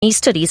He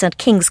studies at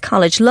King's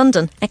College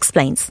London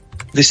explains.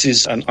 This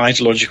is an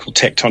ideological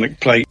tectonic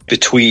plate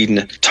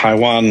between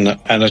Taiwan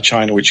and a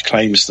China which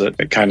claims that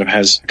it kind of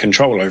has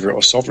control over it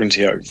or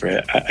sovereignty over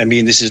it. I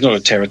mean, this is not a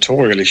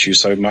territorial issue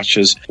so much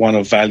as one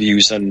of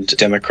values and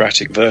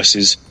democratic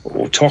versus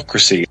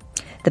autocracy.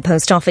 The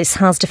Post Office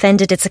has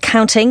defended its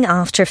accounting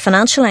after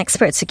financial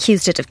experts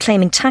accused it of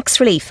claiming tax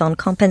relief on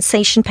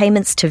compensation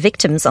payments to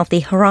victims of the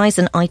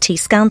Horizon IT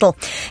scandal.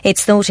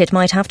 It's thought it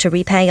might have to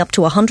repay up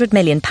to £100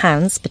 million,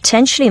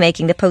 potentially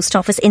making the Post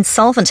Office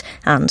insolvent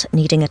and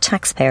needing a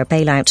taxpayer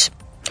bailout.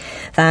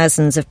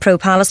 Thousands of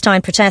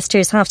pro-Palestine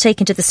protesters have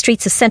taken to the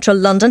streets of central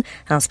London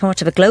as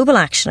part of a global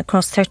action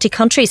across 30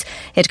 countries.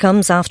 It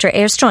comes after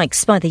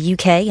airstrikes by the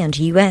UK and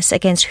US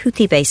against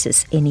Houthi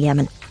bases in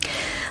Yemen.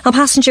 A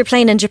passenger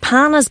plane in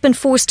Japan has been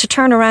forced to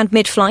turn around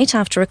mid-flight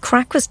after a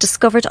crack was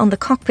discovered on the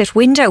cockpit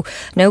window.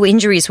 No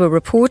injuries were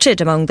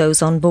reported among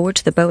those on board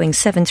the Boeing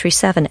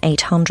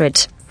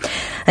 737-800.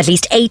 At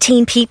least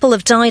 18 people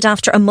have died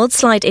after a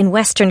mudslide in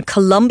western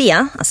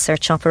Colombia. A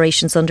search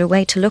operation is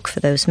underway to look for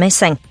those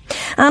missing.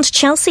 And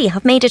Chelsea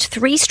have made it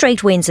 3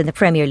 straight wins in the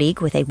Premier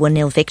League with a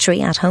 1-0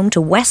 victory at home to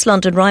West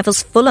London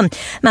rivals Fulham.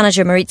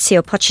 Manager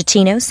Maurizio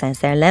Pochettino says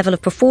their level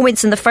of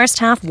performance in the first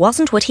half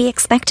wasn't what he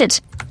expected.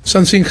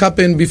 Something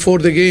happened before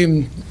the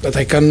game that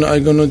I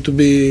don't know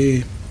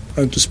to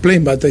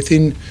explain, but I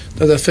think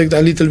that affected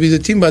a little bit the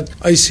team. But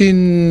I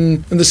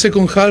think in the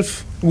second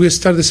half, we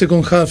start the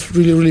second half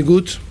really, really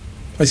good.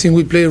 I think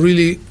we play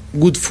really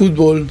good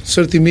football,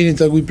 30 minutes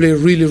that we play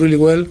really, really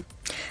well.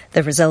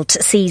 The result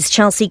sees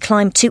Chelsea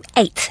climb to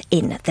 8th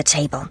in the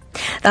table.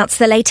 That's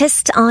the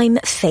latest. I'm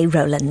Faye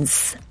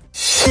Rowlands.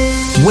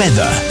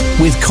 Weather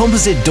with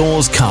Composite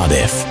Doors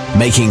Cardiff,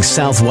 making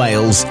South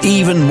Wales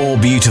even more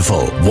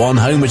beautiful, one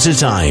home at a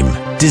time.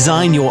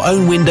 Design your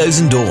own windows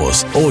and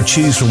doors or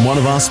choose from one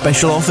of our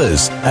special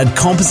offers at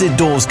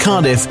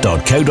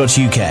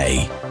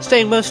compositedoorscardiff.co.uk.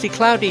 Staying mostly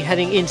cloudy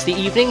heading into the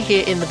evening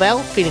here in the Vale,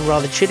 feeling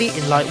rather chilly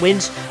in light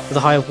winds with a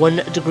high of 1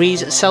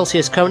 degrees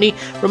Celsius currently,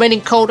 remaining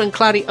cold and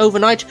cloudy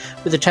overnight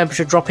with the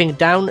temperature dropping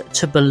down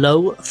to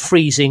below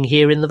freezing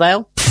here in the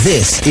Vale.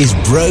 This is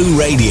Bro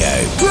Radio.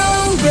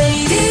 Bro Radio.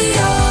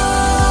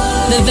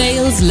 The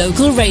Vale's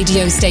local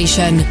radio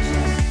station.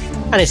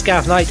 And it's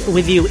Gareth Knight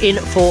with you in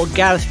for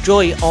Gareth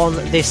Joy on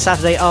this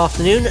Saturday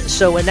afternoon.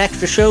 So an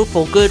extra show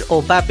for good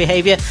or bad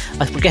behaviour.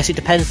 I guess it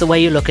depends the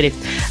way you look at it.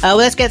 Well,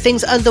 let's get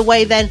things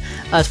underway then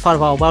as part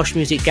of our Welsh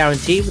Music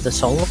Guarantee with a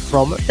song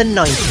from the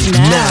 90s.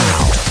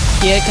 Now,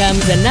 here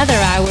comes another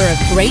hour of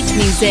great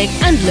music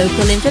and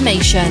local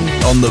information.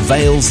 On the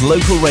Vale's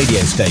local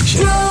radio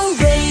station. Bro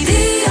Radio.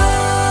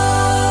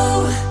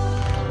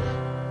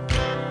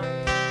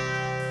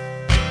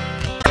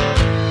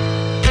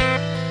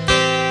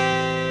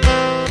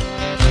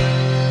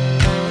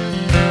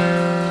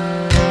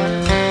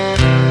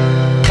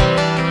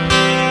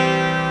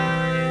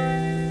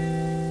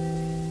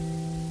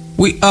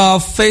 We all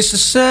face the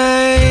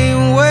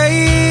same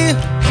way,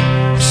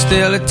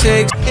 still it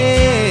takes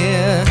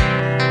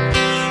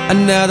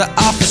another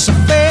officer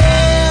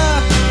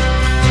fair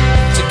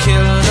to kill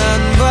an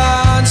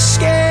unborn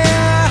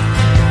scare.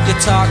 You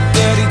talk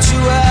dirty to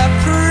a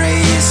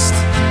priest,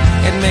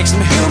 it makes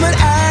him human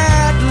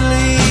at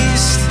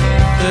least.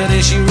 But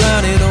is she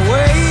running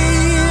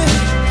away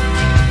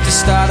to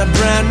start a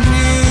brand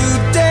new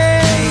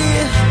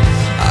day?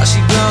 Or is she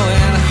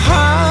going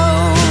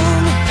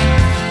home?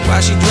 Why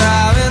she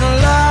driving alone?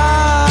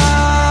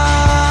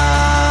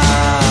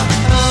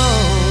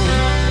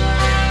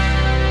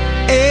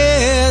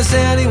 Is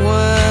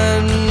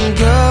anyone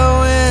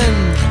going?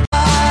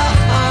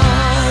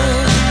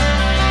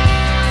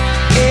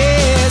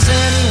 Is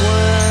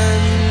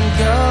anyone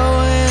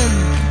going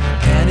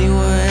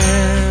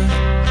anywhere?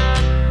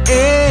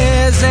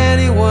 Is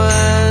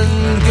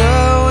anyone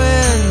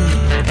going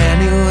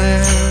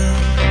anywhere?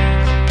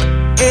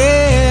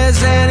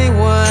 Is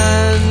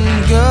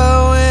anyone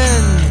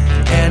going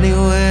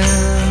anywhere?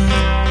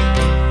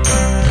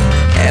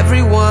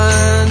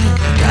 Everyone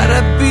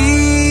gotta be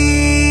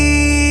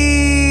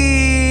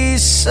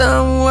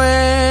somewhere.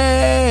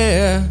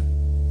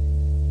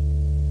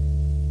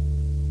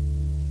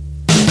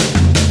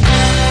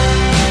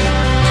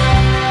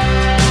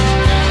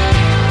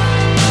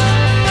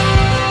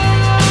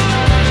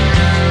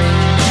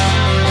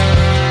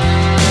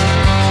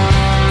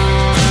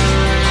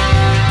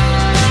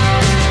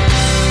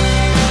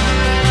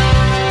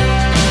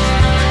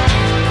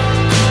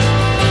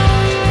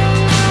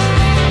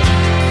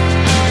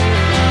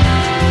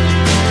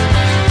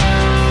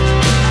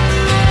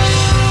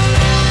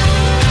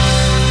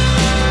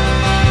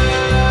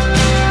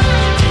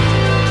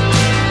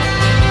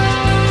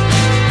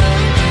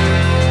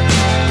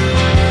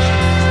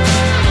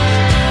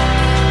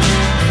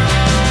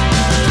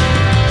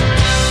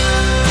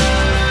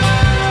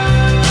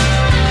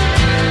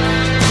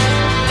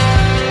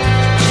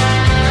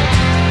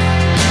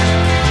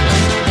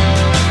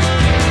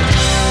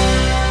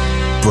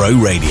 Bro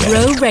Radio.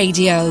 Bro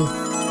Radio.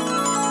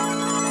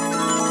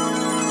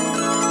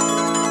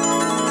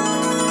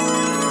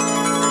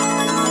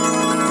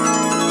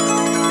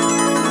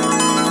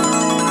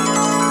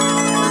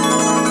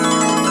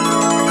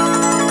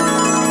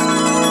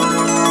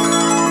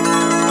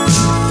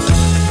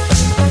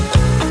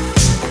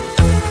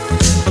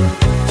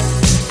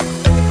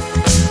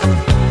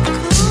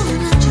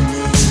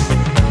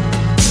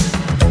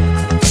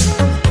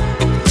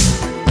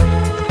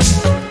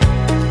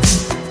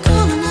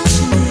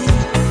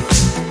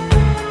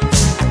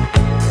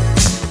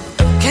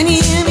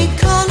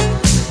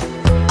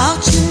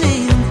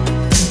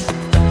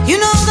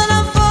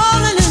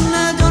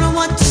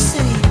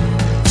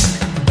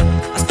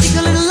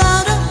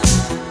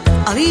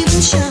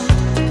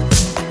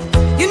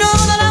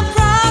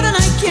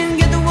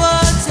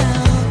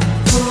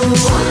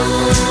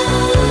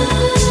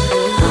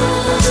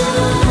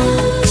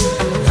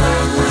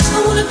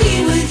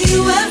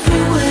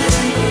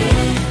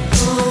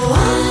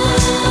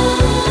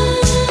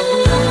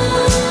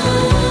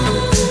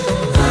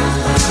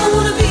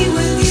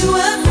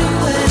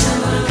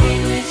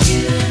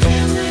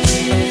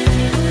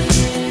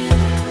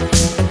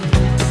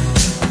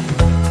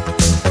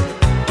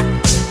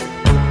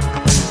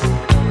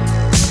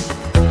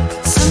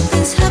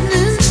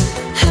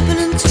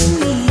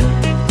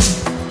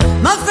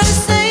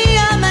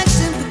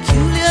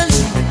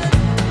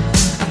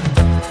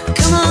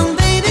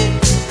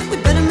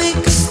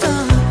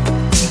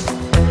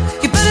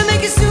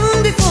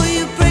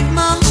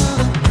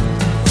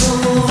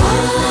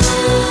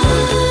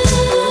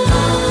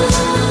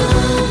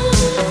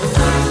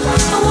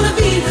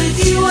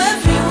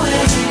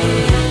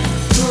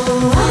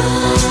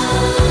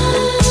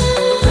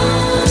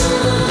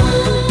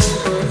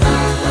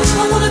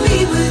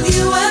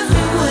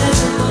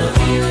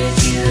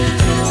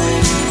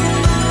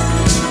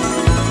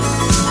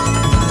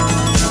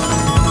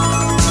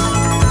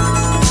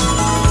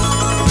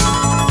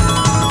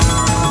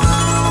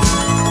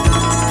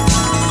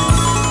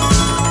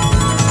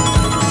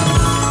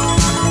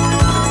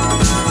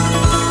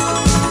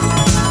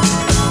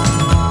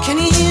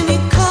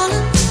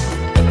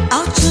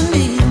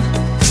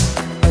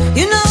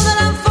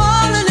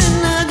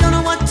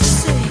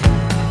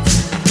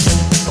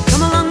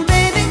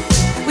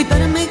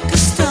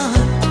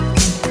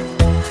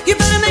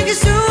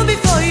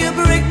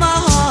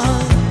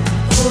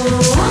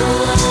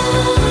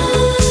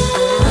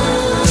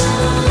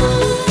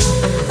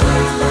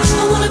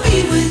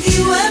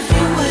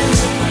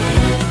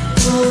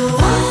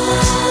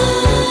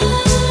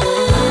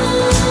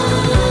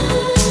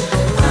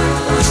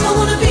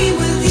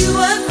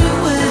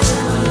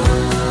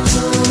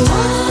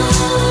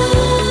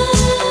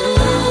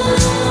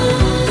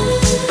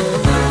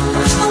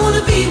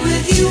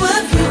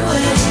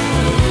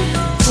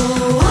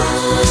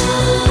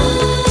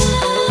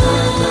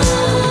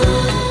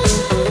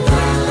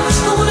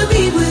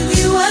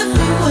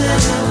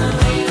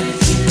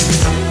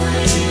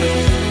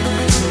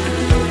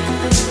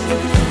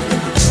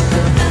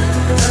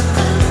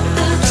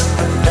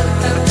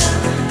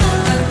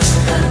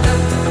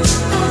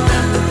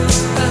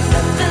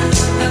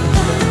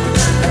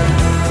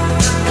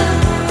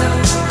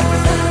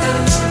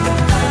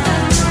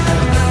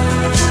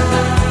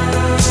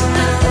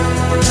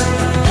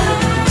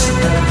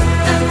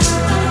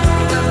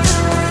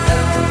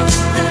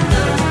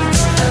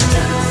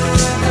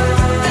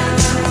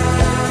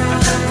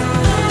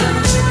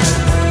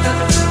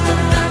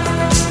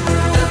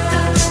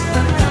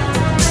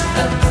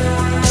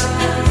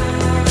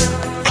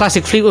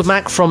 classic Fleetwood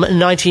Mac from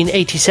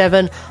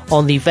 1987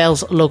 on the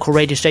Vales local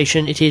radio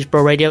station. It is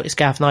Bro Radio. It's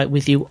Gareth Knight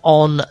with you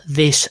on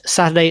this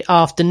Saturday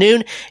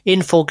afternoon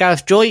in for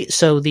Gareth Joy,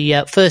 so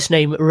the first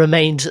name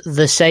remains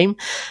the same.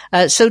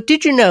 So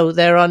did you know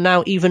there are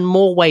now even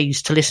more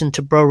ways to listen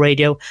to Bro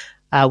Radio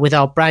with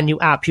our brand new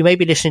app? You may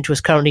be listening to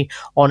us currently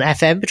on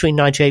FM between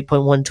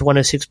 98.1 to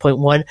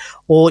 106.1,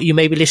 or you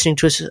may be listening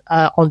to us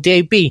on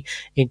DAB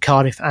in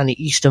Cardiff and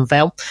the Eastern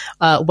Vale.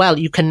 Well,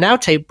 you can now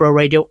take Bro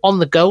Radio on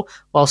the go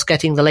whilst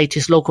getting the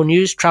latest local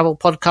news, travel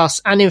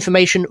podcasts and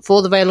information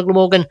for the Vale of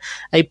Glamorgan.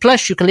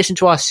 Plus, you can listen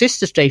to our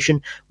sister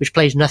station, which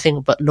plays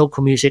nothing but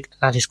local music.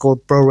 That is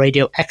called Bro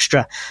Radio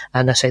Extra.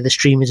 And I say the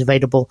stream is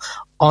available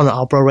on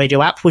our Bro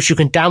Radio app, which you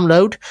can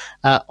download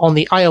on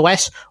the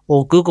iOS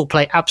or Google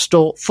Play App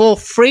Store for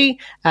free.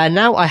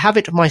 Now I have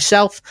it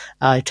myself.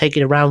 I take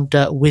it around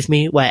with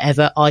me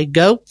wherever I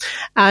go.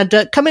 And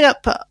coming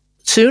up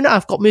soon,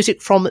 I've got music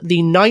from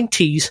the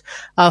 90s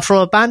from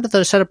a band that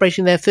are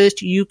celebrating their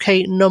first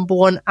UK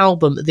 #1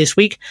 album this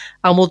week.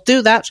 And we'll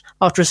do that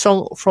after a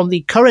song from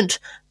the current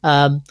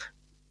The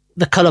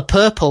Colour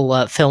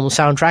Purple film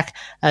soundtrack.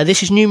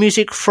 This is new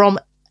music from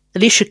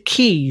Alicia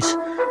Keys,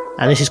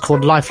 and this is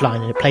called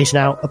Lifeline, and it plays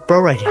now at Bro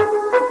Radio.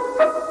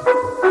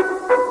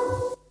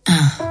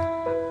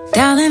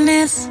 Darling,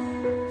 this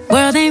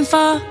world ain't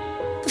for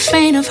the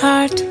faint of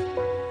heart.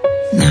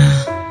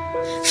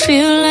 Nah,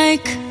 feel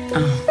like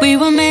we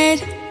were made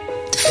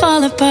to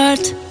fall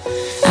apart.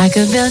 I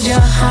could build your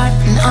heart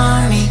an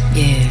army,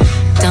 yeah.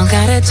 Don't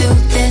gotta do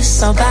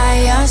this all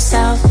by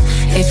yourself.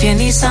 If you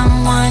need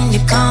someone, you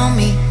call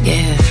me,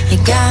 yeah. You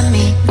got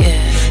me,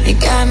 yeah. You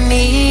got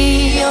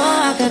me,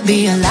 oh, I could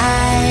be a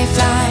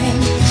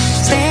lifeline.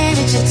 Stay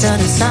with you till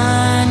the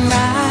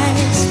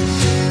sunrise.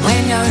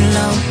 When you're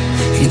alone,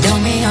 you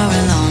don't mean you're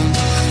alone.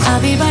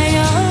 I'll be by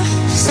your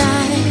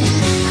side.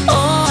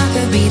 Oh, I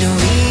could be the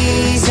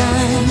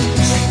reason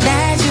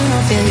that you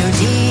don't feel your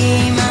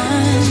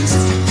demons.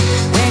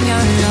 When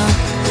you're alone,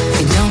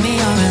 you don't mean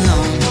you're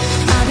alone.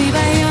 I'll be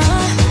by your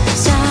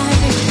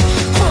side.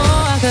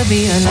 Oh, I could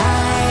be a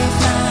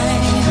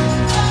lifeline.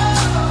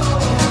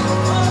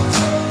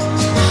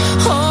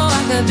 Oh,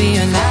 I could be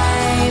a lifeline.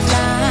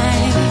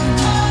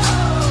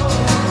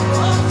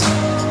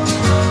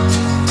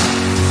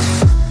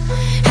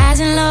 Highs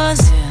and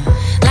lows,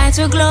 lights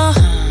will glow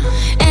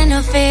and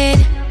they'll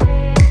fade.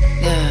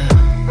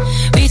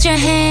 Reach your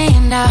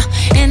hand out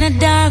in the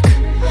dark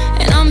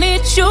and I'll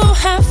meet you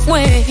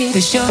halfway.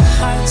 'Cause your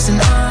heart's an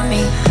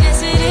army.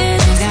 Yes, it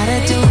is. You gotta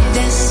do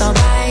this all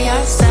by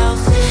yourself.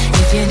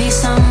 If you need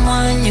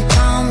someone, you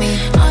call me.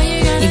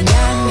 You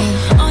got me.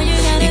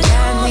 You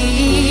got me.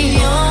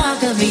 Oh, I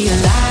could be a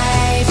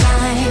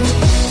lifeline.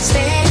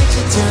 Stay with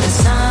you till the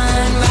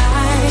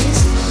sunrise.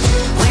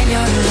 When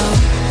you're alone,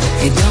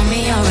 you don't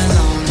mean you're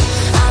alone.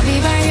 I'll be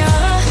by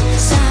your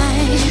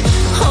side.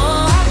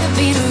 Oh, I could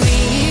be the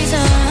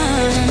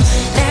reason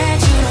that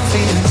you don't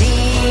feel your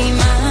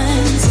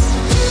demons.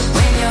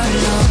 When you're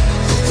alone,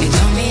 you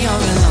don't mean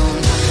you're alone.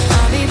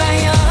 I'll be by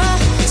your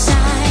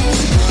side.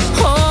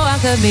 Oh, I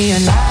could be a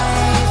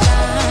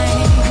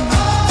lifeline.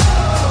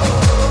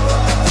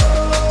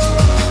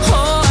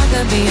 Oh, I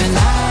could be a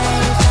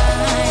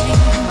lifeline.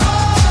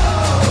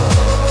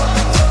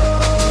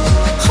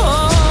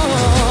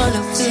 Oh,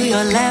 look to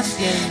your left,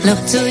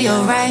 look to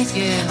your right.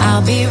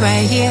 I'll be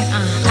right here.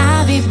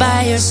 I'll be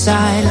by your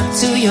side. Look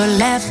to your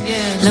left,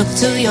 look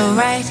to your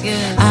right.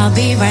 I'll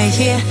be right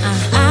here.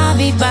 I'll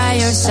be by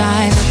your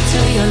side. Look to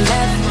your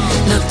left,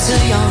 look to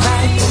your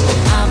right.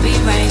 I'll be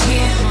right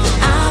here.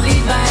 I'll be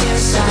by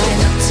your side.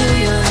 Look to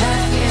your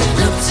left,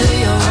 look to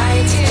your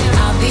right.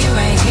 I'll be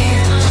right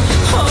here.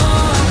 Oh,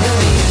 I could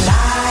be a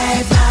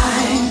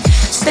lifeline.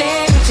 Stay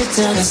with you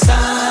till the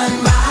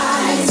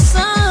sunrise.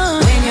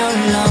 When you're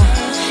alone,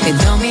 it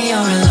don't mean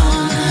you're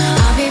alone.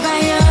 I'll be by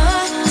your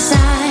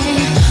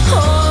side. Oh,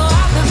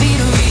 I could be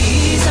the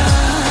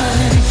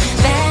reason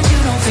that you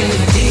don't feel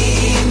your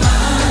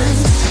demons.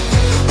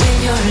 When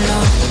you're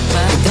alone,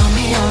 it don't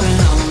mean you're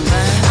alone.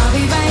 I'll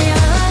be by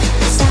your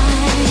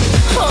side.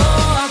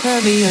 Oh, I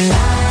could be a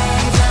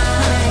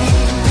lifeline.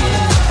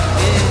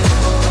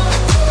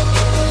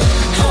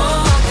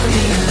 Oh, I could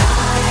be a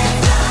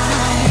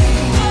lifeline.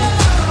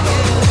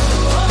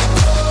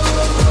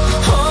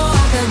 Oh,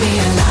 I could be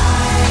a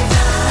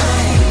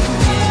lifeline.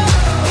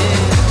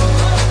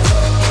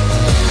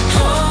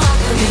 Oh, I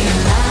could be a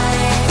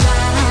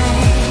lifeline.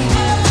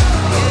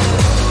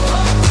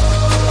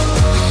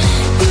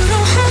 You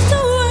don't have to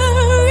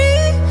worry.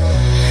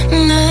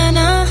 Nah,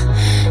 nah,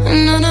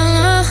 nah, nah,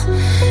 nah.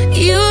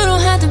 You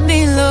don't have to be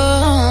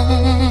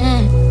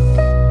alone.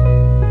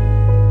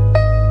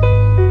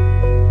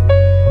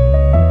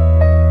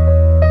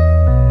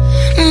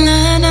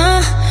 Nah,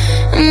 nah,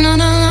 nah,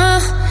 nah,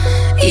 nah.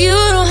 You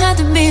don't have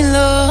to be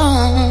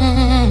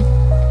alone.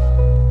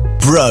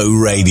 Bro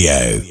Radio.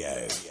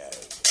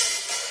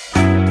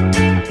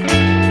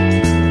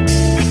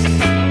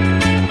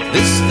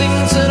 There's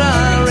things that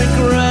I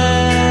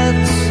regret,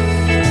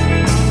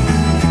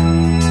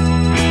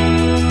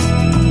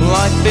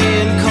 like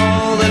being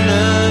called a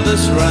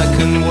nervous wreck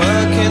and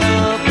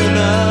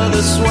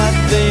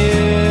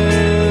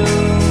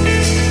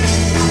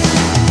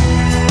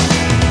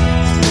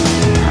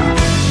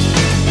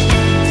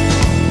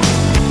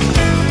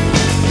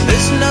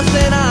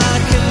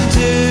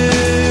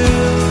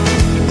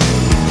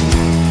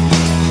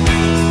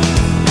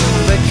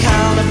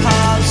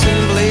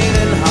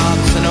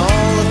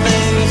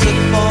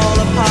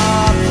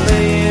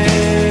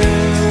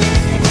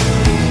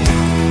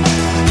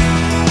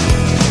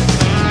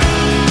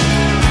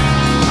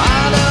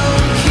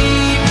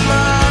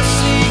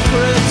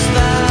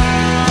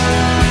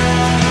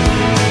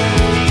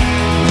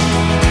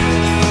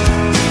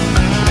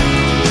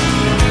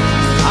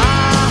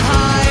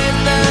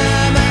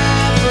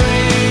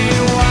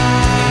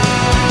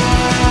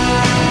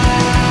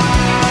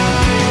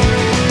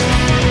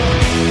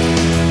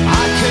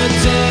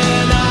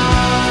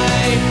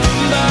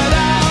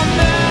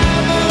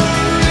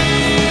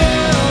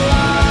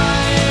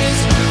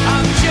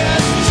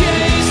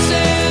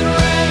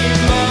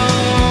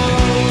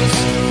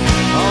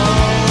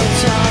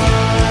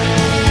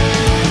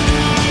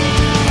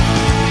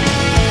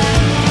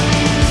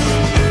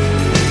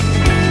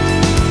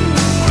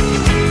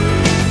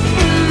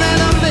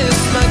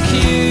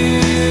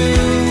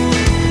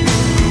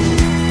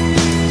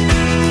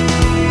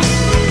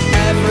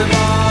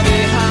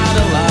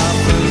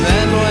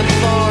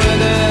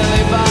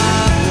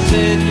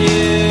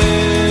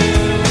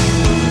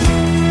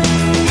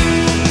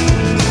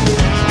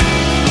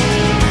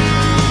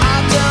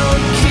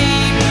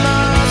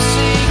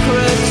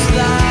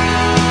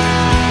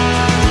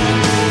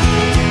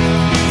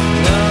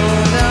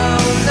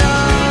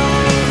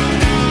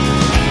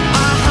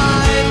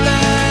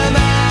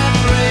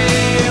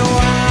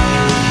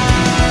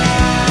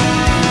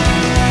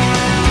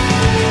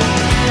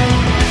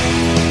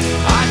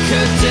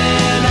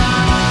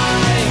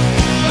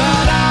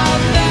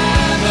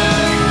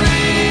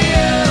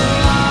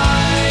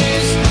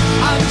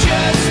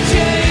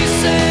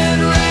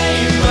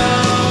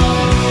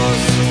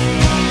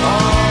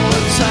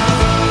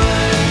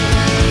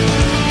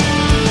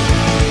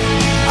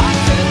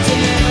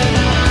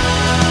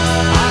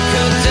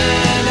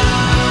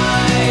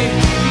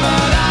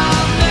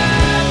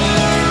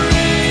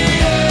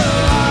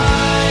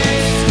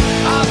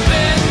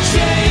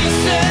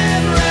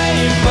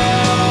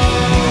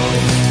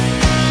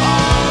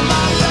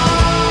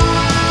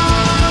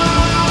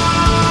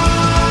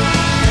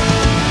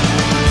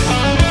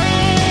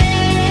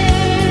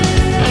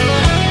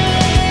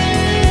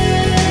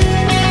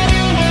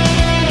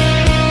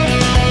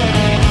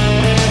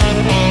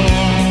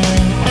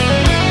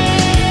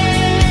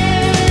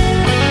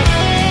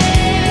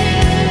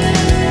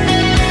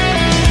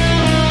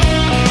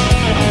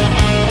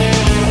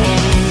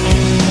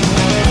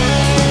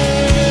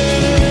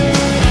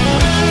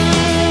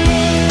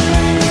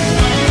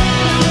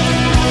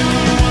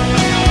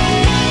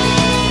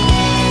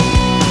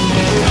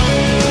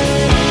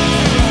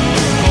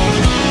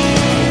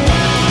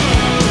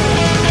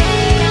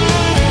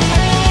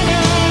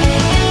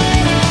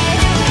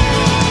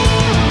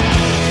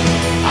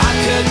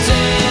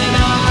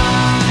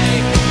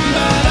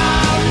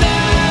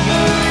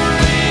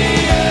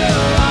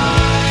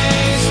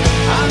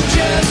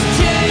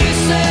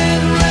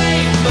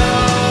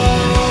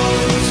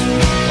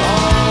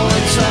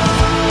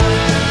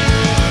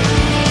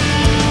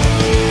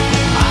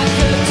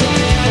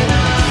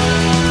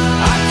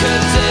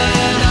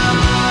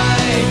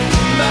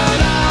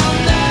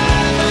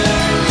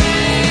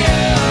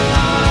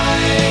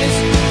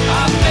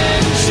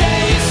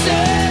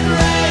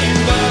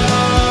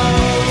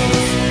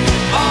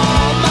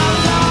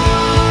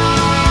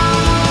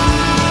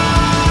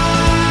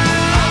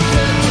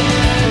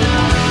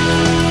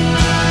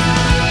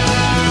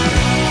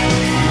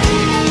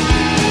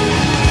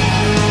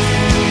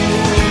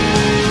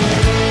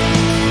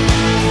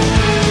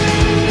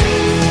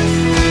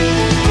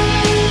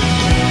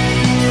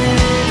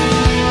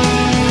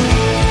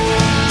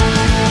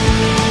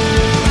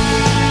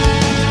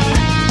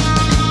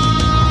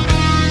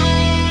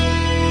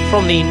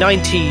From the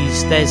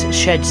 90s, there's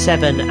Shed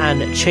 7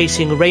 and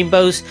Chasing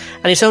Rainbows,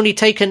 and it's only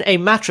taken A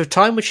Matter of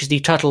Time, which is the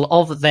title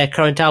of their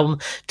current album,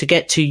 to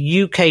get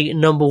to UK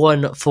number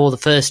 1 for the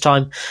first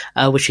time,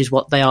 which is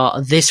what they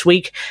are this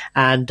week.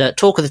 And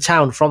Talk of the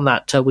Town from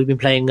that, we've been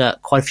playing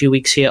quite a few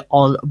weeks here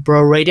on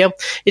Bro Radio.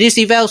 It is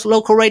the Vale's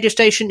local radio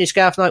station. It's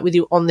Gareth Knight with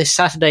you on this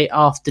Saturday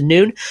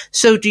afternoon.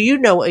 So do you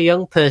know a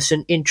young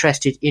person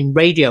interested in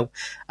radio?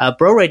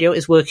 Bro Radio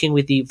is working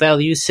with the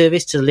Vale Youth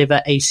Service to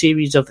deliver a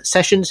series of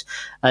sessions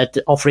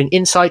offering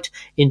insight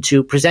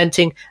into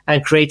presenting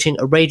and creating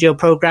a radio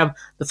program.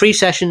 The free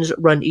sessions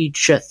run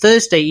each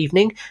Thursday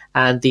evening,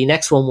 and the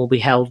next one will be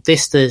held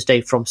this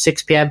Thursday from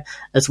 6 p.m,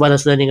 as well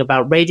as learning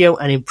about radio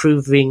and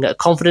improving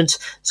confidence,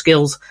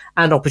 skills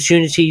and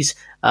opportunities.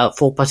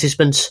 For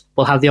participants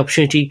will have the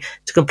opportunity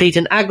to complete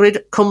an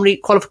Agrid Cymru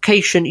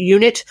qualification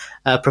unit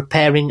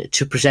preparing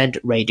to present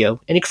radio.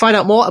 And you can find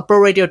out more at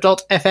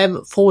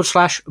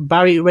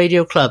broradio.fm/Barry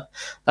Radio Club.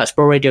 That's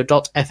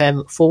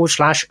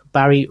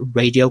broradio.fm/Barry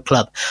Radio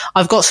Club.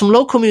 I've got some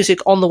local music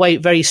on the way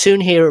very soon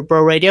here at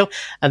Bro Radio,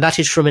 and that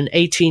is from an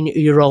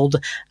 18-year-old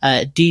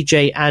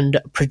DJ and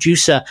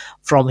producer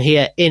from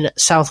here in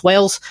South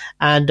Wales.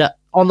 And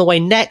on the way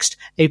next,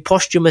 a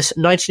posthumous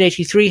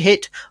 1983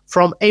 hit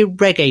from a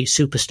reggae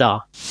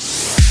superstar.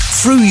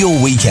 Through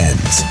your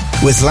weekends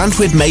with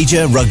Llantwit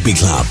Major Rugby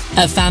Club.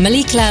 A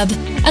family club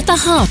at the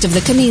heart of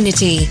the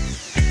community.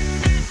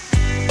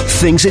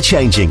 Things are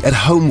changing at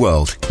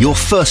Homeworld, your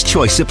first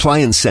choice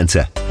appliance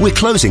centre. We're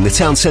closing the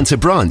town centre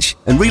branch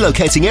and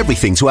relocating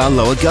everything to our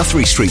Lower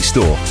Guthrie Street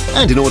store.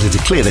 And in order to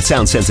clear the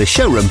town centre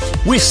showroom,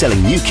 we're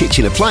selling new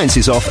kitchen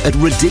appliances off at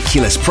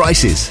ridiculous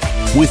prices.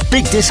 With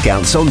big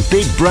discounts on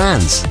big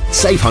brands.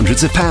 Save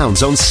hundreds of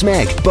pounds on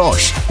Smeg,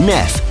 Bosch,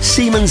 Neff,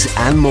 Siemens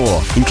and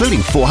more,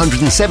 including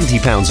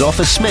 £470 off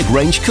a Smeg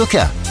range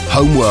cooker.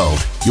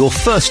 Homeworld, your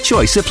first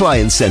choice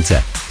appliance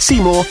centre. See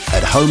more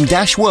at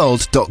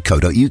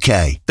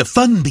home-world.co.uk. The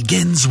fun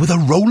begins with a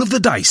roll of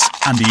the dice,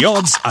 and the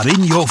odds are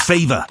in your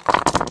favour.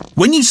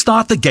 When you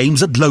start the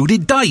games at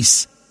Loaded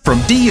Dice. From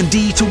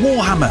D&D to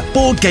Warhammer,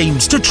 board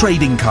games to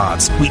trading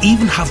cards, we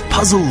even have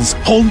puzzles,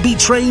 Hornby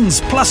trains,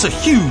 plus a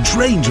huge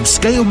range of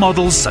scale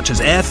models such as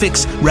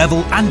Airfix,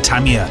 Revel and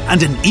Tamiya,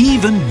 and an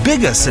even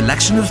bigger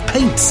selection of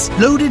paints.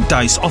 Loaded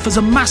Dice offers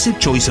a massive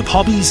choice of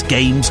hobbies,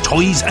 games,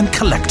 toys and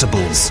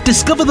collectibles.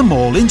 Discover them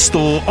all in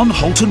store on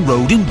Holton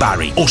Road in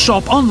Barry, or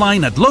shop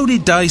online at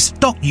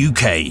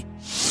loadeddice.uk.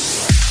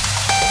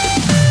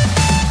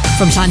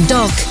 From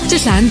Llandoch to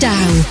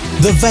Llandow.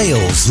 The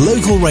Vale's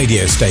local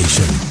radio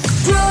station.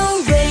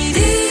 Bro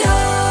Radio.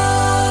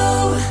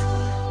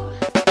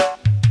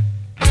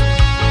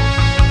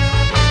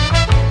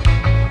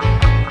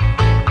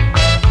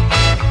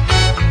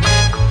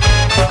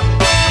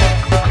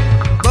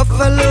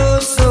 Buffalo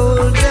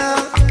soldier,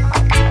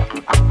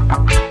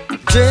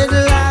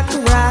 dreadlock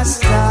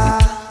rasta.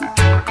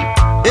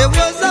 It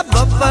was a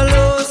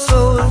buffalo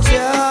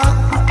soldier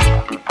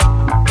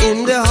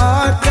in the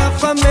heart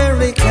of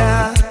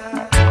America,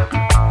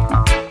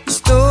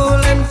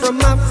 stolen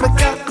from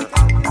Africa,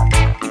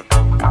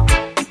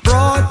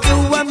 brought to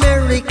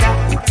America,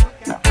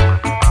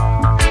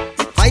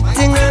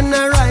 fighting an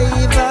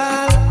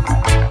arrival,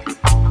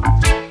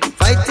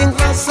 fighting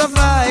for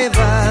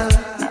survival.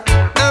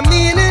 I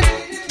mean it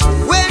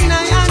when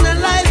I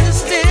analyze the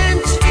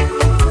stench.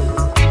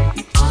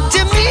 To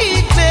me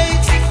it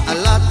makes a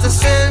lot of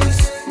sense.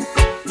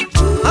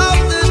 Of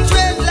the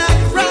dreadlock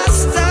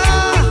rasta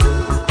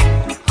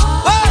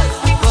was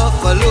a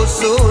buffalo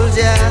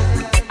soldier,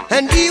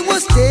 and he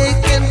was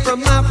taken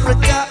from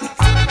Africa,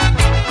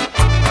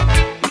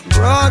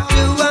 brought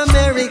to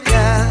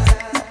America,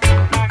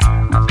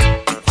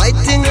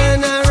 fighting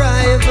an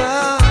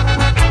arrival,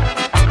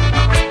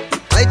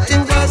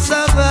 fighting for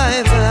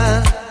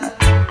survival.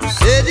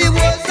 Said he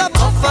was a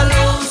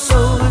buffalo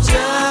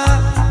soldier,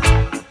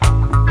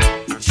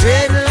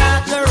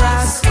 dreadlock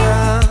rasta,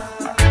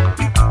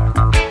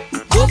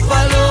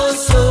 buffalo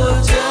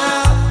soldier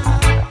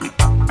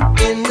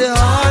in the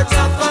heart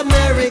of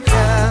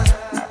America.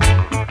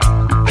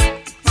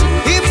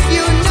 If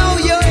you know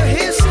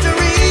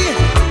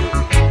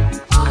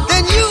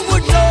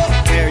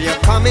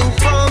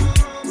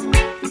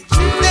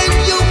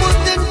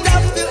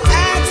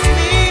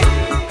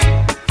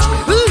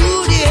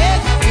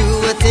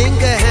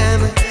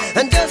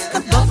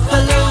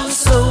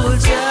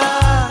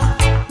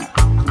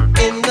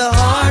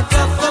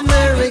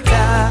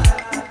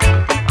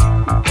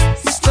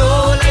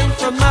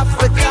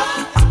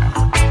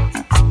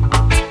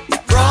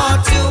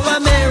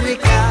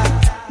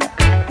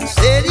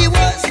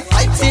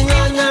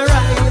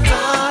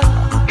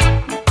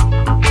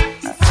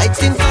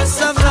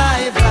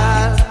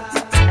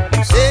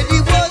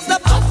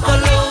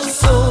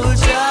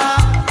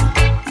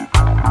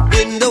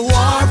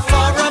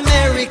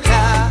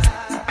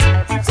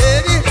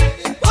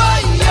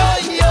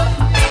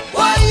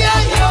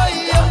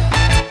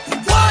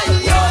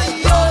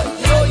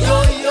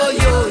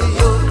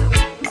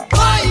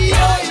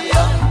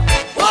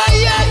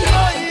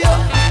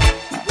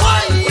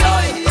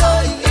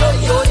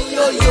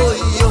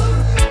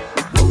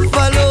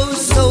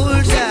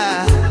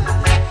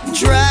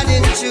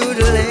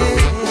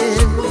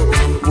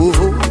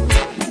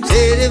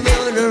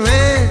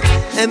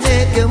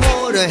make him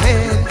hold a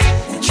hand,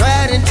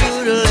 tried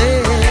into the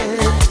land.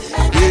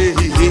 Yeah,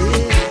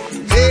 yeah.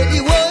 Said he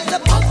was a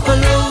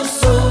buffalo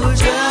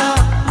soldier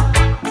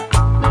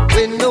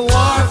in the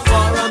war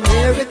for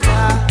America.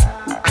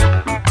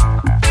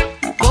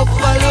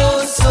 Buffalo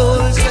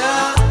soldier,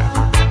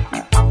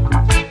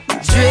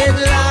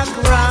 dreadlock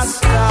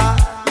rasta,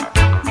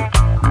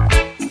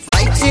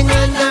 fighting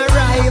an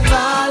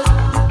rival,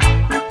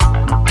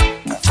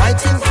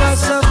 fighting for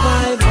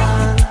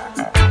survival,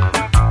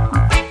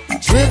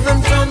 driven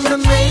from the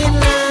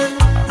mainland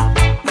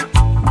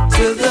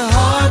to the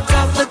heart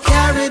of the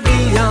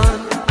Caribbean.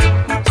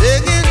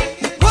 Singing,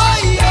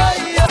 why,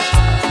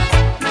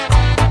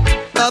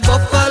 a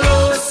buffalo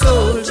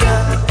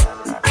soldier,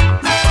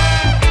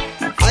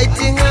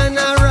 fighting an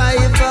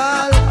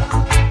rival,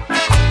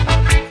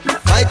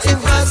 fighting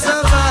for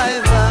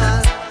survival.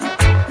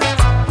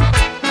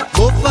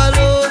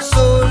 Buffalo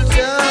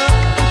soldier.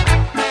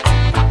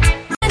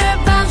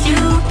 About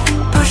you,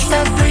 push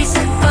that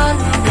reset button,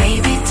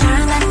 baby,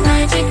 turn that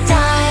magic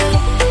dial.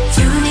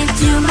 Tune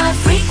into my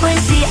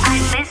frequency, I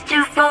missed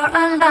you for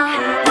a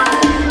long while.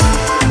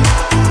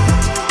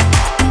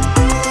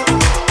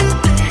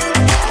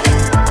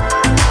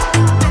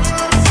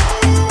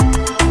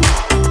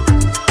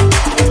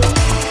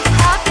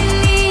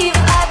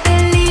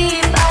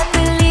 I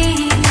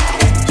believe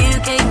you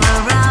came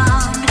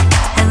around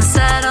and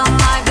sat on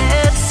my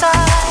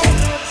bedside.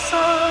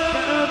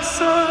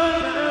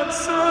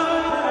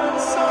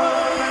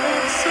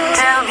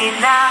 Tell me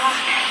now,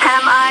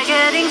 am I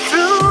getting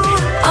through?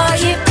 Are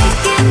you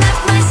picking up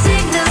my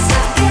signals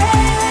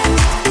again?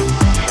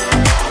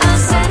 I'm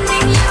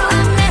sending you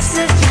a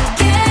message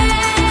again.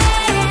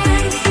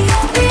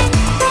 Been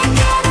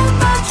thinking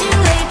about you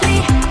lately,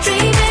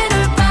 dreaming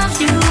about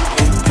you.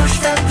 Push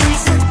that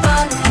reset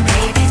button,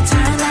 baby,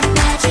 turn that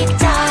magic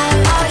dial.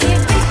 Are you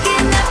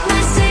picking up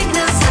my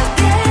signals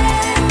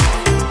again?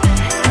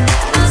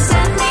 I'm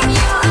sending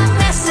you a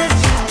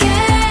message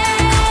again.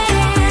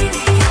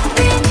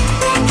 Been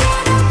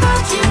thinking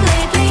about you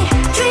lately,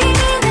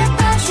 dreaming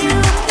about you.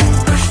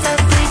 Push that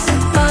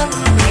reset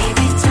button,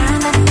 baby, turn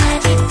that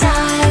magic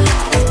dial.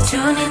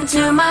 Tune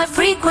into my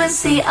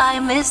frequency, I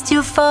missed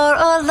you for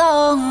a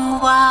long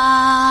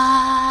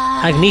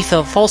while.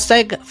 Agnetha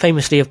Fältskog,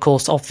 famously, of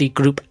course, of the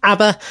group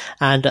ABBA,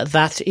 and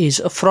that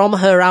is from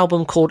her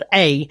album called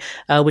A,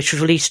 which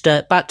was released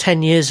about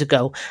 10 years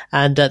ago,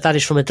 and that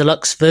is from a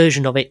deluxe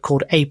version of it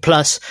called A+.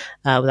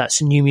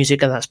 That's new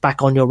music, and that's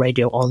back on your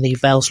radio on the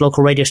Vale's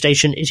local radio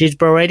station. It is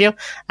Bro Radio,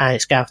 and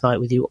it's Gareth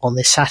Knight with you on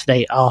this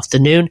Saturday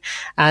afternoon.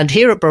 And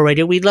here at Bro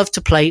Radio, we love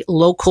to play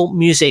local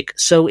music.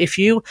 So if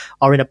you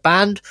are in a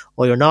band,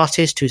 or you're an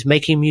artist who's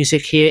making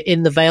music here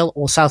in the Vale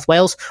or South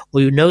Wales,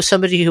 or you know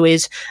somebody who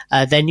is,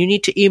 then you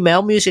need to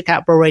email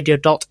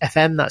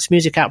music@broradio.fm. That's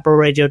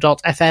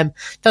music@broradio.fm.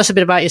 Tell us a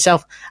bit about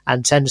yourself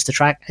and send us the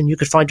track, and you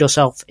could find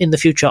yourself in the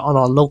future on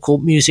our local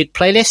music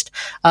playlist.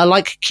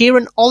 Like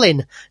Kieran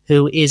Olin,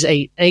 who is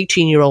a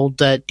 18-year-old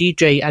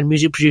DJ and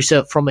music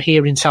producer from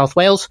here in South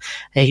Wales.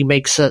 He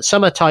makes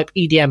summer-type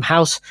EDM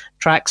house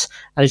tracks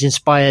and is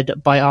inspired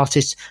by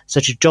artists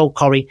such as Joel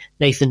Corry,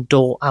 Nathan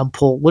Dawe and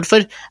Paul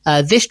Woodford.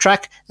 This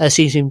track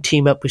sees him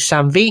team up with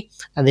Sam V,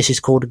 and this is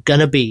called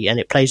Gonna Be, and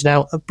it plays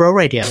now at Bro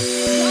Radio.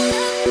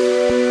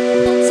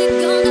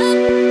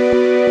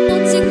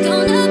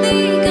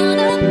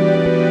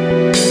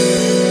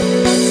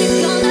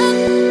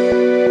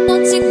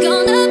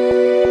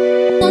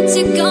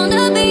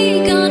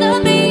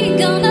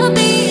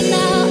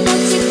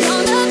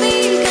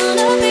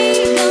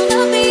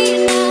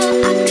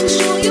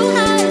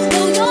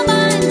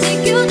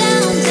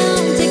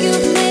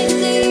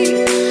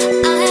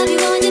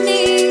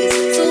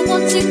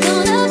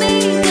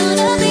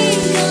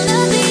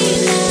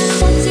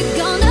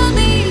 Gonna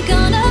be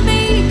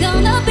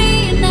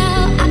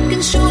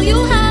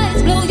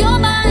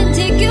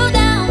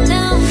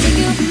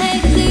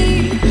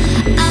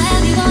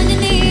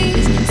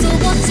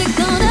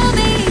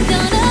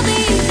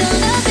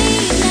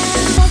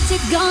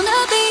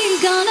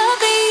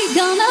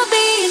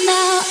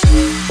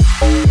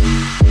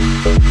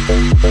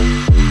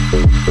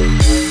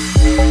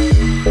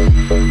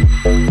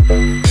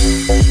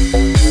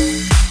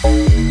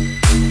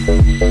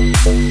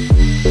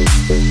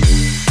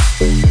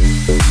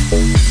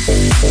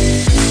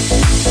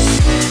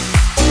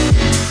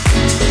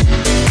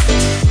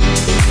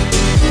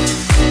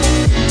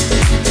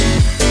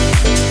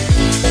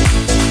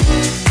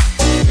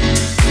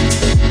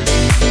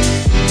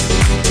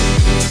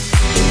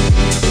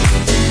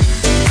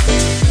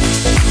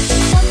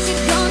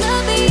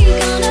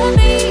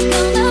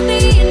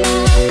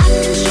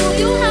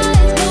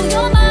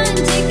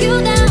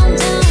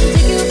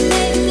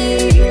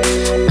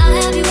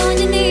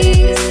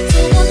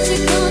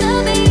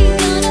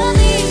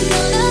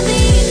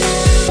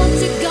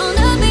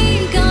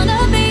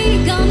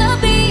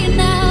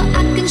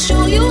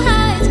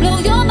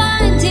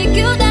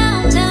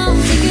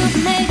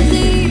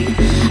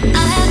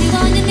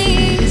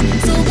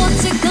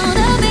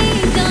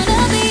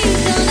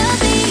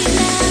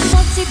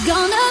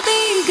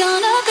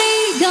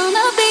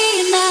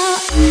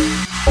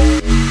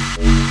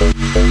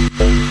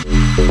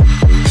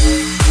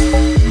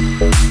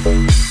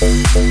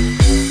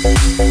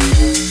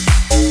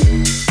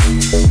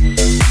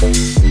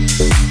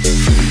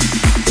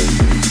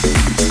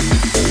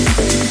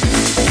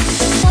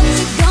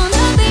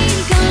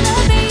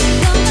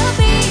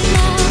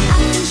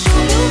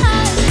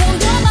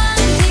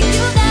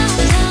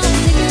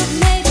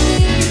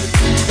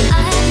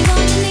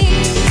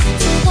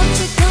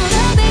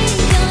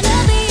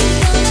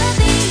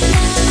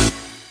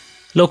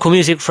Local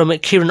music from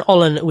Kieran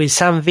Ollen with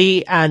Sam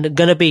V and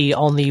Gonna Be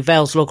on the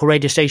Vale's local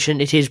radio station.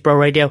 It is Bro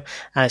Radio,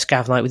 and it's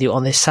Gav Knight with you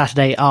on this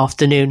Saturday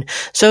afternoon.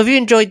 So have you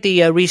enjoyed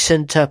the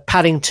recent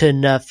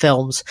Paddington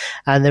films?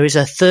 And there is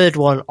a third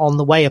one on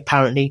the way,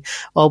 apparently.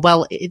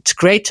 Well, its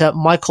creator,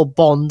 Michael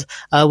Bond,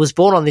 was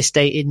born on this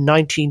day in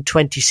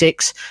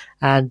 1926.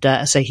 And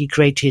say he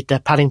created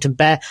Paddington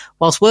Bear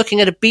whilst working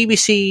at as a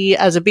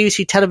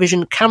BBC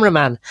television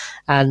cameraman,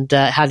 and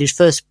had his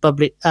first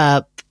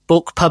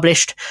book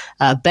published,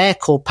 Bear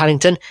Called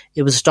Paddington.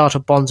 It was the start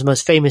of Bond's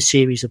most famous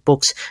series of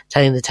books,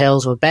 telling the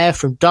tales of a bear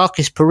from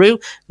darkest Peru,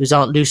 whose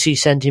Aunt Lucy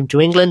sent him to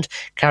England,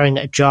 carrying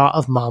a jar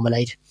of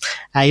marmalade.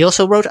 He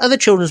also wrote other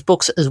children's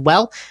books as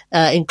well,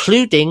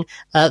 including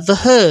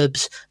The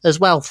Herbs as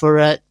well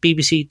for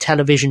BBC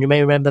television. You may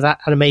remember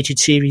that animated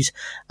series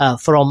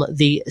from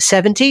the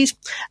 70s.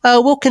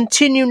 We'll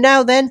continue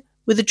now then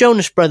with the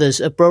Jonas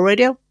Brothers at Bro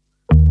Radio.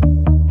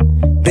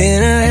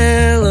 Been a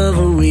hell of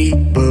a week,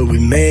 but we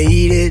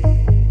made it.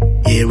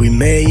 Yeah, we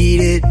made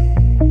it.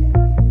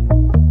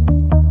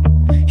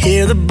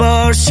 Hear the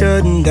bar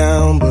shutting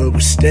down, but we're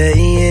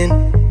staying.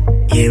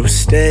 Yeah, we're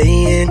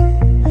staying.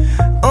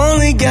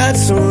 Only got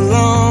so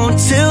long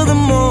till the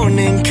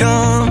morning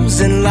comes,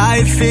 and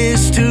life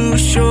is too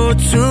short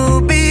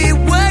to be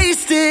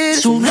wasted.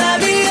 So light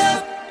me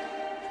up,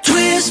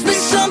 twist me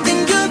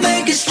something good,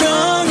 make it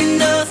strong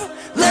enough,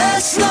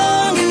 last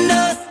long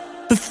enough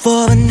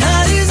before the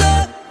night is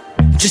up.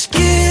 Just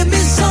give me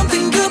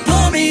something good,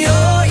 pour me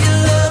all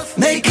your love,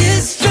 make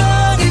it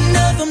strong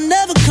enough, I'm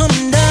never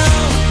coming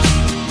down.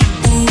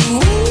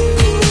 Ooh,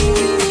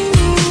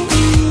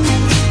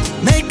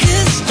 make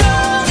it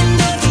strong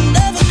enough, I'm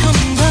never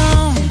coming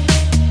down.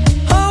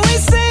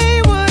 Always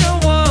say what I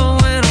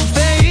want when I'm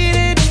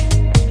faded,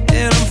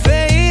 and I'm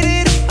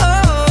faded,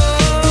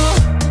 oh.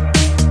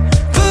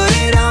 Put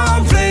it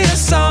on, play a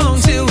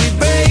song till we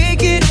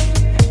break it,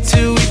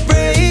 till we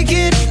break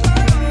it.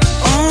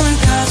 Only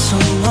got so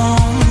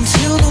long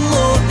till the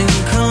morning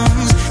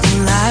comes,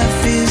 and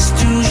life is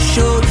too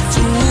short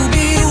to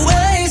be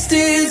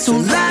wasted. So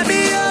light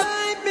me up,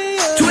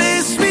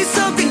 twist me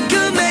something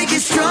good, make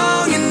it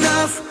strong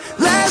enough,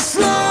 last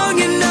long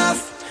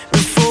enough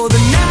before the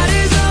night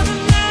is up.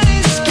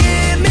 Just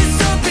give me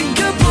something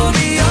good, pour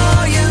me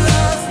all your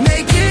love,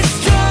 make it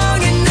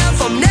strong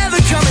enough, I'm never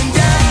coming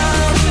down.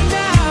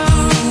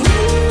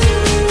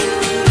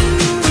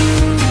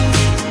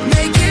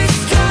 Make it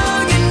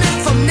strong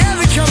enough, I'm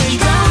never coming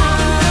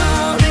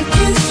down. Make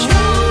it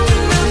strong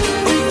enough,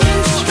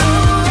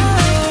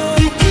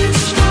 make it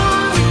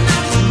strong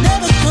enough, I'm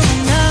never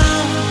coming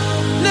down.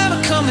 Never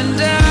coming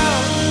down,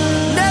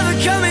 never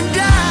coming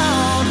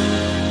down.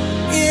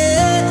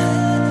 Yeah,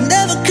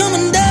 never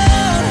coming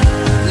down,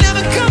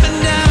 never coming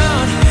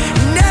down,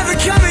 never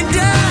coming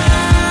down.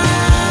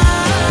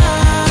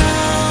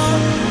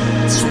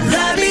 So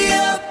light me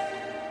up,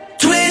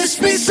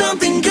 twist me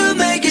something good,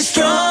 make it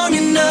strong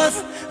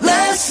enough,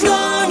 last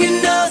long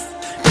enough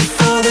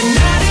before the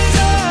night is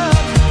up.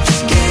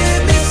 Just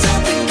give me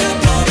something good,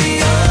 pour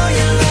me all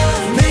your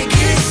love, make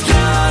it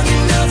strong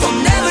enough, I'm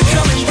never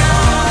coming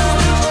down.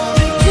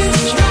 Make it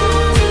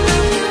strong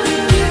enough,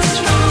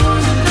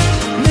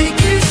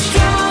 make it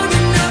strong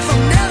enough,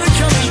 I'm never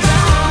coming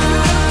down.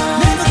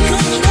 Never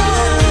coming down.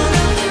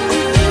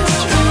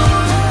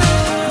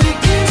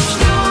 Make it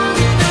strong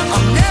enough,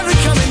 I'm never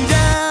coming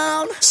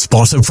down.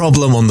 Spot a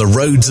problem on the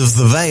roads of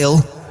the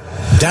Vale?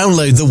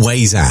 Download the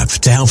Waze app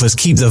to help us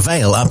keep the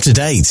Vale up to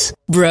date.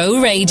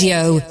 Bro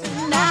Radio.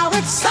 Now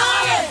it's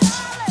solid,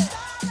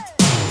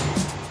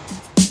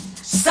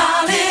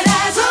 solid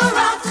as a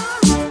rock.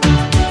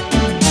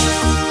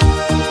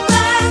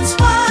 That's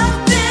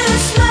what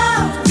this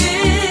love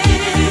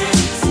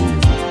is.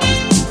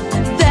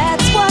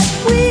 That's what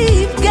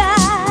we've got.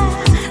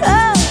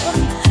 Oh,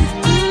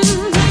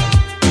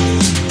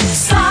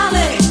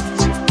 solid,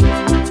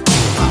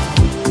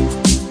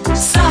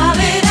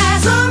 solid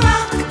as a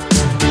rock.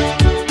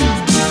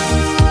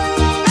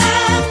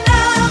 And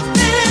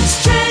nothing's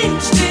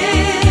changed it.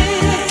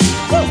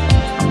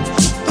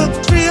 The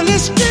thrill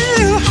is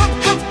still hot,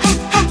 hot,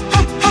 hot,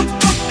 hot, hot,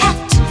 hot, hot.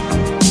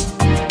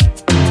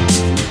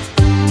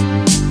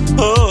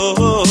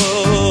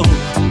 Oh,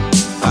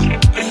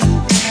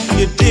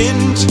 you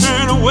didn't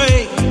turn away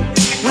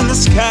when the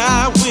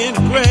sky went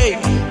gray.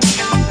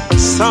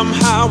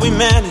 Somehow we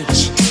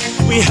managed,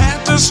 we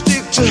had to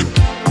stick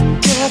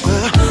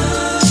together.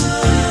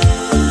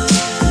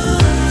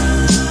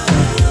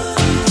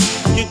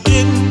 You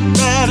didn't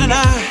bat an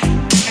eye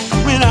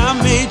when I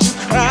made you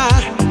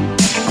cry.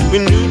 We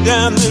knew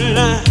down the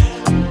line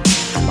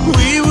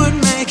we would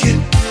make it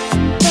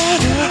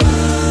better.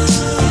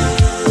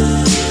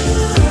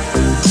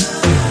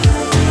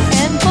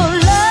 And for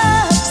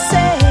love's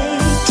sake,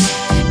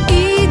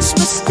 each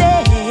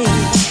mistake,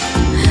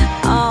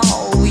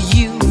 oh,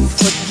 you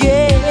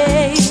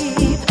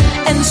forgave.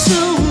 And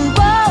soon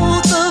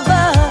both of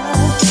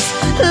us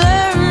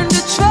learned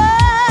to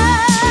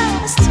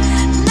trust,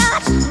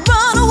 not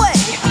run away.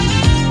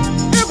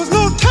 There was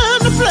no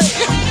time to play.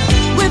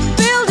 We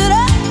build it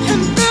up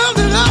and build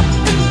it up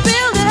and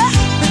build it up.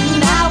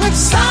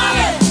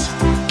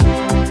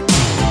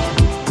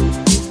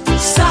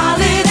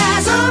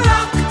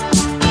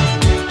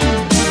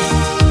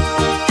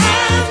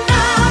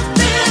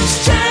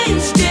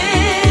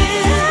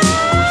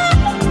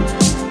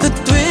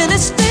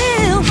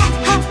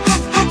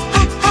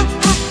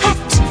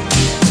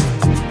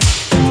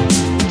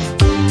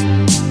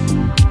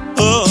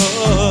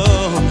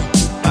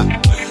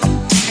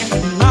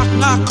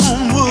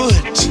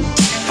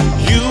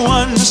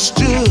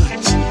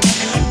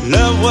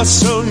 Love was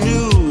so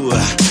new,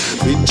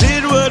 we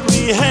did what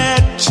we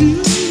had to.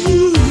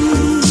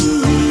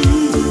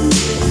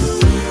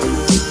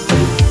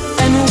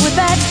 And with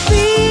that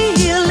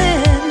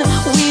feeling,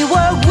 we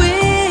were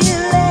willing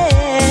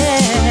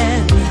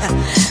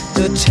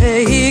to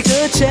take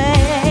a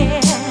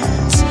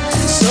chance.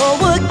 So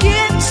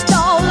against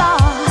all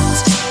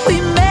odds,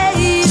 we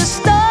made a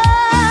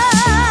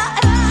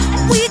start.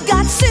 We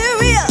got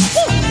serious.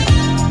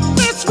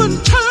 This one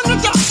turned to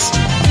dust.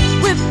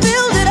 We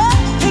build it up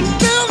and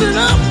build it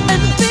up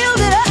and build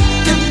it up,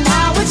 and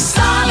now it's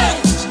solid.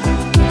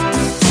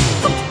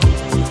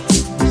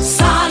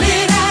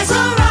 Solid as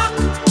a rock.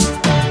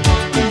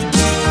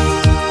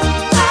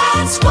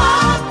 That's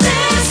what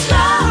this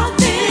love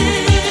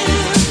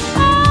is.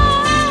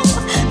 Oh,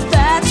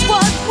 that's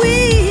what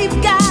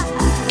we've got.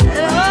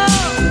 Oh,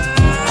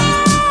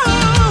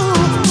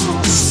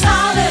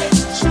 solid.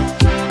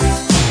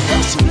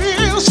 Yes, it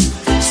is.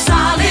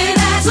 Solid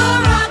as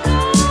a rock.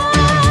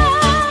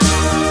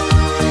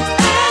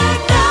 And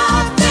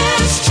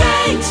nothing's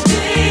changed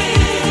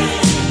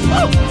it.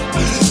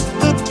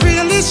 The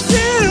thrill is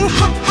still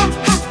hot.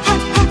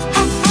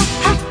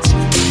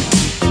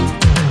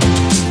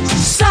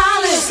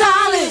 Solid,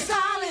 solid.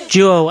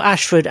 Duo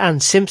Ashford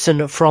and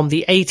Simpson from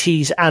the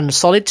 80s and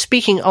Solid.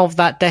 Speaking of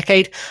that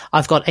decade,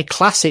 I've got a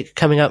classic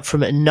coming up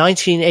from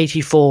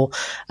 1984.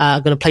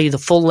 I'm going to play you the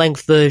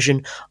full-length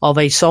version of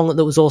a song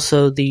that was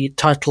also the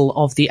title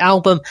of the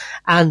album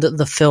and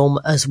the film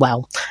as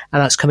well.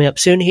 And that's coming up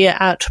soon here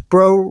at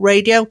Bro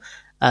Radio,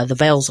 the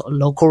Vale's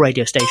local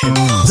radio station.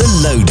 The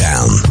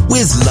Lowdown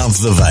with Love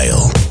the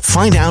Vale.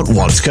 Find out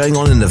what's going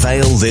on in the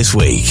Vale this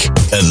week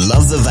at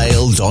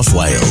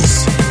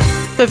lovethevale.wales.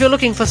 So if you're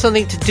looking for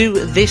something to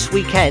do this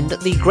weekend,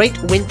 the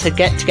Great Winter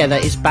Get-Together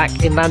is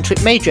back in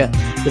Lantwick Major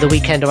with a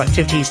weekend of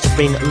activities to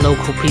bring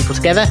local people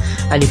together,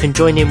 and you can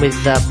join in with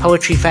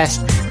Poetry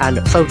Fest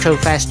and Photo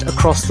Fest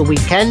across the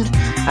weekend.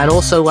 And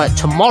also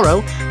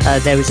tomorrow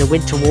there is a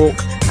winter walk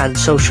and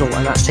social,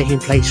 and that's taking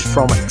place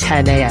from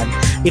 10 a.m.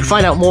 You can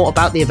find out more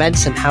about the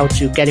events and how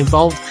to get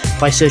involved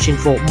by searching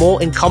for More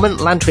in Common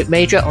Lantwick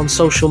Major on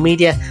social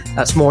media.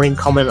 That's More in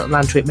Common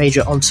Lantwick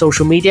Major on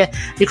social media.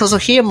 You can also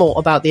hear more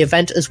about the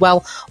event as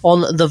well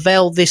on The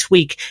Vale this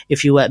week.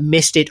 If you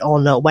missed it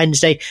on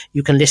Wednesday,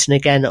 you can listen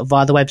again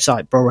via the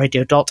website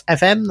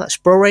broradio.fm. That's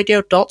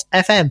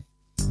broradio.fm.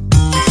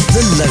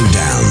 The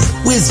Lowdown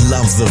with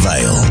Love the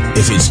Vale.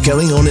 If it's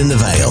going on in the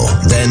Vale,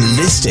 then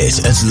list it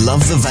at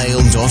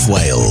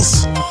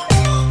lovethevale.wales.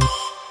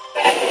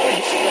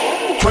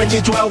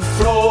 2012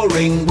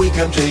 flooring, we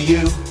come to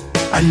you.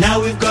 And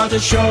now we've got a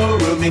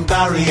showroom in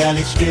Barry and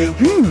it's due.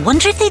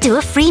 Wonder if they do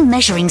a free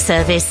measuring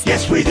service.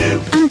 Yes, we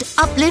do. And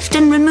uplift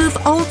and remove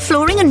old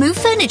flooring and move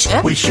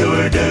furniture. We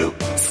sure do.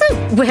 So,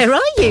 where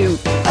are you?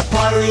 At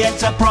Barry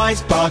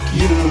Enterprise Park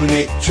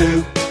Unit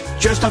 2.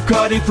 Just off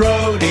Cardiff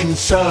Road in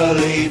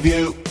Surley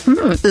View.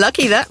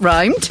 Lucky that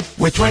rhymed.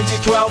 With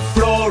 2012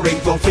 flooring,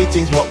 floor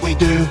fittings what we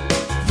do.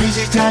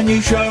 Visit our new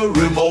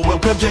showroom or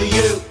welcome to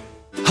you.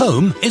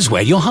 Home is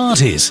where your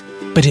heart is.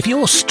 But if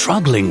you're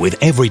struggling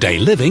with everyday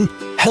living,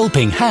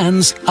 Helping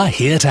Hands are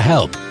here to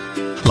help.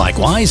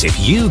 Likewise, if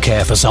you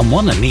care for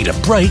someone and need a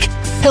break,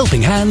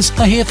 Helping Hands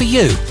are here for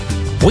you.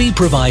 We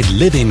provide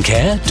live-in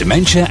care,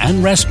 dementia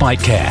and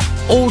respite care,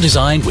 all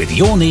designed with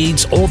your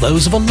needs or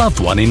those of a loved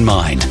one in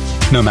mind.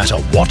 No matter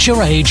what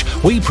your age,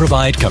 we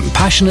provide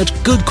compassionate,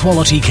 good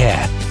quality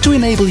care to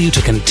enable you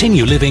to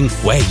continue living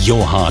where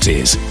your heart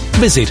is.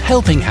 Visit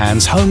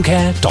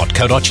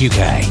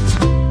helpinghandshomecare.co.uk.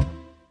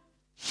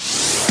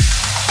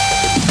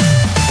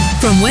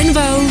 From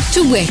Winvo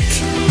to Wick.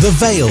 The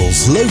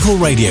Vale's local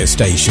radio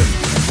station.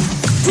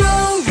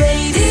 Bro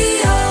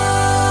Radio.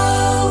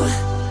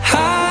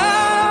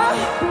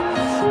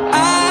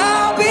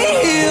 I'll be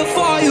here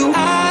for you.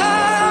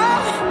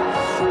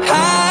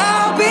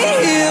 I'll be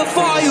here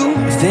for you.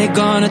 If they're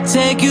gonna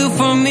take you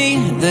from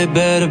me, they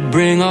better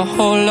bring a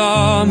whole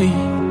army.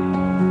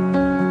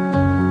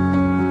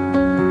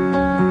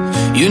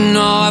 You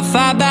know I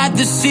fight by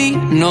the sea.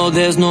 No,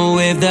 there's no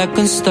wave that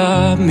can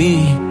stop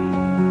me.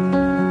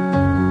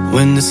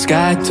 When the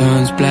sky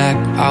turns black,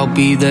 I'll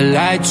be the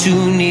light you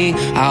need.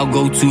 I'll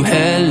go to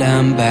hell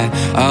and back.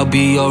 I'll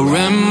be your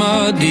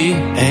remedy.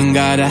 Ain't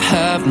gotta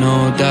have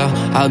no doubt.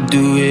 I'll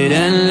do it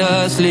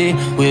endlessly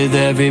with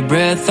every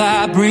breath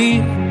I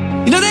breathe.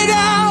 You know that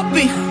I'll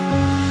be.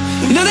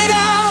 You know that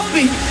I'll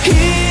be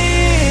here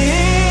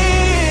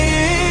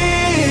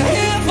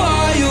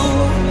for you.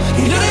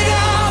 You know that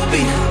I'll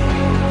be.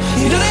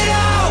 You know that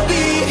I'll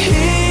be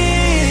here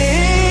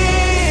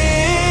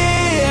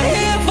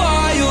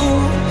for you.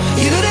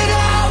 You know that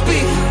I'll be.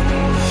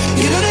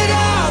 You know that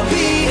I'll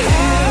be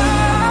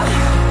here.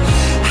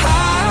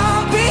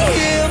 I'll be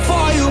here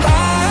for you.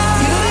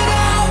 You know that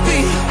I'll be.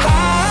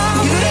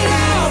 You know that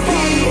I'll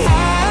be.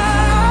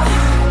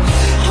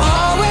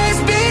 Always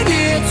been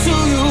here to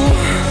you.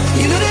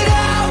 You know that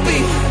I'll be.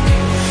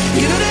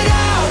 You know that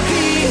I'll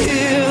be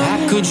here.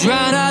 I could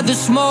drown out the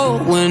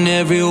smoke when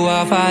every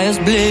wildfire's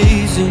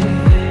blazing.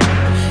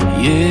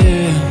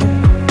 Yeah.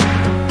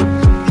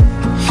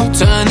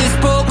 Turn it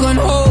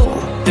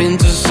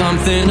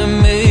something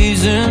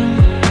amazing.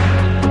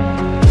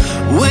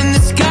 When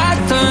the sky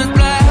turns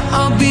black,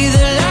 I'll be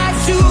the light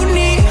you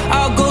need.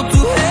 I'll go to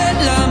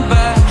hell and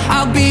back.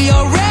 I'll be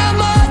your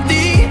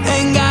remedy.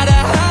 Ain't gotta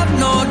have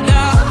no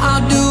doubt.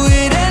 I'll do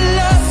it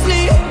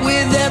endlessly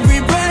with every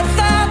breath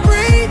I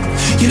breathe.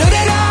 You know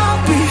that I'll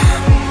be,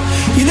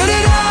 you know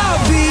that I'll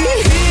be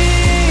here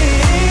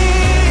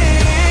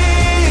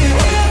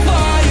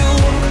for you.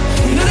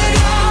 You know that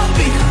I'll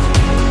be,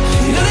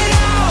 you know that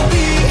I'll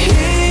be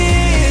here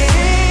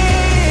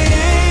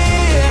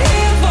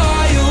for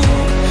you.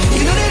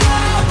 You know that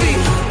I'll be,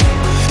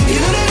 you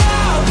know that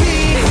I'll be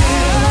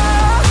here.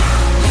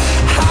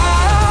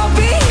 I'll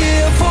be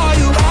here for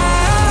you.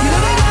 You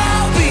know that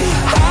I'll be,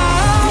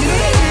 I'll be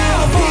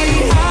here for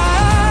you.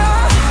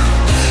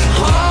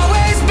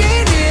 Always be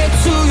near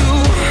to you.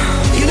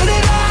 You know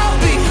that I'll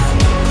be,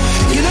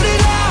 you know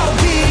that I'll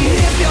be.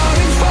 If you're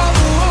in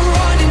trouble or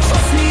running,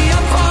 trust me,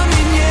 I'm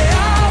coming,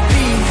 yeah, I'll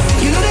be.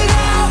 You know that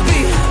I'll be,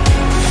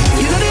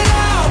 you know that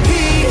I'll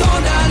be.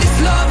 All that is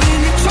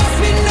loving, and trust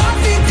me,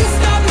 nothing can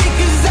stop me,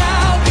 'cause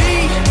I'll be.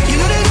 You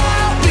know that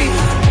I'll be,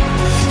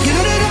 you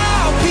know that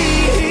I'll be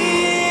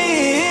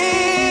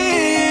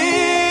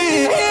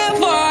here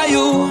for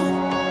you.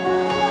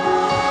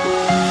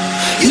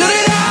 You know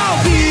that I'll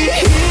be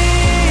here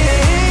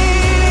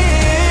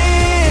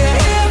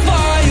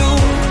for you.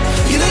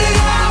 You know that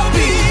I'll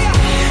be,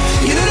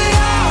 you know that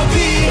I'll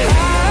be,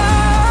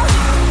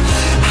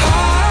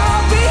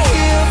 I'll be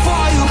here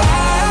for you.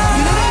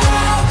 You know that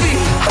I'll be,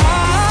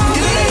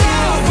 you know that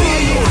I'll be,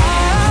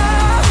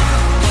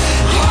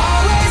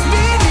 always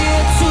be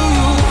near to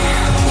you.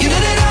 You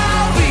know that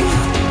I'll be,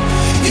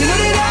 you know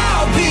that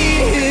I'll be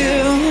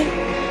here.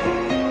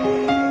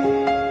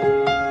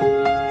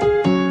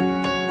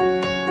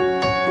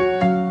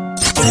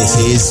 This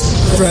is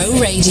Bro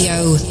Radio.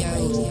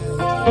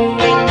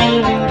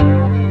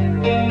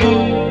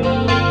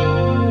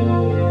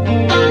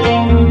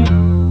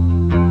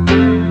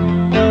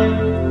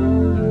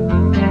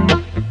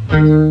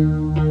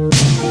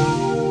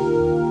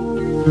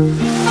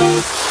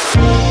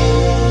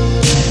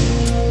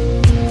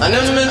 I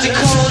never meant to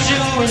call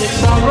you when you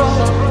sorrow.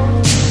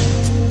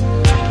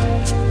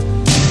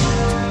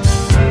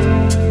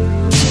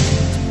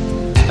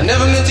 I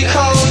never meant to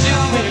call you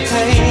when you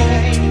pain.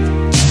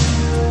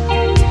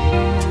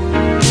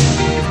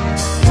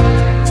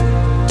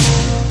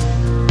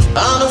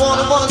 I'm the one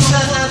who wants to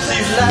see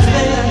you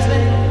laughing.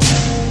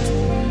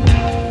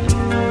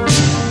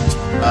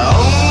 I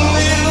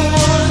only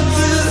want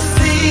to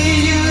see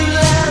you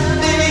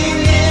laughing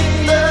in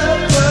the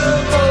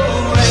purple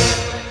rain.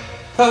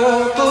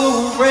 Purple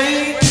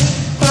rain,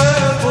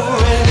 purple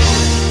rain.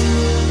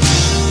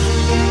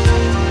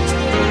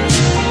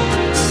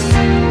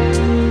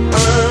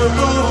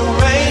 Purple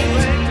rain,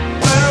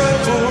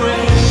 purple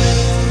rain.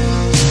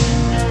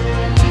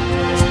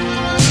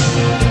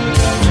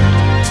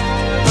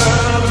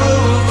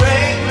 Purple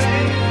rain,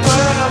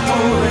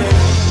 purple rain.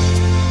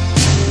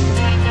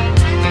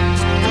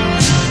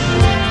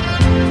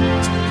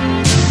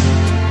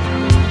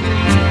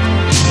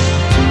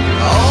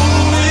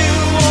 Only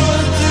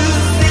want to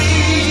see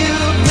you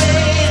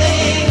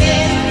bathing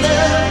in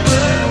the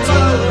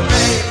purple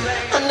rain.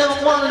 I never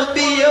wanted to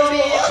be your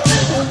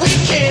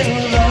weekend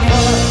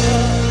lover.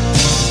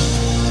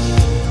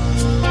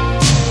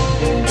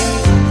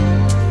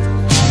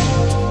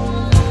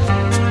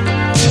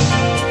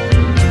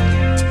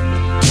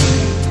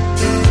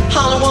 I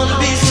don't want to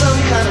be some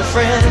kind of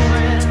friend.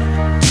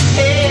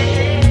 Hey.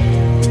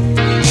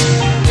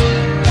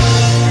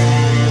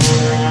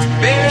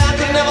 Baby, I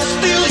could never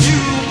steal you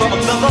from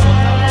another.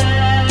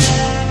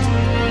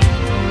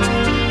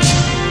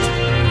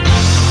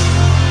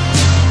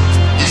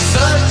 It's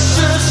such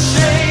a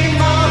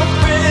shame our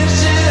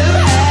friendship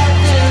had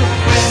to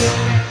end.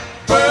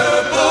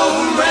 Purple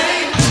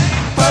rain,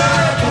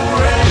 purple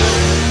rain.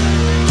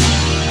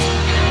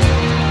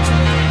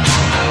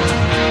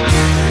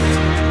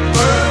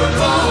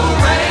 Purple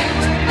rain,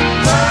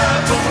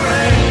 purple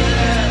rain.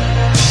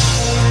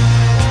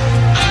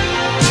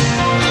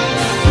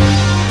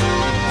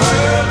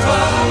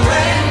 Purple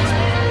rain,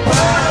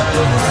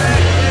 purple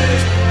rain.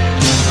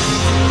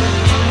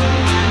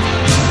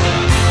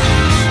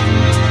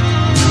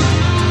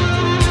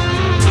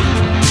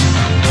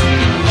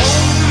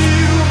 Only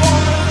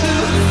want to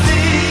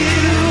see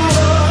you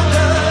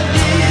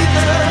underneath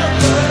the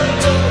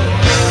purple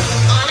rain.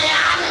 Honey,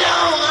 I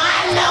know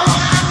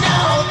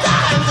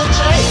times are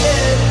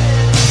changing.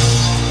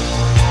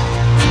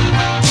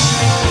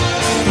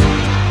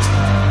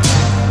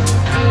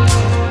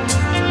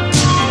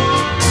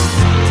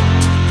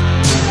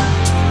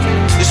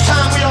 It's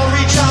time we all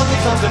reach out for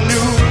something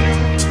new.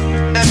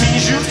 That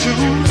means you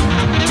too.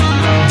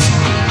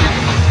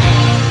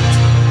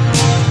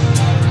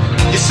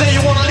 You say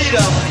you want a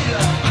leader,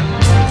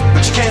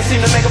 but you can't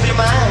seem to make up your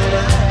mind.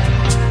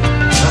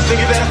 I think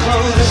you better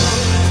close it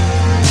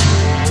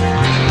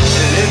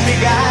and let me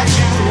guide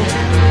you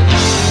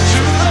to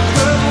the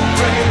purple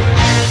rain.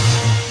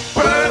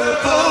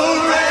 Purple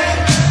rain,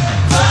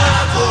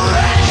 purple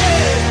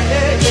rain.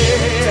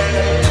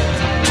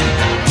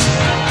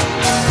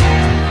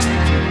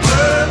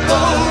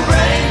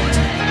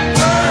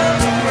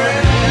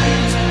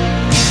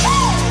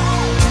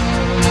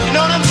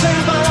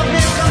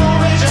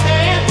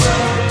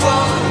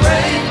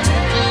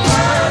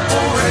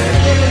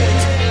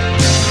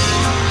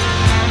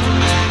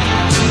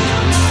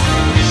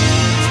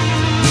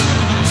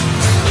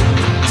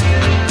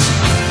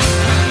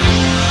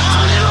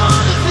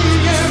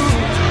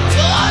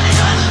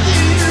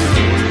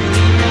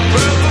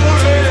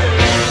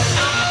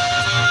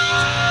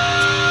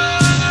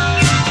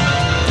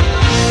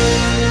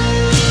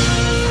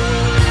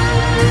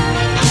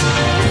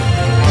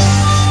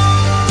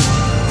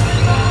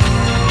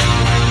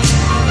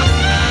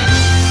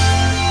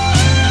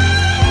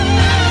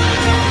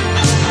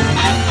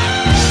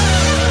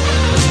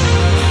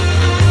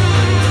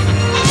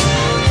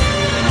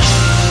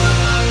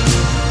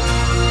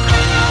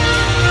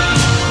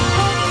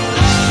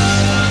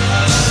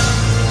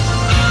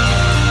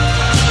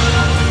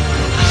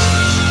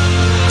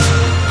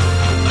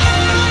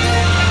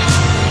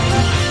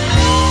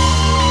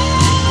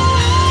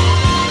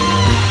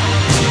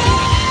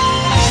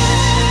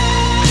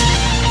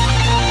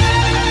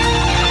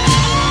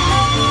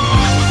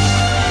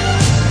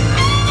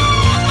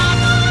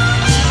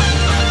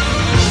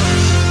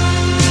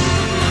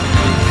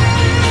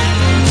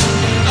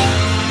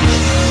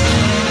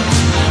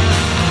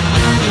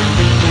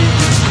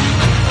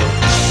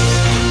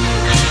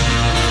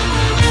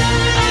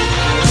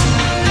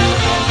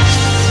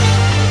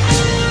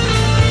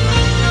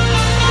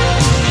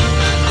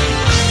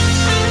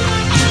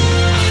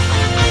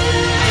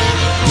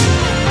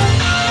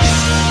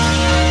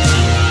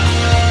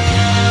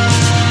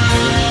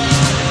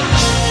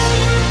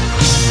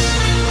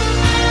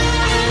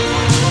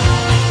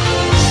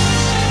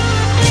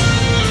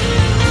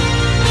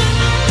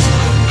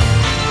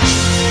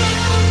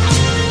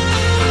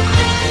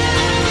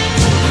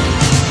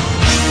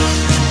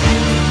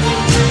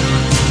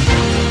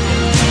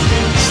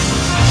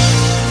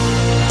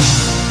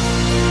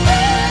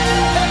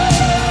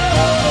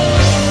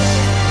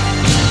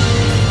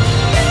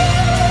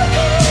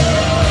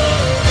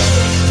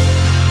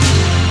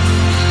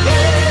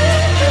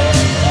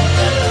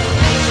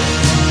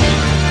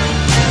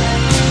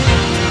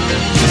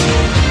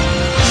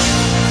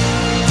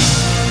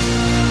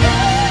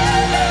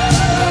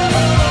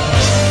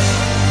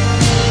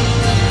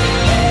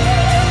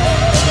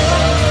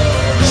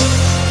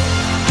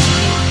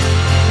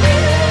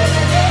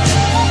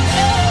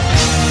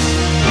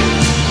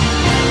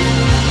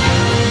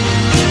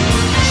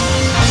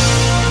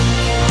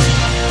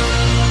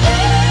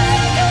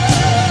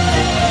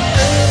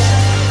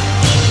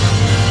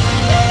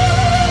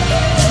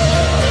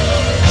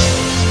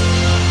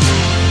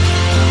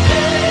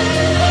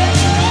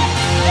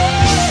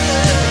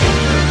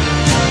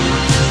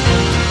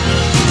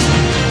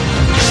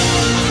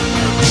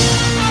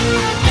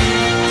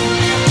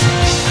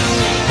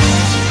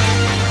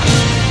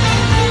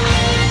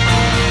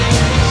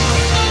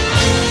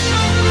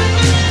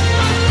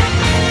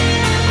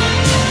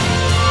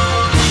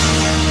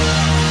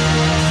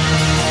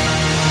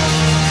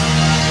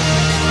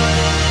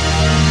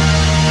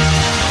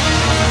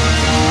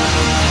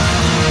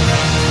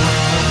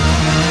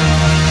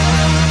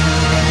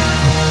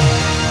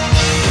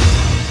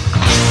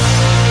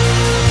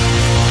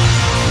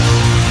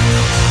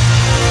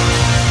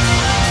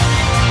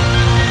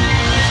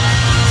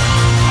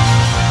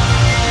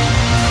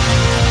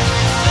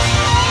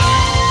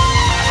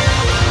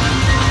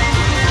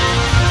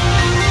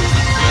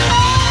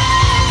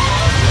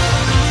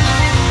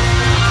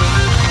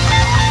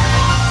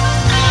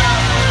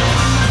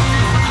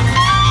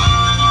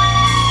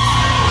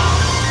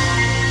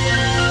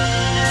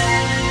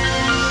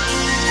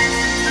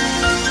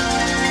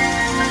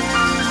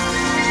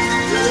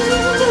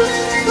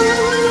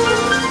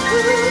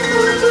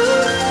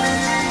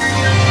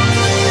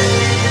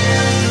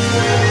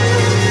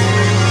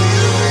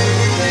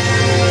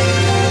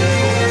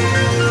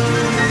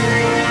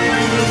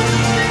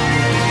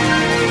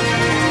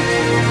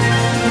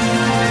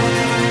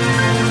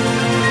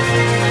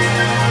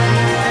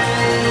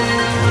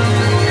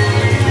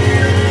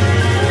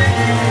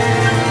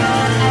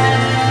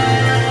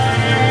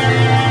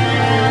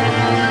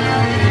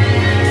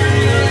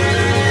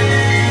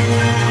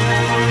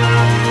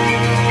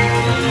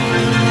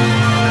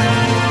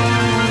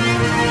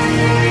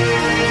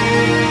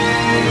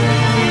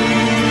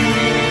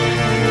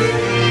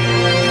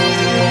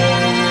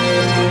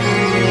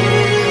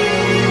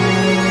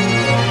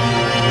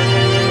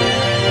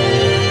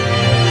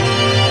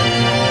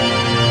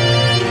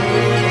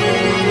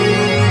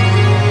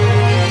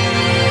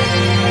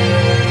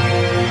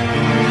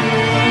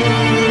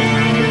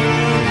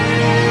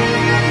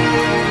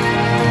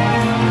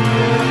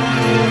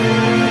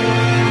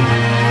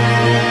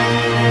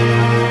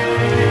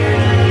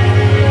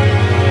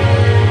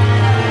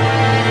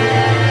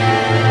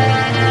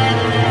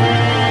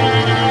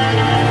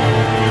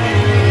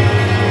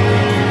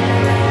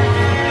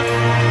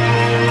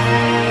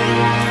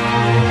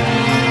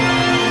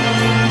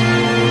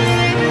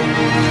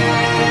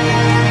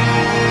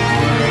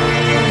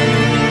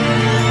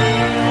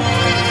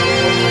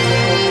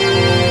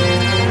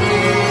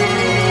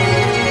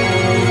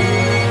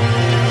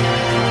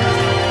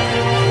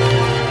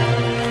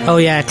 Oh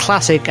yeah,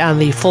 classic,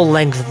 and the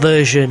full-length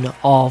version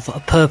of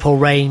Purple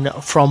Rain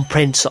from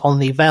Prince on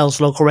the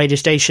Vales local radio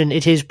station.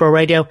 It is Bro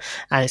Radio,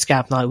 and it's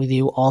Gav Night with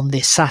you on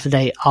this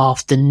Saturday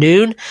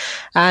afternoon.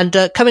 And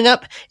coming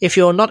up, if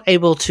you're not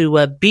able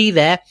to be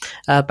there,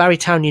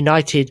 Barrytown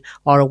United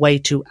are away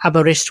to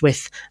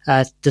Aberystwyth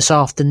this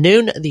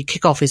afternoon. The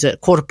kickoff is at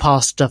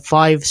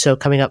 5:15, so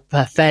coming up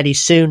fairly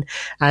soon.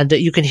 And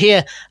you can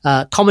hear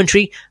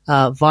commentary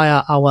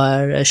via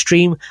our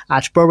stream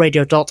at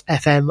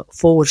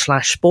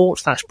broradio.fm/sport.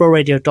 That's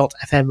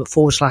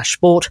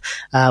broradio.fm/sport,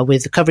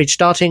 with the coverage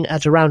starting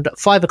at around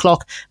 5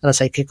 o'clock. And I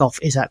say kickoff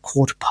is at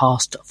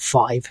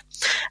 5:15.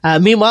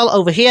 Meanwhile,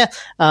 over here,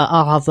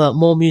 I'll have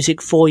more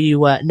music for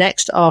you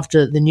next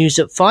after the news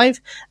at 5.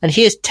 And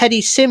here's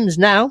Teddy Sims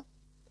now.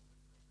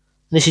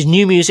 This is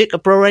new music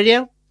at Bro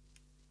Radio.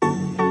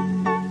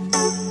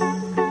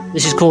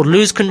 This is called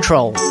Lose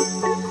Control.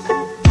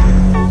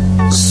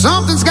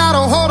 Something's got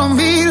a hold on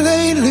me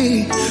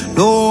lately.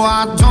 No,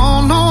 I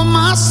don't know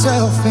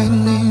myself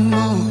anymore.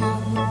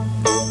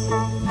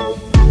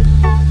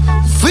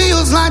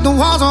 Feels like the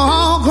walls are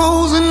all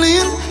closing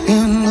in,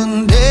 and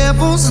the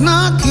devil's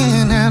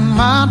knocking at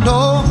my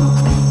door.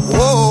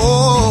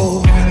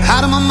 Whoa,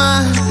 out of my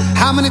mind.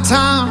 How many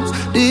times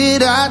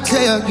did I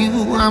tell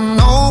you I'm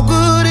no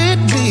good at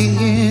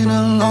being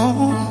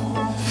alone?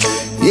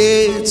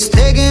 Yeah, it's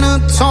taking a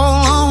toll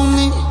on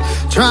me.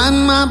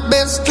 Trying my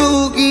best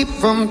to keep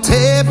from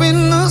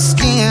tearing the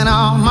skin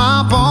off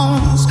my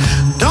bones.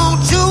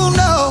 Don't you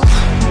know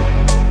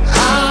I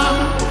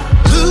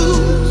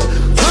lose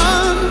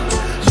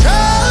control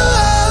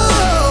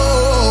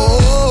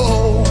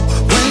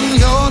when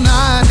you're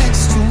not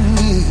next to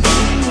me?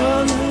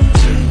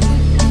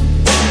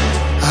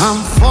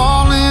 I'm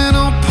falling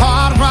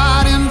apart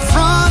right in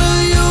front of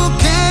you.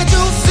 Can't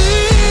you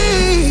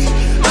see?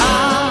 I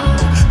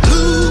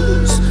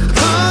lose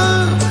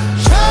control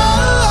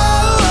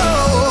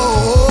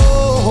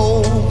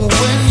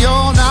when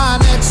you're not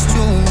next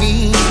to me.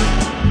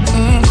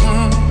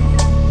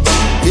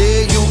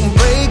 Yeah, you're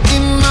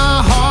breaking my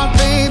heart,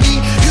 baby.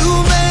 You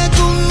make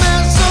a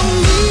mess of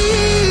me.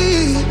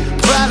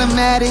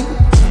 Problematic.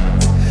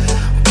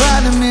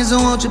 Problem is I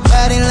want your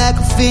body like a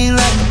fiend,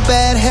 like a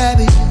bad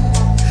habit.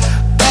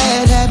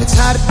 Bad habits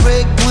hard to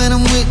break when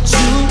I'm with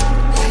you.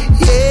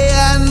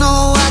 Yeah, I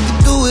know I can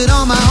do it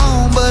on my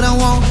own, but I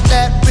want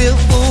that real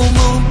full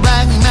moon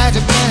black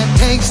magic, and it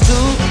takes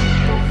two.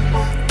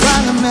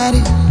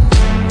 Problematic.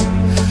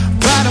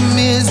 Problem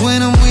is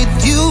when I'm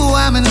with you,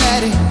 I'm an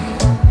addict,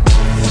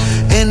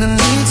 and I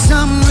need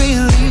some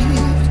relief.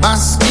 My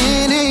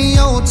skin ain't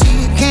your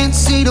teeth, can't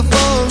see the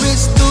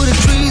forest through the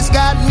trees.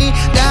 Got me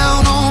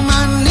down on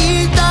my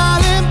knees,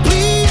 darling,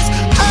 please.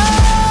 Oh,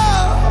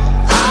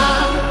 I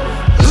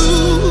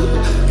lose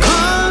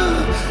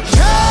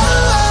control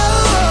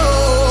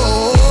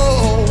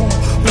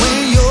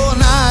when you're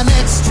not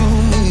next to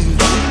me.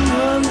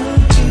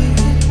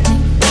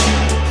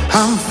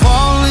 I'm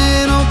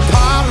falling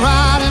apart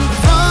right in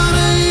front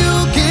of you.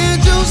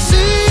 Can't you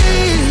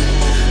see?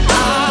 I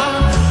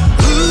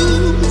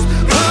lose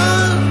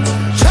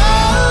control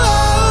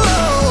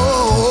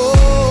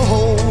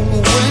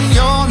when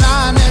you're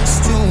not next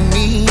to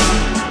me.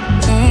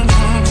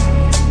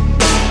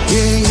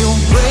 Yeah,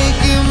 you're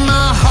breaking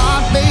my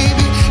heart,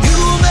 baby. You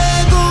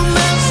make a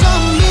mess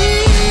of me.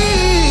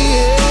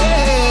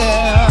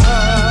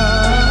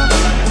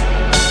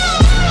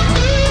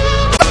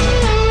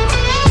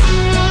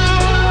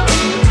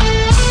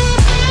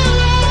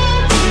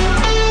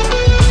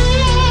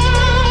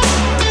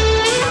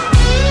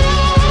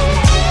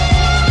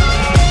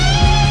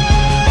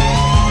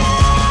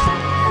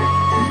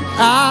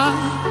 I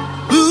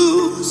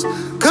lose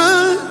control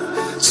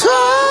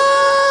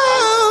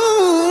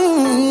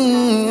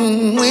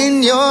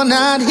when you're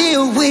not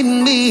here with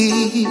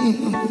me.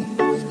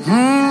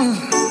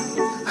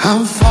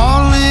 I'm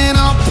falling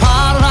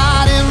apart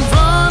right in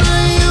front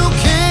of you.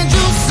 Can't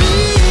you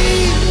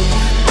see?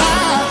 I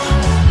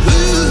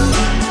lose.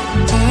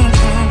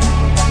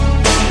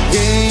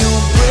 Yeah,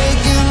 you're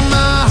breaking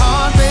my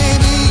heart,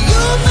 baby.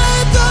 You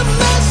make a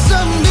mess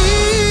of me.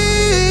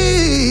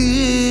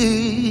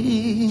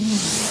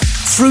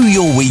 Through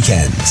your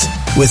weekends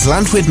with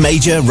Llantwit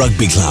Major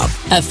Rugby Club.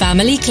 A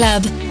family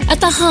club at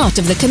the heart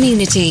of the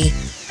community.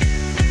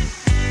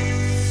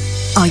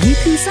 Are you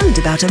concerned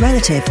about a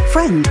relative,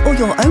 friend or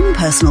your own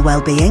personal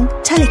well-being?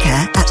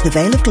 Telecare at the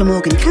Vale of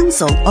Glamorgan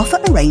Council offer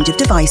a range of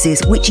devices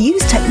which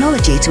use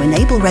technology to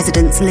enable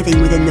residents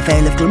living within the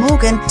Vale of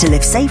Glamorgan to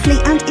live safely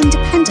and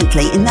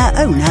independently in their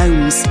own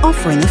homes.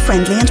 Offering a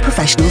friendly and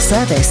professional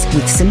service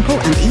with simple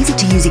and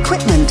easy-to-use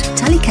equipment,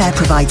 Telecare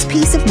provides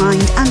peace of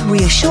mind and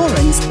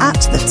reassurance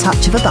at the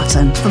touch of a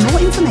button. For more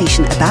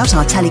information about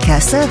our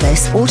Telecare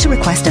service or to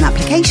request an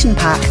application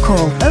pack,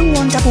 call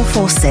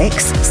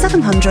 01446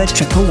 700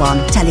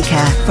 111.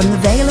 Telecare from the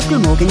Vale of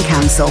Glamorgan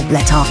Council.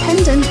 Let our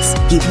pendants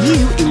give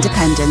you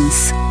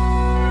independence.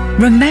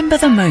 Remember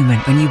the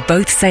moment when you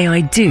both say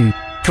I do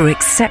for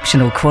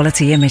exceptional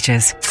quality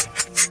images.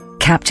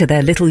 Capture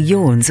their little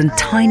yawns and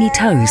tiny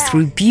toes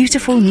through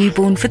beautiful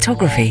newborn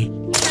photography.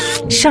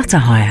 Shutter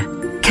Hire.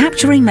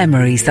 Capturing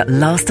memories that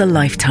last a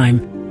lifetime.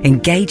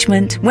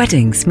 Engagement,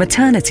 weddings,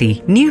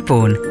 maternity,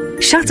 newborn.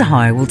 Shutter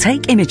Hire will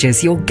take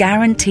images you're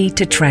guaranteed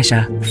to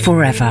treasure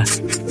forever.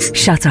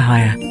 Shutter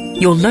Hire,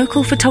 your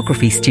local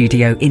photography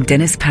studio in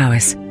Dinas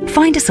Powys.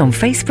 Find us on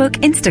Facebook,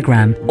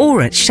 Instagram,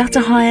 or at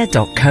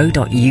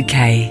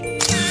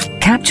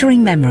shutterhire.co.uk.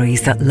 Capturing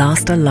memories that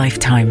last a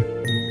lifetime.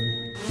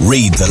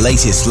 Read the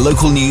latest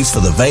local news for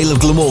the Vale of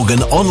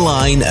Glamorgan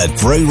online at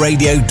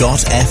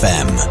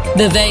broradio.fm.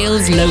 The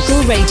Vale's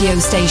local radio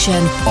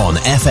station. On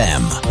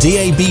FM,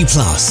 DAB+,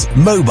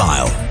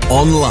 mobile,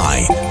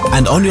 online,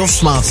 and on your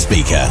smart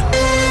speaker.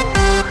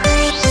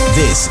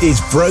 This is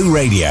Bro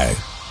Radio.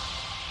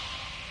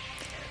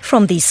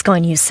 From the Sky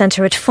News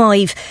Centre at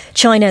 5,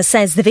 China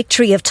says the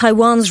victory of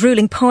Taiwan's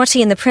ruling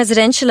party in the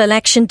presidential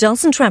election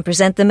doesn't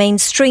represent the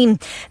mainstream.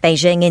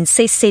 Beijing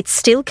insists it's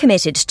still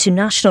committed to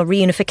national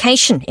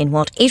reunification in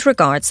what it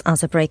regards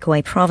as a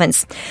breakaway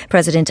province.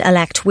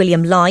 President-elect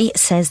William Lai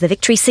says the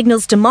victory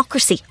signals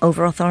democracy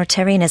over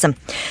authoritarianism.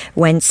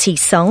 Wen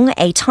Qisong,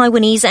 a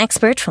Taiwanese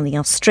expert from the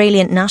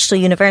Australian National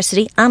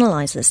University,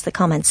 analyses the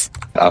comments.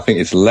 I think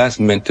it's less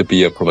meant to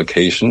be a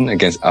provocation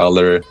against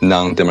other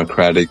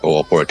non-democratic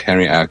or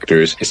authoritarian actors.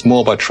 It's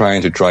more about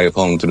trying to drive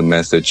home to the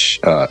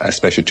message,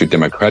 especially to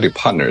democratic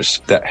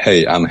partners, that,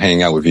 hey, I'm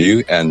hanging out with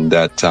you and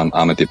that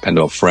I'm a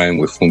dependable friend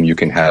with whom you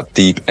can have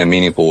deep and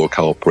meaningful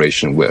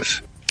cooperation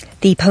with.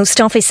 The Post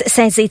Office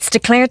says its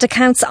declared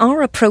accounts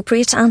are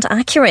appropriate and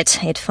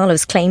accurate. It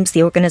follows claims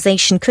the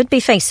organisation could be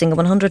facing a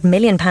 £100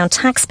 million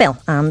tax bill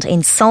and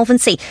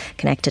insolvency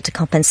connected to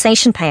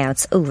compensation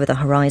payouts over the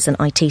Horizon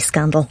IT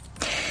scandal.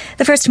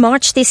 The first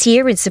march this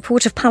year in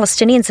support of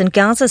Palestinians in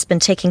Gaza has been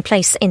taking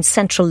place in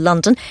central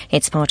London.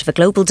 It's part of a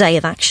global day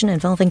of action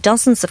involving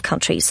dozens of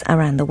countries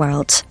around the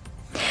world.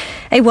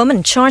 A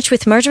woman charged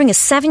with murdering a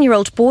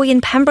 7-year-old boy in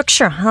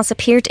Pembrokeshire has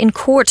appeared in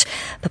court.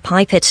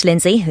 Papipit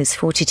Lindsay, who's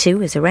 42,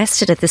 was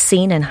arrested at the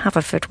scene in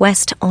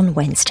Haverfordwest on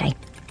Wednesday.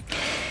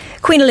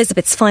 Queen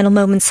Elizabeth's final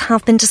moments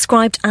have been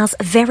described as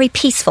very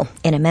peaceful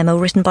in a memo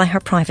written by her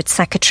private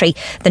secretary.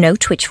 The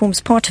note, which forms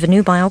part of a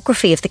new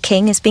biography of the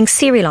King, is being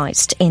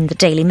serialised in the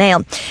Daily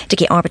Mail.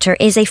 Dickie Arbiter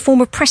is a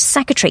former press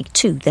secretary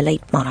to the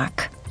late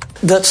monarch.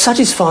 That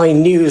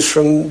satisfying news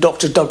from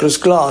Dr. Douglas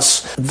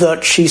Glass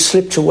that she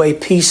slipped away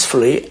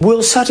peacefully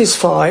will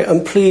satisfy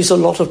and please a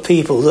lot of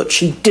people that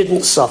she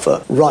didn't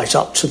suffer right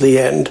up to the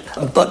end,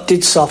 but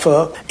did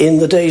suffer in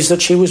the days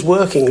that she was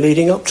working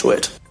leading up to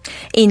it.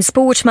 In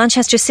sport,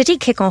 Manchester City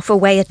kick off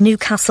away at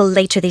Newcastle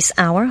later this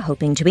hour,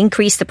 hoping to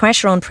increase the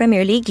pressure on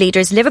Premier League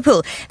leaders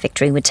Liverpool.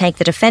 Victory would take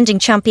the defending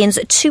champions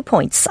 2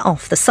 points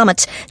off the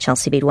summit.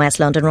 Chelsea beat West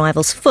London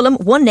rivals Fulham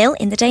 1-0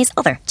 in the day's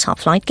other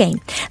top-flight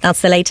game.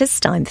 That's the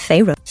latest. I'm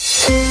Faye Rowe.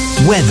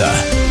 Weather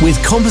with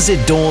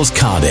Composite Doors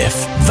Cardiff.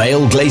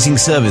 Vale Glazing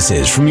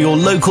Services from your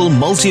local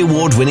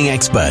multi-award winning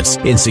experts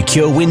in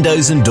secure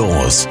windows and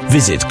doors.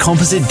 Visit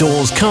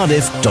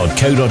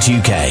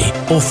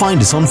compositedoorscardiff.co.uk or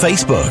find us on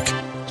Facebook.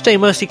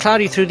 Staying mostly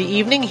cloudy through the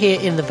evening here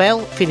in the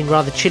Vale, feeling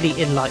rather chilly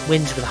in light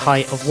winds with a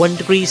high of 1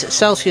 degree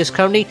Celsius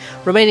currently,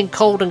 remaining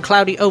cold and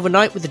cloudy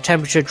overnight with the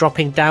temperature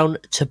dropping down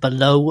to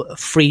below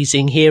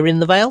freezing here in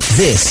the Vale.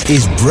 This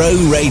is Bro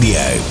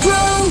Radio.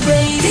 Bro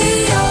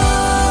Radio.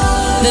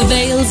 The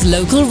Vale's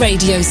local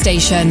radio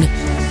station.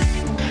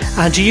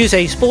 And to use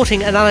a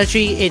sporting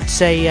analogy,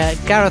 it's a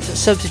Gareth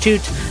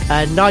substitute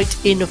night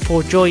in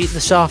for joy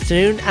this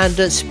afternoon.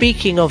 And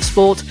speaking of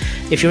sport,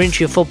 if you're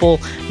into your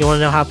football, you want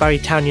to know how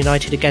Barrytown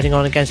United are getting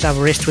on against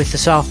Aberystwyth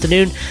this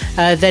afternoon,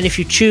 then if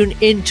you tune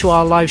into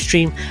our live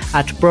stream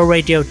at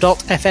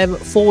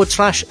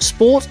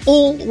broradio.fm/sport,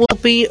 all will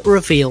be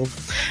revealed.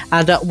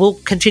 And we'll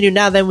continue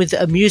now then with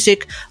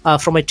music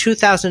from a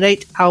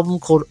 2008 album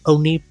called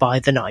Only by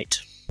the Night.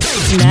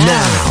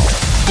 Now.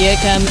 Here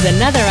comes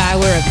another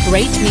hour of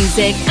great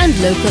music and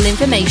local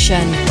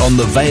information. On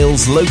the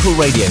Vale's local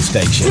radio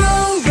station.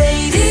 Bro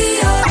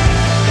Radio.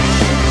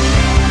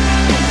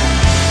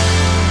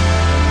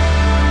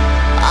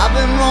 I've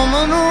been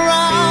roaming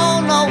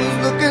around, always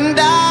looking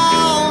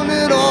down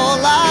at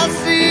all I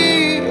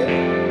see.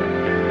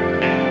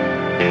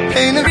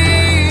 Ain't it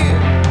me?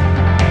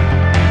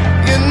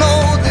 You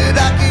know that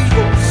I could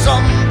use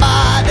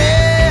somebody.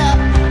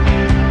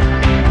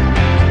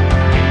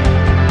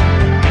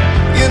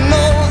 You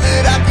know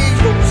that I could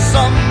use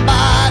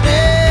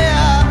somebody.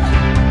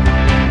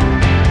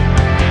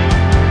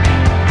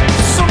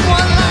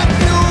 Someone like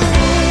you.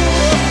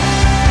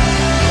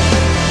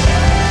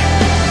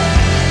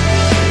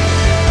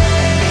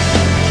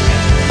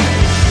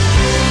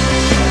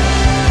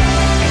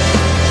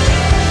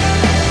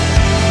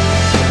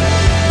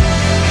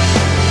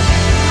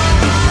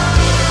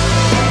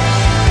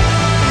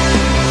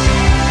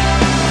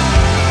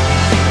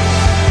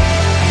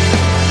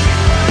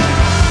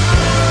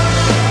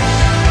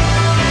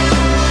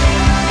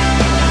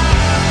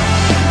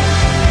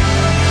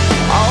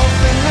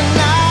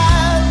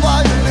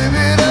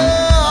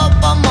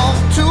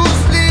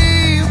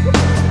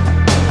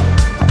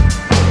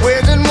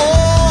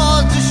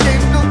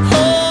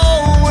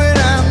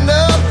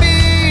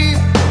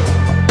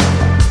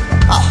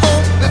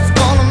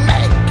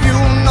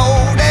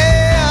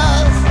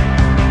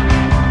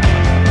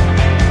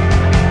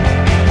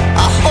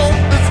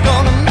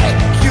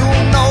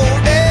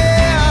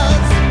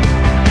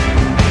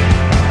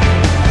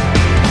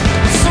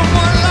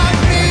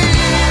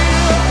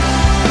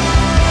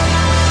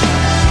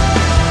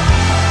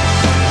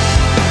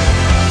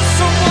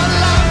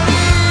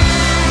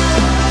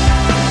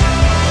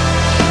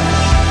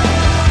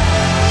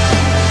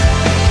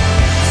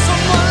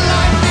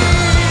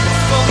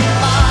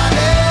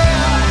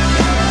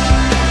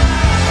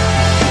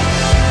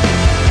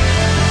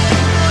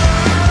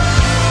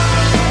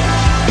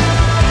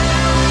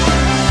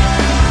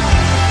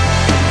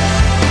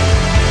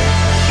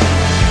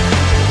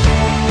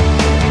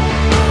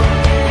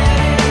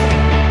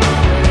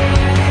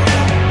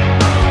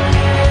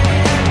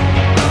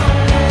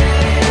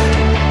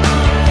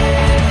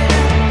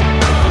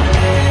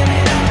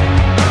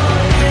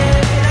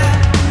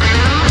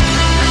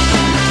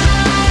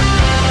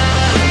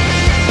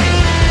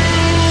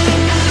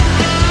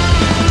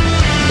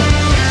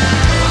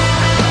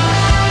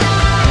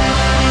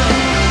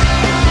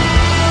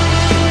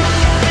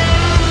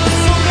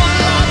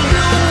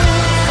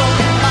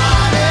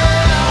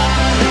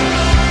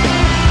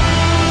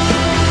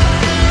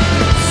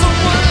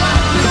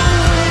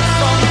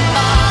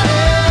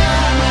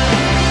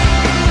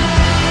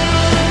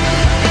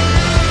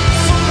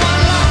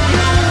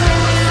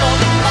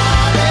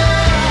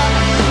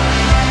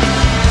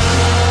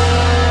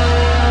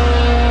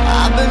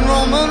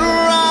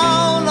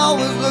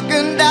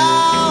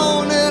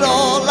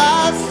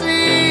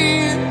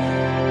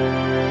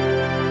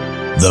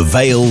 the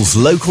Vale's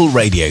local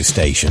radio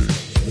station.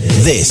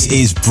 This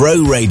is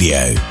Bro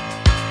Radio.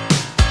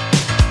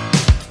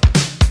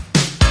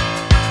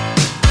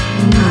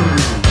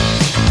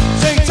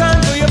 Take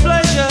time for your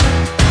pleasure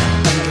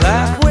and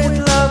laugh with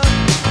love.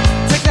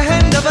 Take the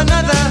hand of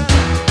another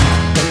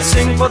and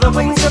sing for the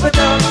wings of a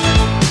dove.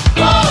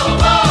 Whoa,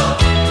 whoa,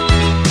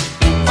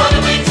 for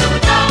the wings of a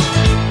dove.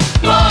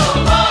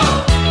 Whoa,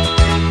 whoa,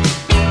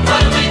 for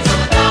the wings of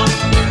a dove.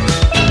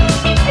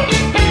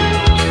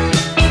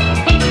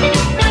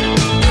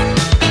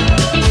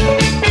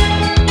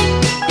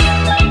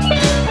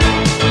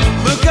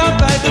 Look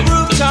up at the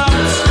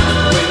rooftops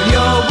when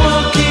you're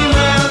walking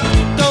round.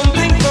 Don't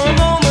think for a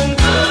moment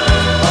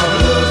of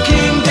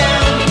looking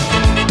down.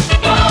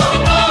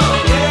 Whoa, whoa,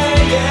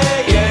 yeah,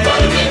 yeah, yeah. For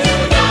the wings of a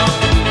dove.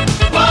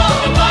 Whoa,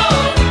 whoa,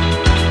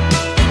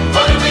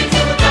 for the wings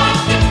of a dove.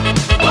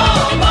 Whoa,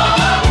 whoa,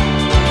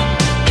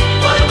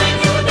 for the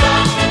wings of a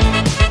dove.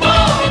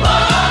 Whoa,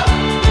 whoa,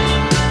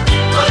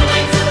 for the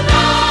wings of a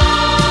dove.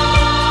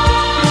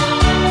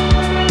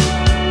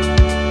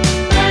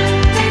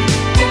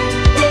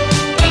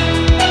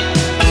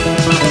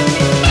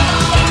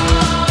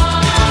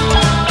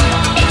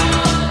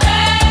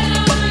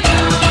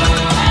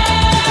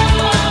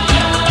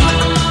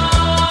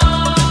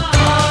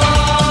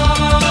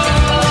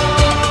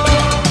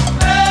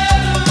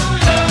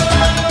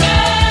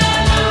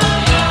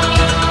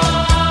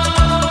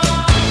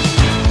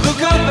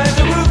 Look up at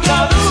the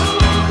rooftops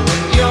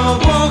when you're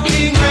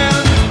walking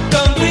round.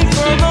 Don't think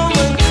for a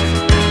moment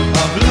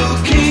of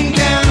looking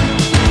down.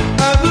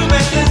 A room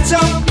at the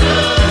top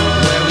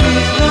where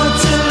we're not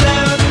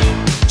allowed.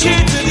 Cheer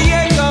to the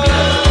echo.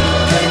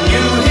 Can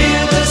you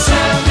hear the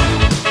sound?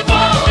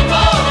 Whoa,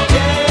 whoa,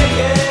 yeah,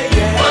 yeah,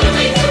 yeah. For the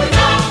wings of a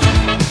dove.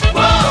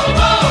 Whoa,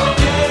 whoa,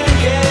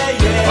 yeah,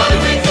 yeah, yeah. For the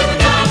wings of a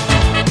dove.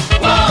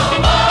 Whoa,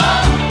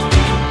 whoa,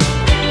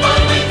 for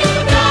the wings of a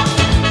dove.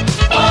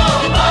 Whoa,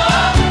 whoa,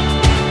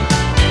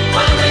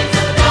 for the wings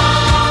of a dove.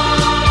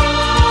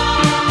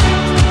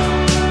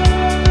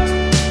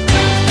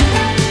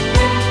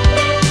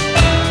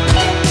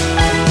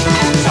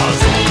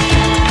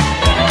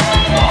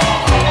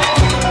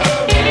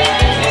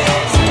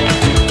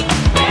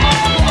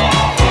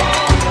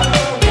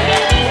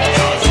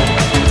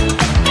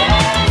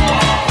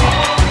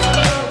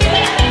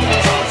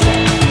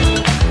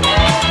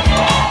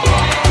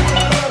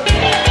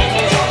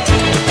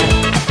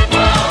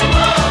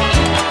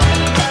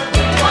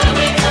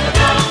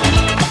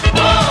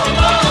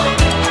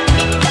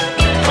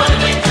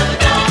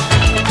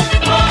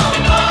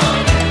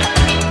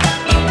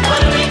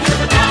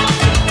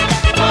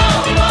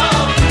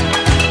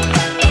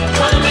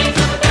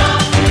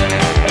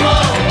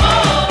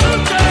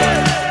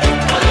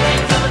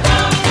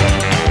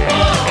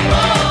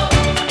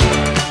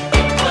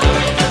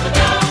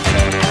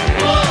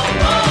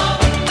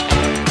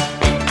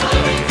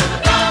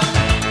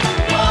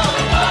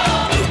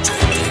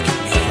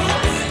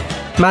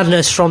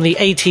 Madness from the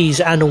 80s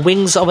and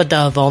Wings of a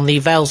Dove on the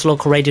Vale's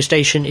local radio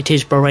station. It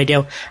is Bro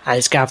Radio, and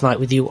it's Gav Night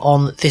with you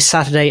on this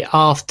Saturday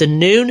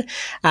afternoon.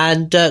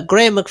 And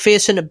Graham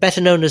McPherson,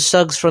 better known as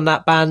Suggs from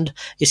that band,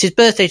 it's his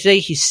birthday today.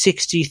 He's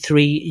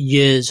 63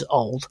 years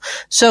old.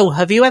 So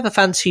have you ever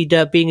fancied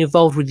being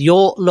involved with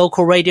your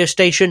local radio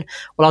station?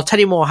 Well, I'll tell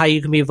you more how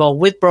you can be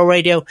involved with Bro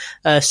Radio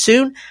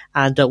soon,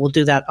 and we'll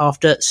do that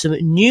after some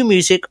new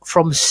music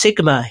from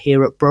Sigma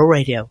here at Bro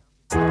Radio.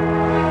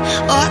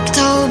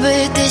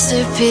 October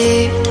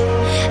disappeared,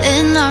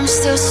 and I'm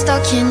still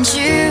stuck in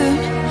June.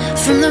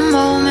 From the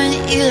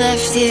moment you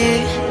left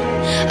here,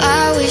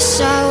 I wish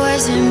I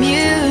was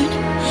immune.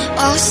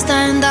 I'll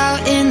stand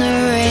out in the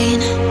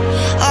rain,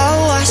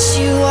 I'll wash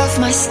you off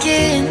my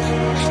skin.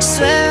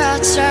 Swear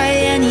I'll try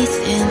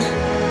anything.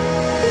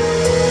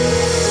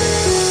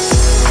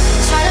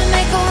 Try to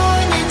make a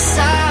warning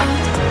sound,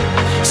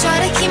 try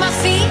to keep my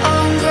feet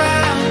on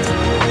ground,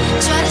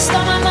 try to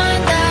stop my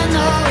mind, I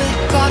know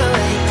it got away.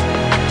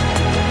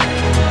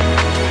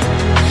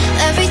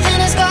 Everything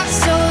has got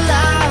so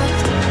loud,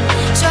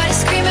 try to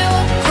scream it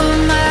won't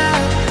come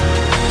out.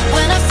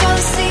 When I fall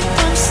asleep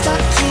I'm stuck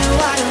here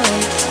wide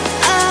awake.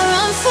 I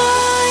run for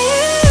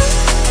you,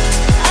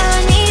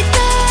 I need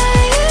the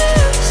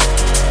use.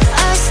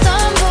 I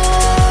stumble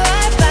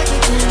right back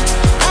again,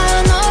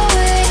 I know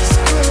it's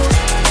cruel.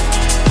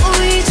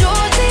 We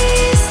draw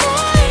these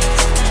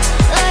lines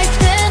like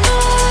they're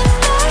not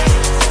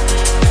lines,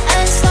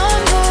 and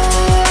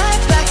stumble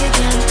right back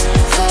again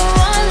for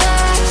one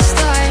last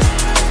time.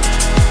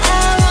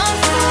 I run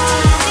for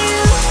you.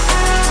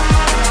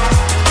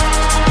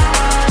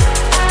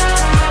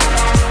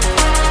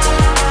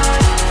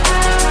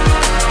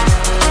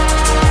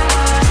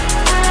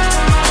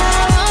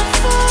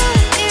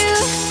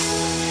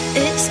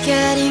 It's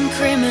getting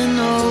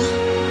criminal.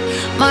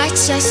 My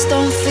chest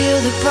don't feel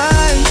the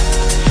burn.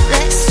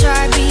 Let's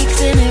try be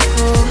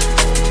clinical,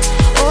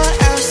 or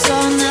else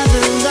I'll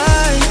never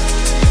learn.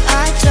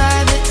 I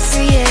drive at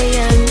 3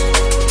 a.m.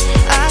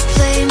 I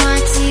play my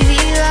TV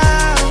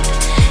loud.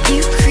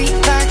 You creep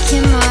back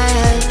in my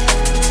head.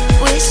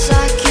 Wish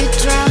I could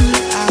drown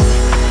you out.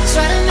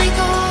 Try to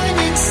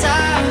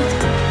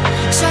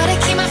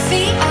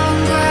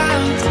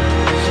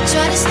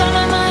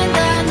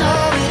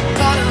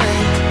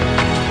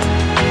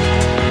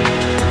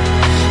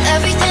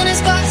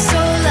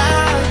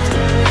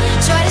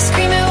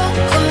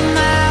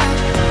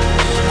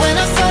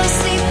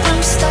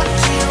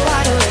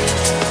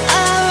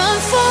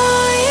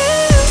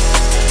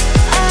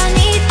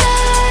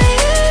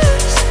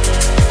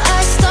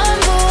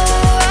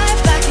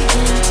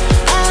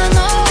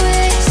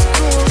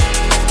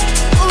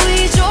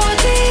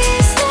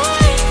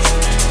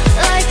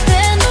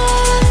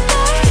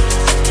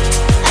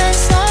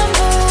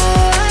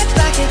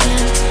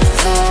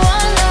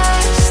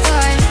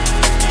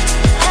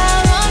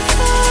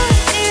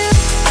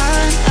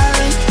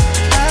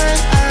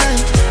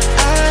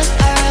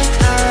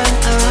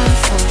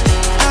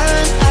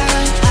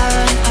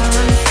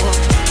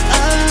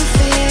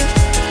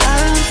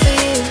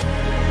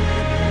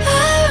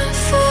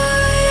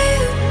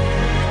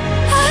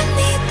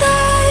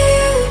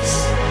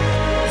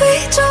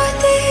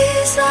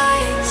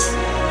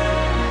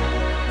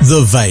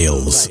The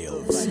Vales.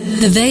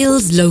 The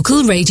Vales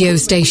local radio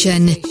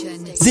station.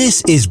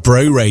 This is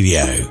Bro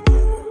Radio.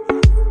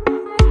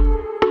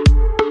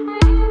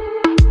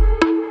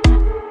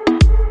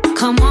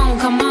 Come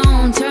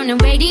on, turn the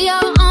radio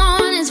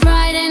on. It's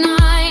Friday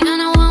night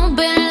and I won't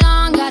be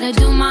long. Gotta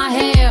do my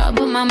hair,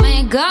 put my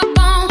makeup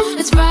on.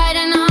 It's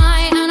Friday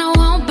night and I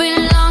won't be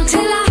long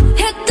till I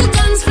hit the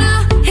dance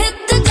floor, hit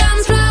the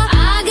dance floor.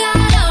 I got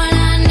all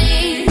I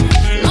need.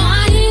 No,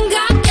 I ain't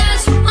got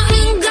cash,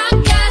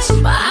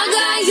 but I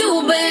got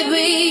you,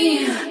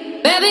 baby.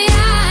 Baby,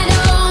 I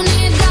don't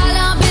need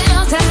dollar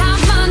bills to have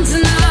fun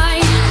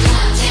tonight.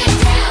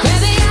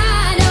 Baby,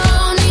 I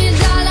don't need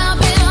dollar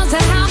bills to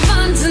have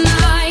fun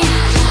tonight.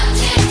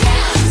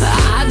 I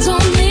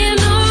don't need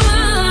no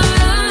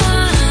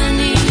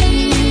money,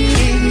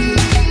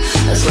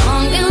 as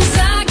long as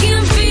I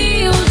can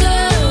feel the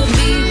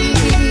beat.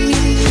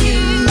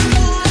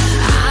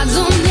 I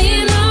don't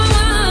need no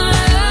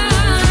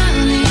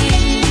money,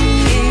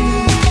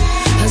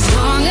 as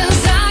long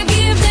as I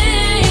keep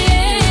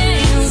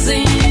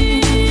dancing.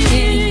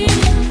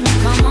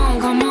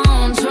 Come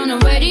on, turn the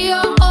radio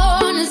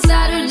on. It's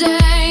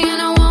Saturday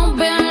and I won't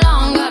be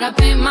long. Gotta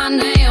paint my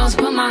nails,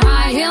 put my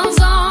high heels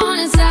on.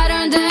 It's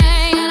Saturday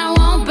and I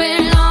won't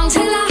be long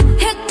till I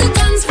hit the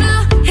dance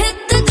floor, hit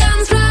the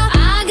dance floor.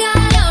 I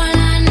got all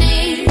I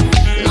need.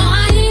 No,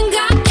 I ain't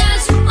got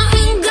cash, but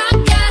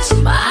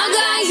I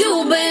got you,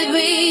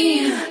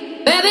 baby.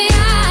 Baby, I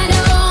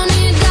don't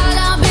need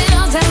dollar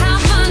bills to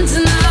have fun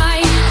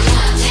tonight.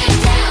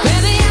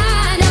 Baby, I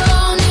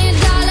don't need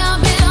dollar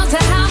bills to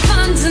have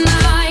fun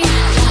tonight.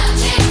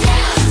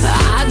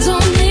 I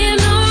don't need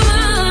no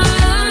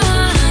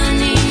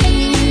money,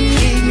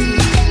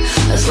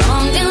 as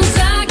long as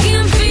I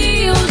can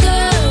feel the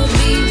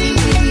beat.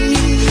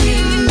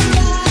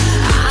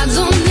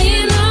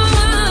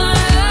 I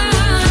don't need no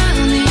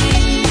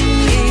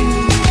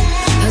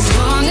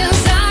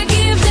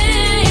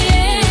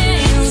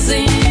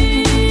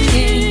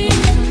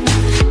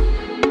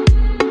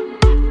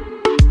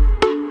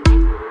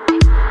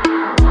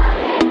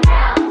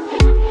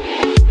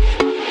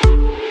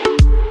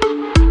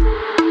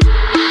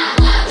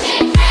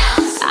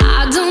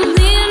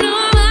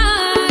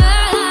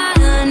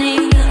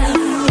money,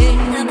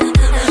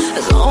 as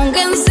long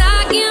as I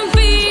keep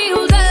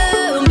dancing.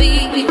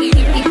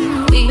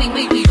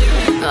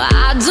 I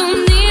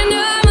don't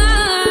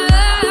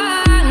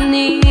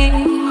need no money,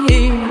 as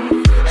long as I can feel the beat.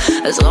 I don't need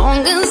no money, as long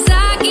as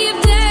I keep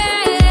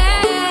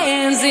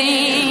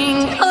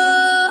dancing.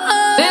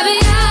 Oh, baby,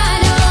 I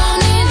don't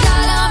need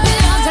dollar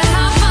bills to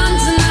have fun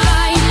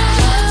tonight.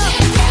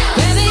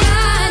 Baby, I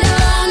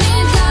don't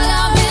need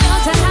dollar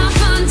bills to have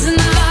fun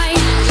tonight.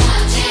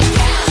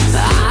 I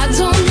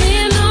don't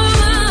need no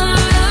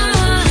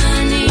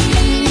money,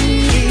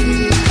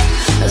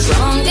 as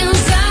long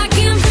as I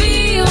can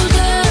feel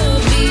the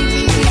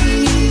beat.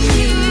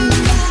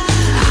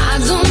 I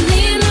don't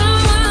need no money, as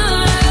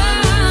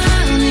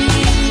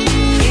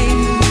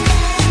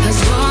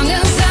long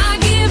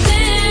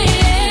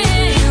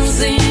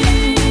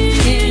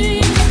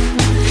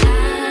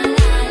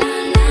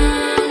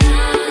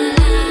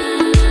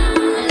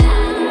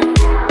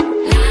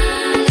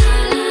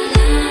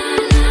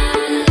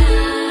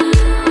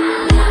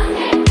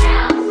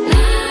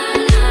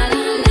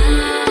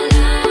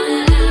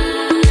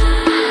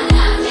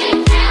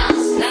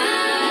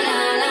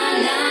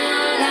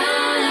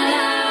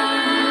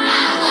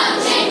as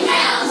I keep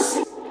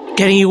dancing.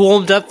 Getting you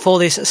warmed up for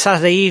this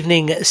Saturday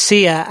evening,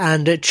 Sia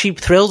and Cheap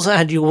Thrills,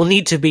 and you will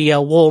need to be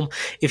warm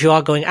if you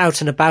are going out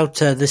and about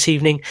this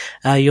evening.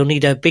 You'll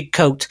need a big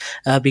coat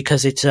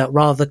because it's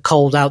rather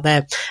cold out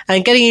there.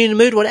 And getting you in the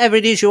mood, whatever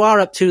it is you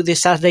are up to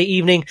this Saturday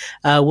evening,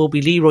 will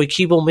be Leroy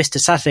Keeble, Mr.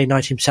 Saturday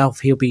Night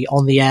himself. He'll be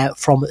on the air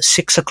from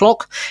 6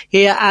 o'clock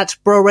here at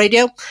Bro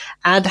Radio.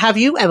 And have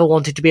you ever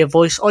wanted to be a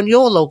voice on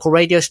your local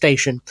radio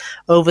station?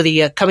 Over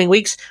the coming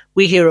weeks,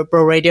 we here at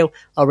Bro Radio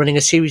are running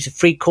a series of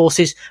free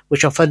courses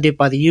which are funded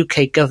by the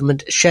UK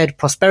Government Shared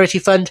Prosperity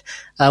Fund,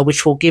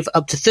 which will give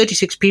up to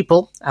 36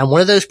 people, and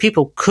one of those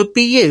people could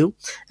be you,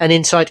 an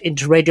insight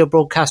into radio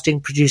broadcasting,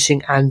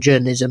 producing and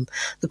journalism.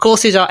 The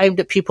courses are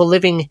aimed at people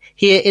living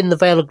here in the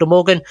Vale of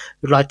Glamorgan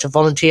who'd like to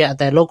volunteer at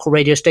their local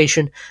radio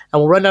station,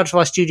 and will run out of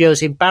our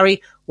studios in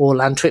Barry or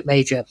Lantwick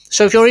Major.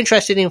 So if you're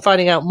interested in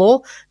finding out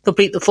more,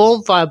 complete the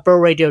form via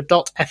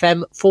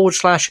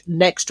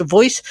broradio.fm/next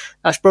voice.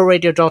 That's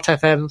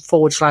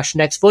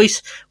broradio.fm/next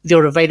voice with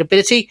your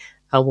availability,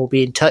 and we'll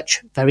be in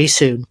touch very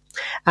soon.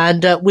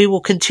 And we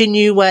will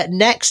continue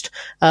next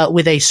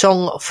with a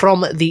song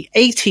from the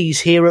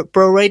 80s here at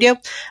Bro Radio,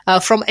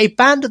 from a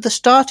band that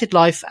started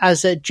life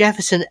as a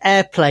Jefferson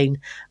Airplane,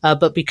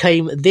 but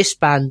became this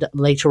band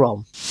later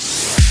on.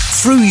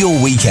 Through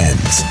your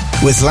weekends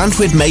with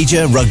Lantwick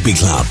Major Rugby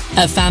Club.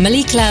 A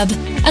family club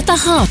at the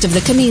heart of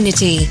the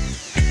community.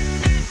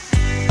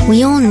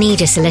 We all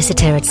need a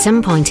solicitor at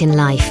some point in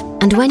life,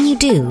 and when you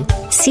do,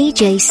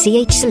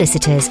 CJCH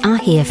Solicitors are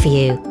here for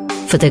you.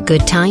 For the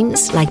good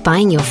times, like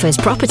buying your first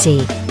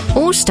property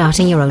or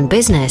starting your own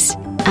business.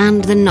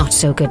 and the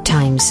not-so-good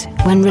times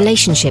when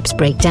relationships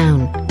break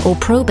down or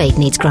probate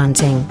needs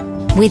granting.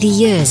 With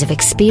years of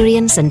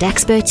experience and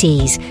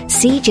expertise,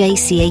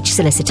 CJCH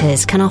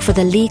Solicitors can offer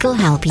the legal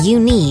help you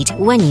need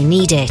when you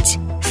need it.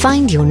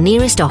 Find your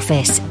nearest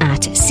office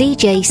at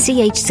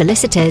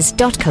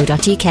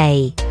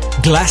cjchsolicitors.co.uk.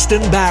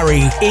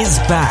 Glastonbury is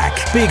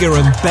back, bigger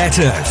and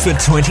better for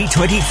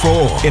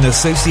 2024 in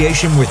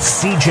association with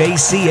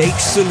CJCH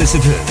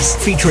Solicitors,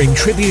 featuring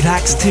tribute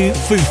acts to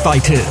Foo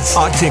Fighters,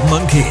 Arctic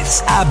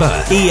Monkeys,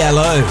 ABBA,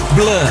 ELO,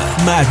 Blur,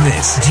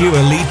 Madness, Dua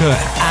Lipa,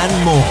 and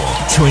more.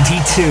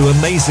 22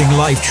 amazing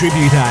live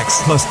tribute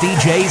acts, plus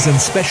DJs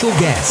and special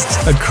guests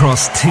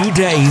across 2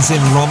 days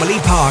in Romilly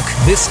Park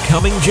this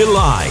coming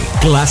July.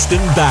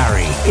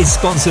 Glastonbury is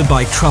sponsored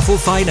by Truffle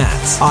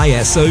Finance,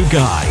 ISO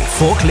Guy,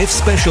 Forklift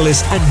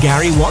Specialist, and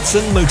Gary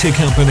Watson Motor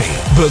Company.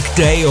 Book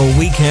day or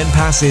weekend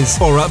passes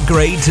or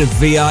upgrade to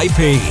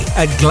VIP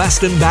at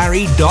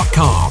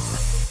glastonbury.com.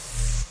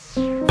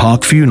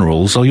 Park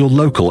Funerals are your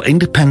local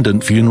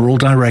independent funeral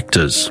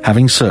directors,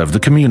 having served the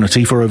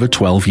community for over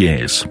 12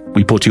 years.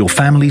 We put your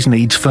family's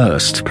needs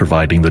first,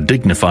 providing the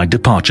dignified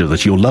departure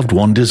that your loved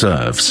one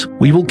deserves.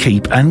 We will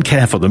keep and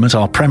care for them at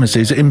our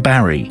premises in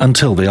Barry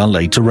until they are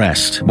laid to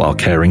rest, while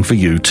caring for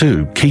you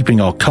too,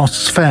 keeping our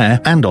costs fair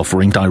and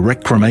offering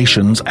direct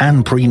cremations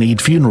and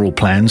pre-need funeral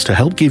plans to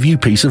help give you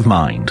peace of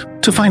mind.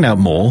 To find out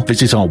more,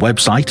 visit our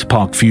website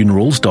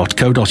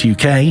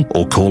parkfunerals.co.uk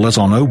or call us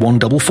on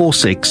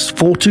 01446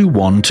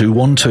 421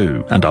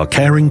 212 and our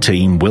caring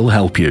team will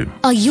help you.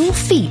 Are your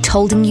feet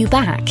holding you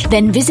back?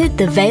 Then visit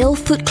the Vale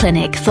Foot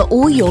Clinic for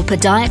all your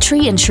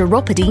podiatry and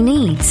chiropody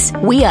needs.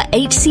 We are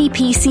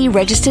HCPC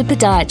registered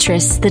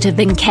podiatrists that have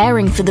been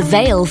caring for the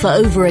Vale for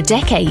over a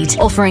decade,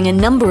 offering a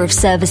number of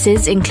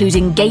services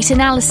including gait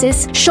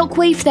analysis,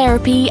 shockwave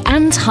therapy,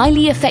 and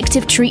highly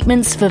effective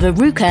treatments for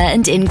verruca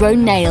and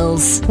ingrown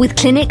nails. With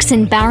clinics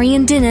in Barry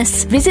and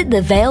Dinnis, visit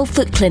the Vale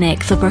Foot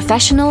Clinic for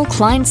professional,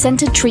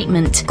 client-centred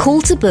treatment.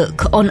 Call to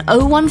book on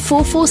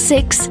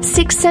 01446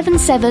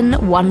 677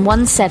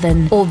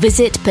 117 or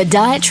visit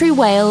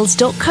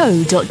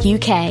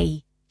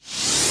podiatrywales.co.uk.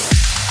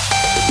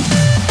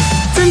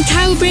 From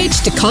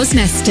Cowbridge to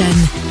Cosneston,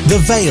 The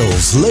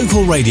Vale's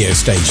local radio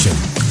station.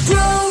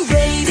 Pro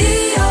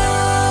Radio.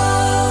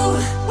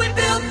 We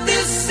built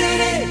this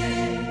city.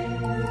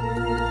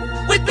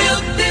 We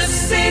built this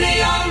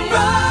city on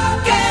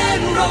rock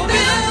and roll.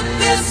 Built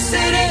this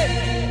city.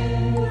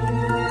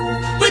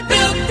 We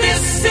built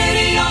this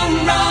city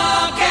on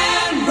rock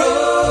and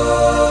roll.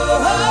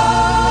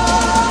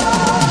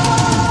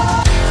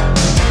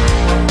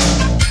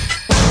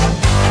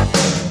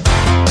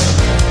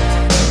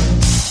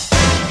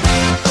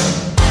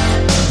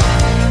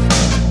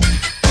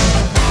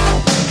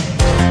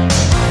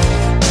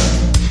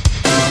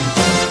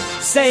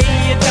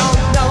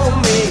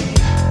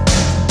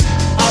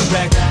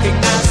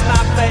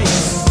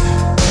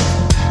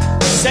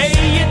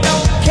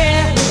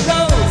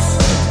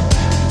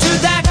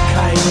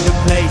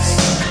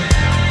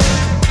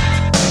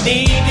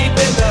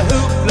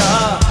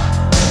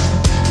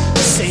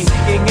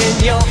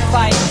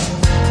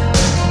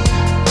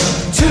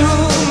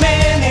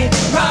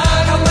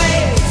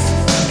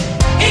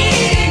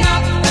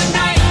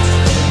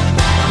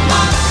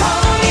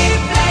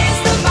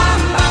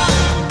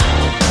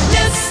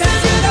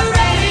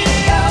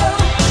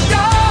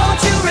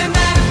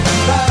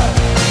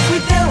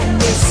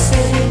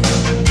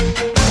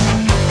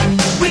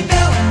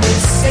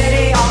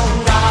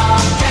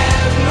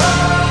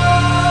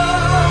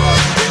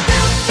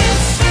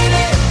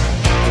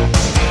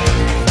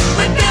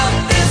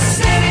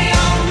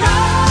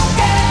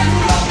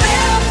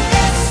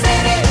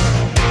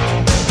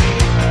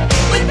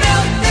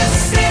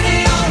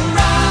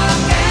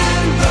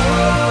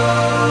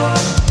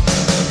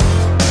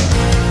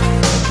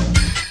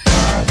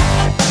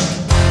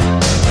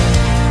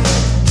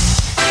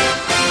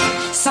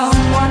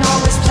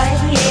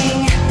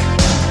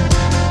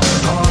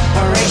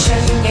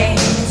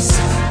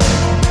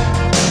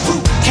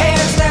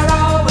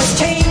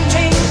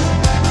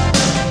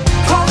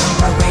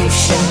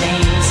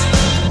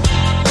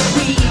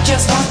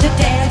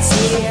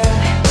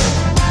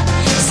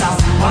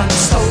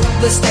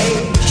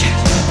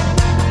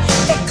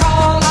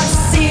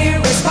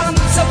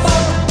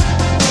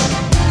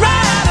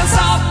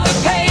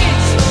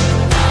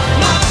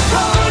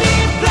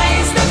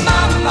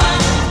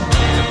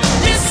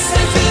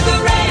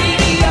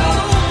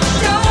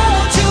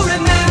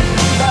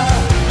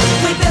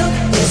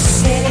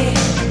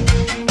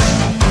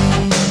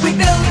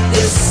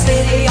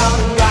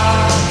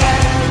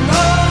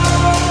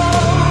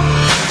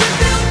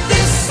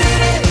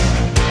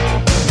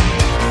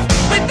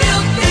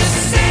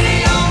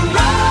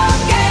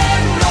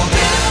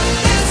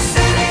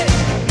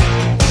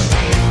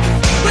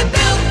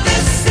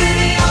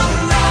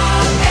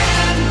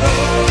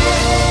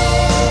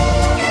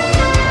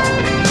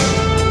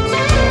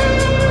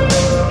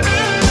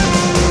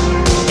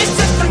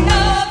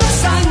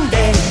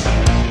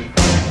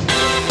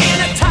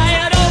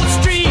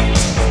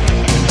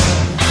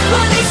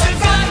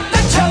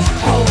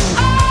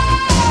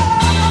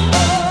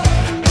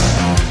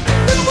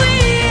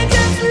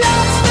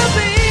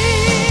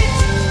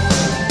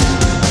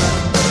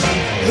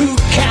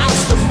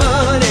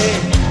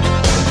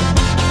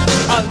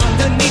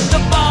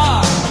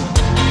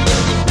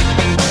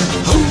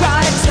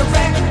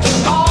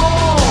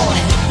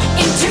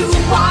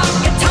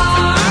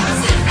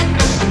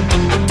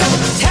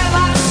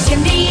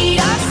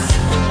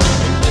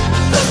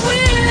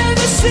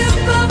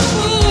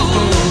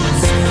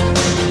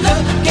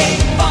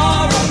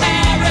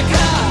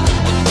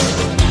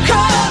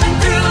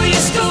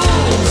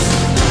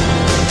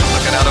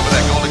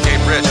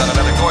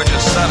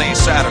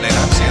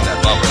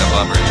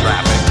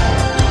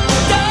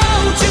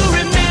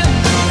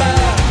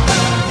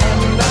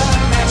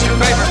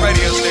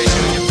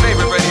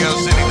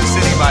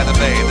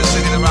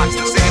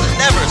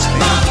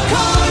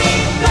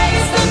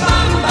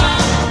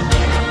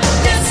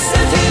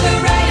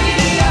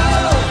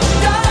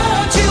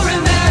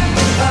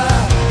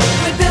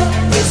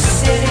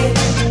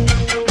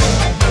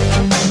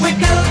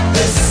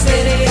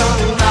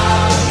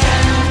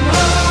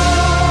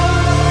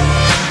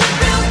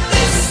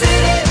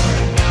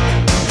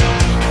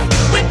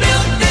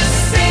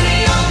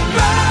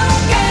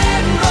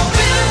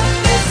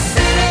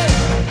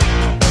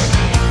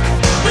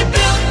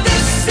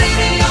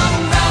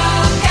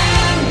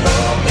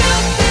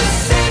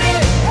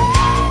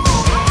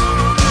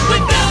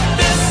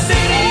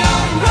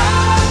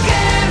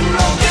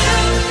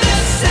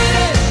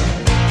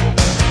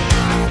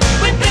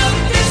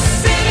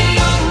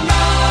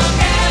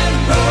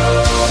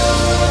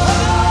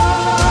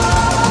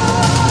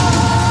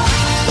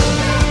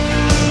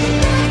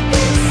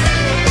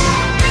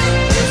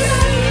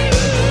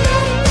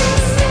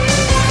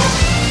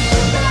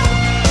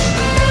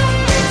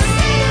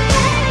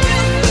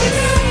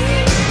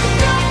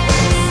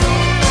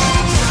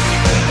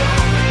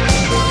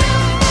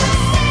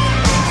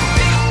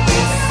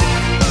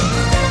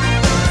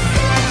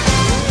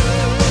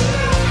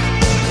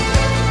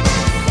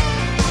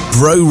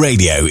 Bro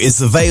Radio is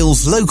the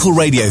Vale's local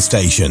radio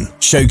station,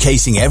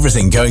 showcasing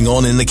everything going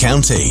on in the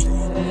county.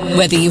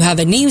 Whether you have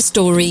a news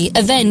story,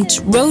 event,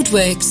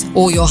 roadworks,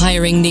 or you're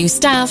hiring new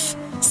staff,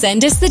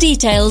 send us the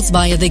details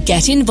via the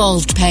Get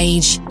Involved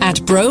page at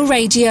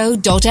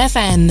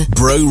broradio.fm.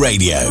 Bro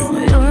Radio.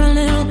 You're a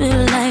little bit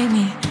like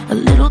me, a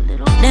little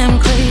damn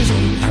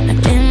crazy.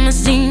 Like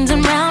limousines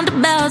and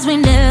roundabouts, we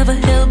never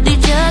helped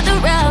each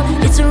other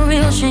out. It's a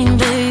real shame,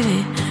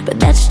 baby, but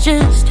that's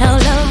just how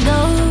love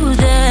goes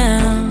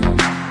down.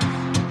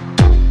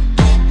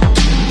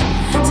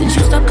 Since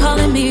you stopped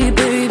calling me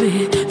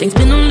baby, things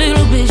been a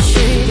little bit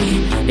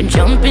shady. Been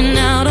jumping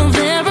out of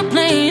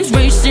airplanes,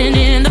 racing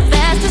in the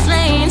fastest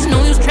lanes.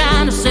 No use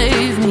trying to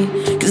save me,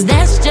 cause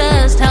that's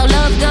just how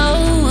love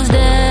goes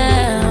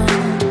down.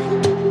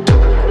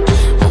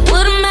 But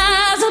what am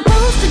I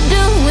supposed to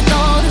do with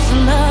all this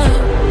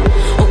love?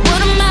 Or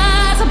what am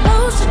I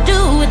supposed to do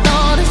with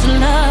all this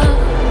love?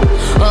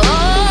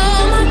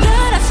 Oh my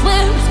God, I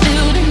swear it's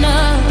building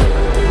up.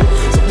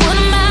 So what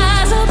am I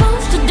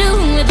supposed to do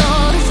with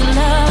all this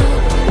love?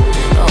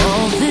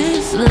 All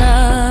this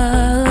love,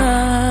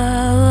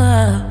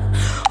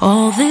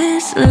 all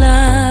this love,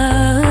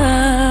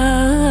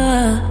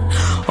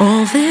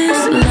 all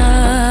this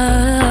love,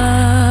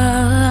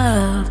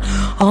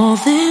 all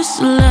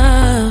this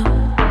love.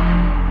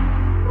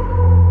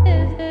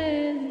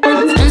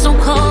 Friends don't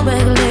call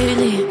back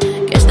lately,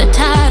 guess they're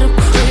tired of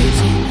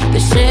crazy. They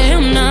say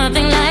I'm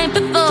nothing like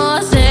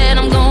before, said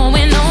I'm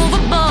going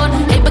overboard.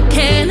 Hey, but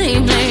can they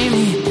blame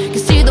me? Can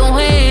see the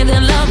way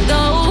that love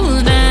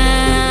goes down.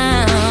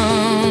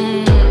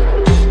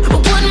 But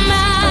what am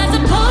I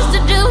supposed to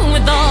do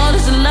with all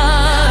this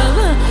love?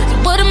 So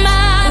what am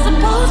I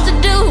supposed to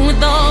do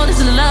with all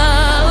this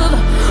love?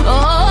 Oh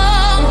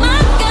my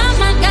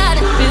God,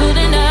 it's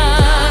building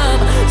up.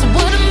 So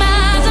what am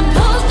I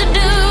supposed to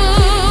do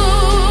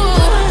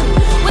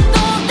with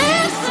all this love? All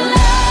this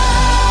love,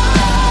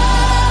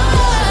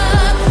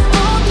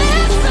 all this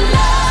love,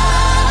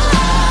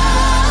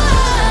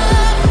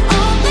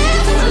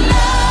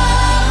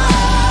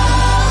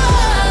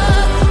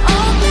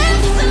 all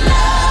this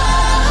love.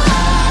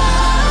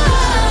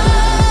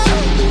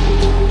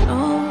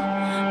 Oh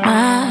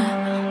my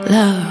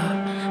love,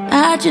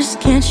 I just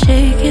can't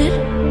shake it.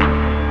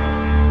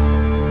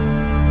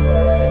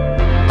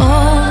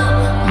 Oh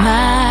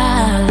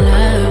my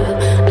love,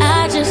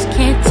 I just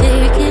can't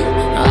take it.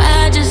 No,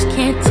 I just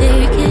can't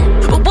take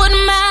it. But what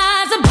am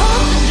I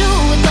supposed to do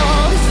with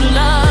all this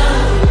love?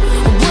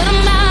 What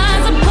am I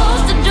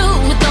supposed to do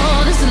with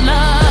all this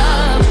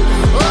love?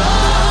 Oh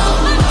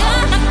my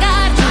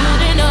God,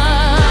 building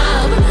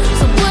up.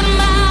 So what am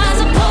I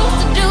supposed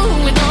to do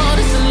with all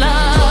this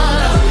love?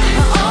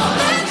 All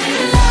this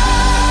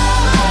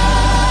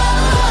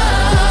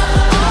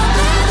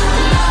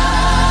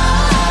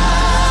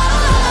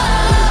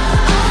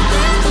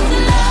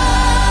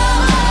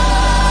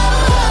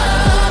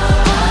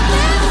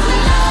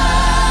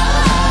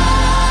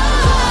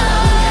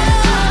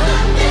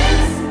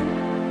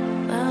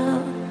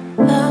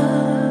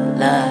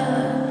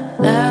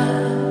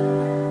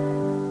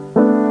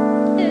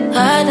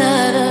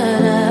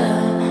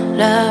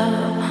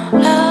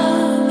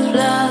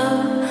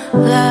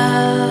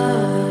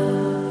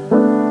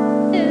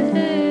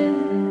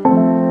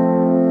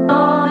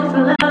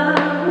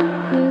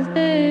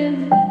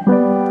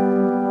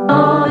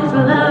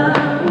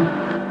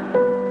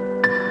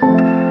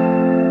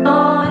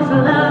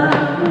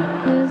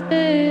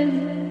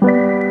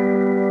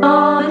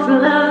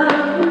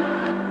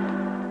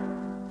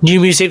New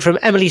music from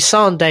Emily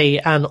Sandé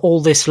and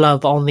All This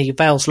Love on the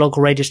Vale's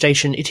local radio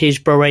station. It is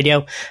Bro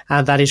Radio,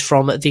 and that is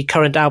from the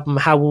current album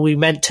How Were We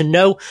Meant to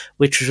Know,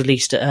 which was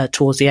released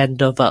towards the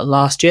end of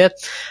last year.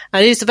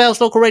 And it is the Vale's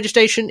local radio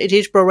station. It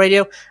is Bro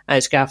Radio, and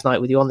it's Gav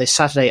Knight with you on this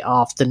Saturday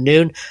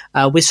afternoon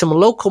with some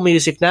local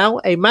music now.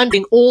 A man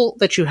being all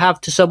that you have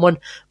to someone,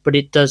 but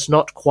it does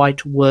not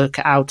quite work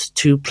out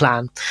to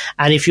plan.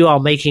 And if you are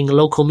making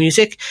local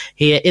music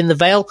here in the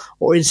Vale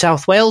or in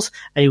South Wales,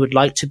 and you would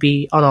like to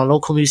be on our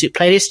local music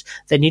playlist,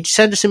 then you need to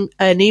send us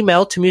an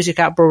email to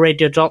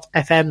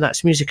music@broradio.fm.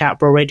 That's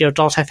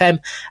music@broradio.fm.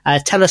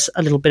 Tell us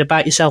a little bit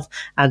about yourself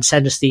and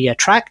send us the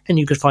track, and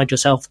you could find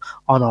yourself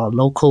on our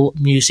local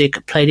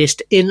music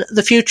playlist in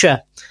the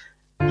future.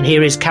 And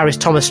here is Caris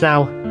Thomas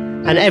now,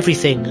 and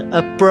Everything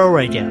at Bro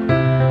Radio.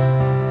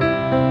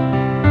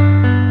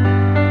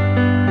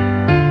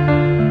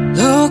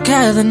 Look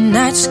at the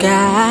night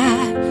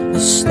sky, the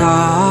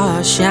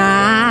stars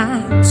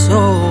shine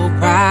so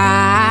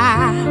bright.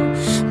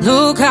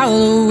 Look out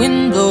the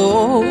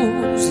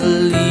windows, the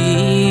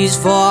leaves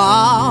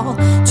fall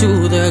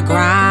to the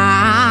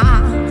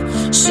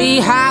ground. See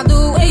how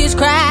the waves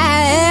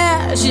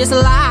crash, just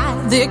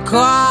like they're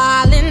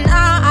calling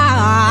out.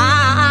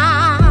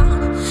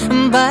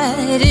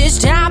 But as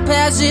time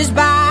passes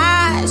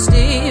by,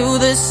 still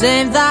the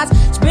same thoughts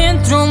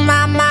spin through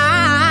my mind.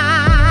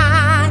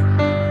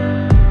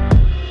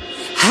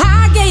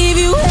 I gave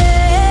you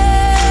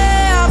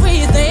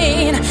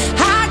everything,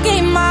 I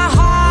gave my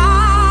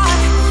heart,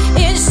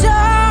 it's all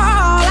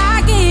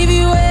I gave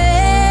you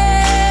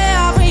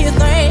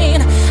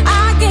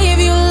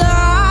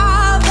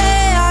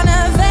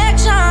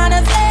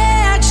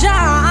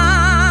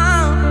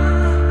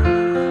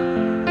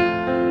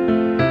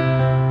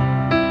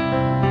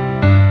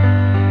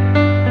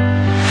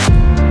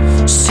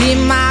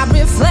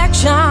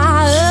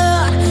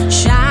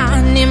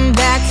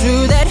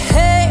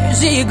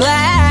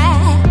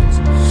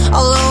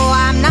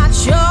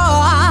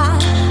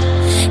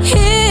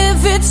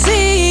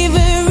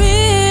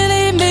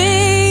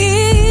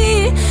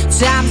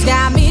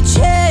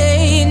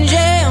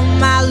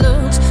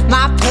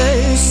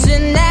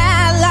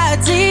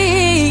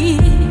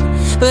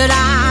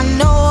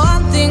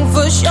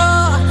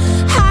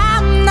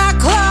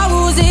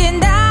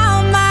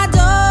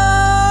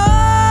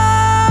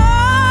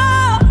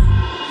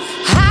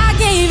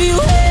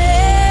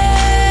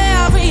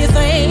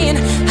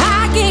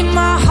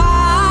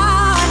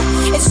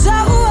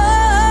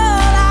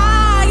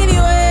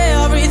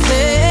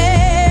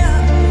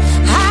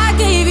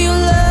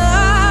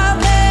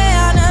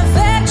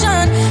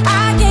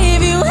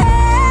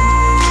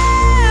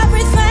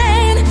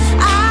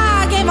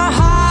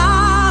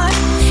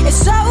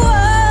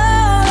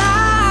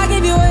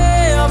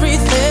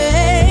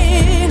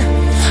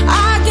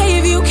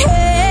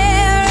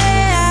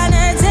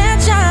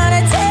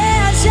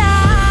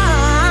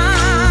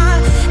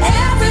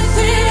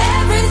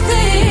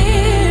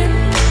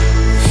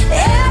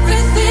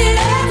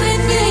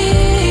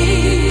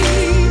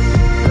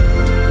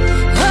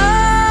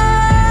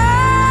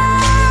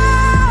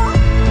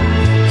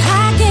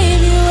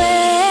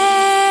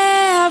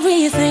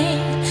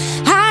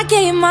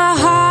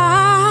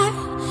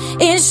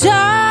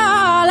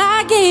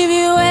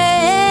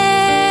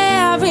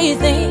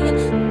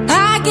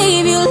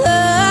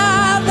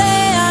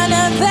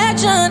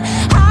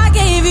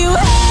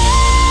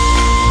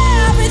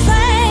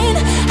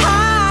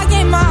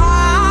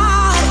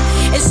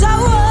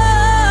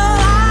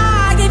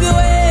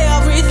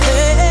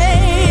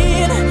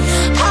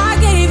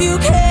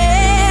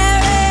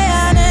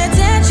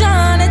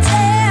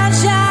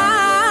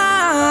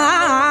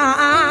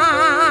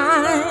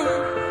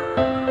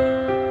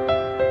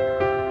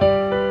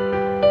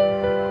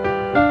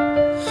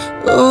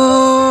Oh,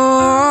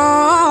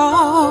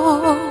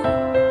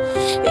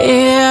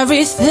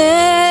 everything.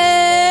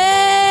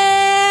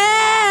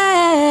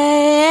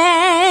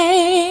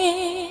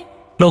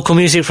 Local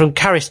music from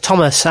Caris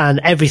Thomas and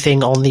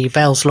Everything on the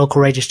Vales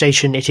local radio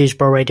station. It is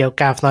Bro Radio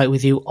Gav Night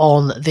with you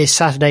on this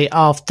Saturday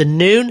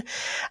afternoon.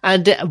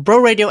 And Bro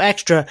Radio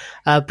Extra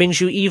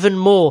brings you even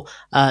more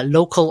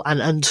local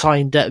and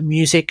unsigned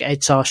music.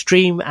 It's our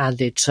stream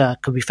and it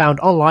can be found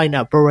online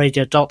at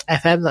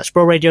broradio.fm. That's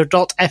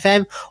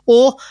broradio.fm,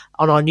 or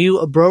on our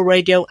new Bro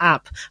Radio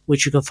app,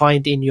 which you can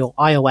find in your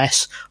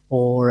iOS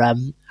or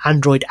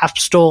Android App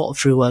Store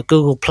through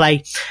Google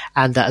Play.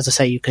 And as I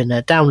say, you can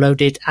download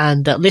it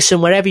and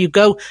listen wherever you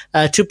go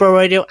to Bro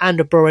Radio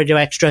and Bro Radio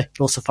Extra.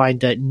 You'll also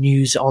find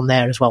news on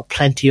there as well.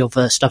 Plenty of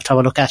stuff to have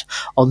a look at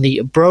on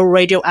the Bro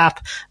Radio app.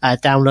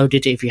 Download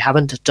it if you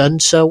haven't done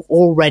so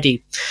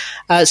already.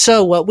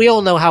 So we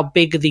all know how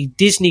big the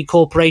Disney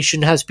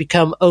Corporation has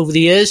become over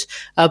the years.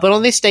 But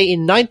on this day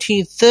in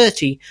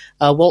 1930,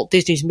 Walt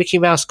Disney's Mickey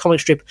Mouse comic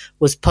strip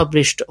was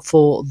published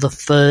for the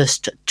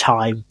first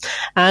time.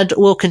 And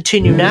we'll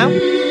continue now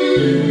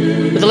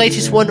with the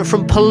latest one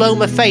from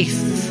Paloma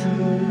Faith,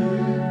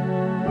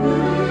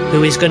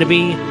 who is going to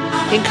be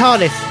in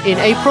Cardiff in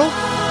April,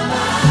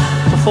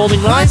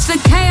 performing live. Watch the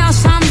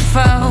chaos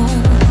unfold.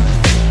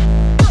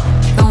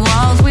 The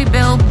walls we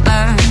built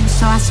burn,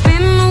 so I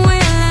spin the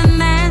wheel and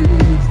then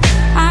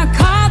I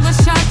call the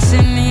shots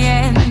in the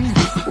end.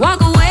 Walk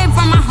away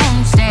from my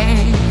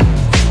homestay,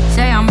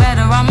 say I'm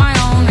better on my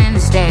own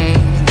instead.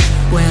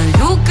 Well,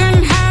 you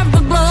can have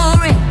the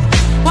glory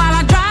while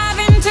I drive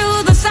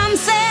into the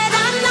sunset.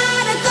 I'm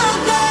not a good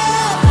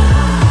girl,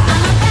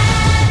 I'm a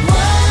bad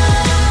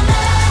woman.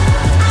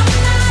 I'm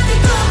not a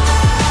good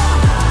girl,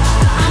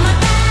 I'm a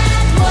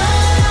bad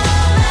woman.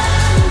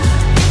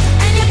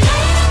 And you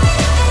play me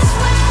this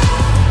way,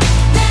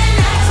 then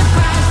act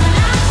surprised when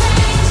I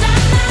change.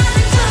 I'm not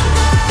a good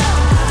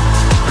girl,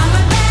 I'm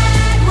a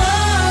bad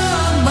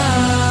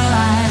woman.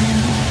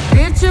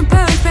 Picture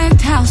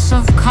perfect house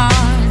of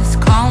cards,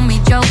 call me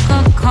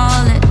Joker,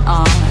 call it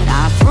art.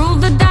 I threw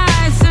the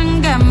dice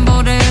and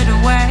gambled it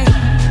away.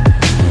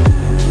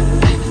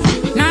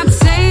 Not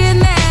saying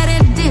that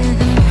it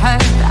didn't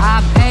hurt,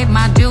 I paid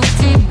my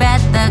duty,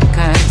 bet the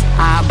curse.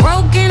 I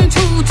broke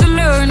into to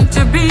learn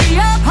to be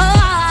a part.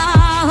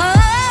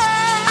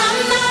 I'm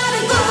not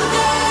a good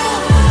girl,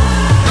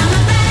 I'm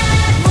a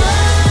bad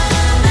woman.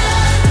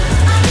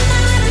 I'm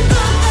not a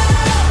good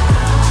girl,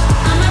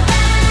 I'm a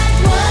bad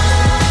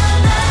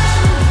woman.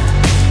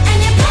 And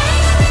you play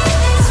me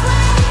this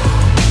way,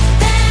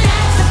 then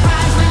act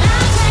surprised when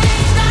I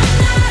changed. I'm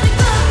not a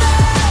good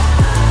girl,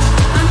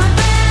 I'm a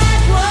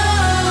bad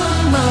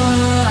woman.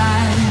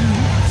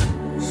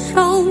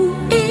 So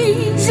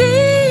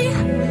easy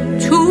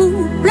to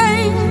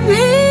blame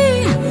me,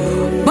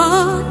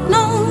 but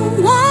no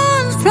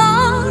one's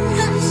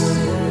flawless.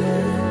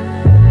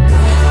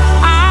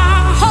 I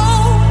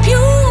hope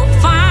you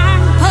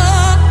find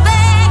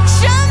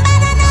perfection,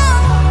 but I know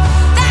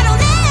that'll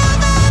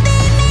never be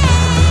me.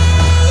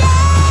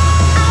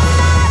 I'm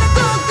not a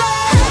good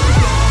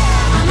girl,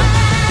 I'm a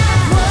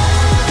bad woman.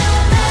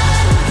 I'm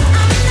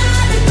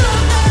not a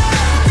good girl,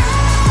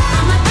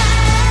 I'm a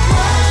bad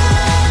woman.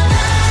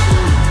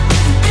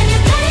 And you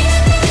play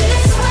me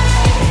this way,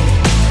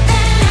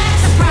 then act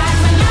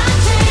surprised when I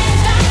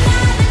change. I'm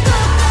not a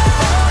good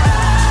girl,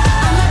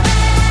 I'm a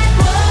bad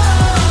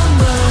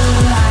woman.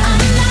 I'm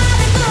not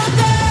a good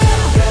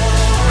girl,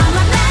 I'm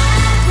a bad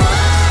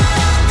woman.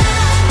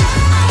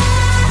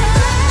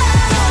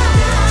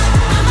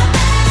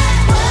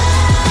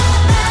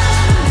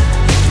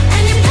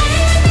 And you play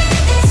me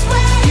this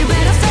way, you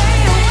better stay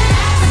away.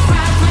 Act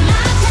surprised when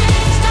I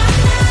changed. I'm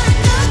not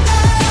a good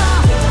girl,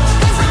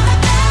 'cause I'm a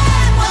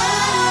bad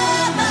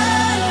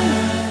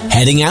woman.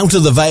 Heading out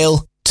of the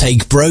Vale?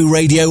 Take Bro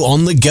Radio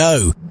on the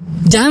go.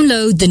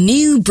 Download the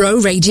new Bro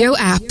Radio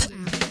app.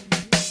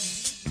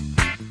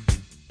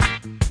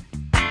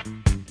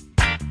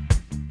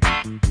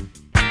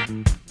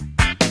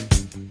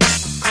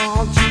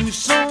 Called you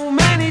so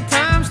many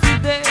times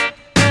today,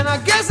 and I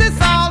guess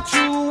it's all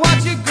true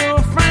what your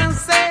girlfriend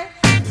say.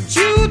 But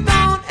you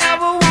don't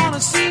ever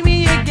wanna see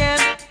me again,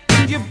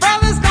 and your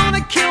brother's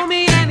gonna kill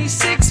me and he's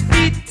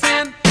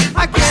 6'10".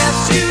 I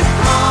guess you'd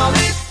call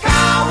it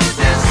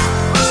cowardice,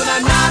 but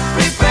I'm not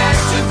prepared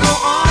to go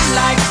on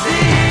like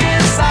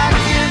this. I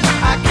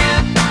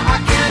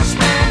can't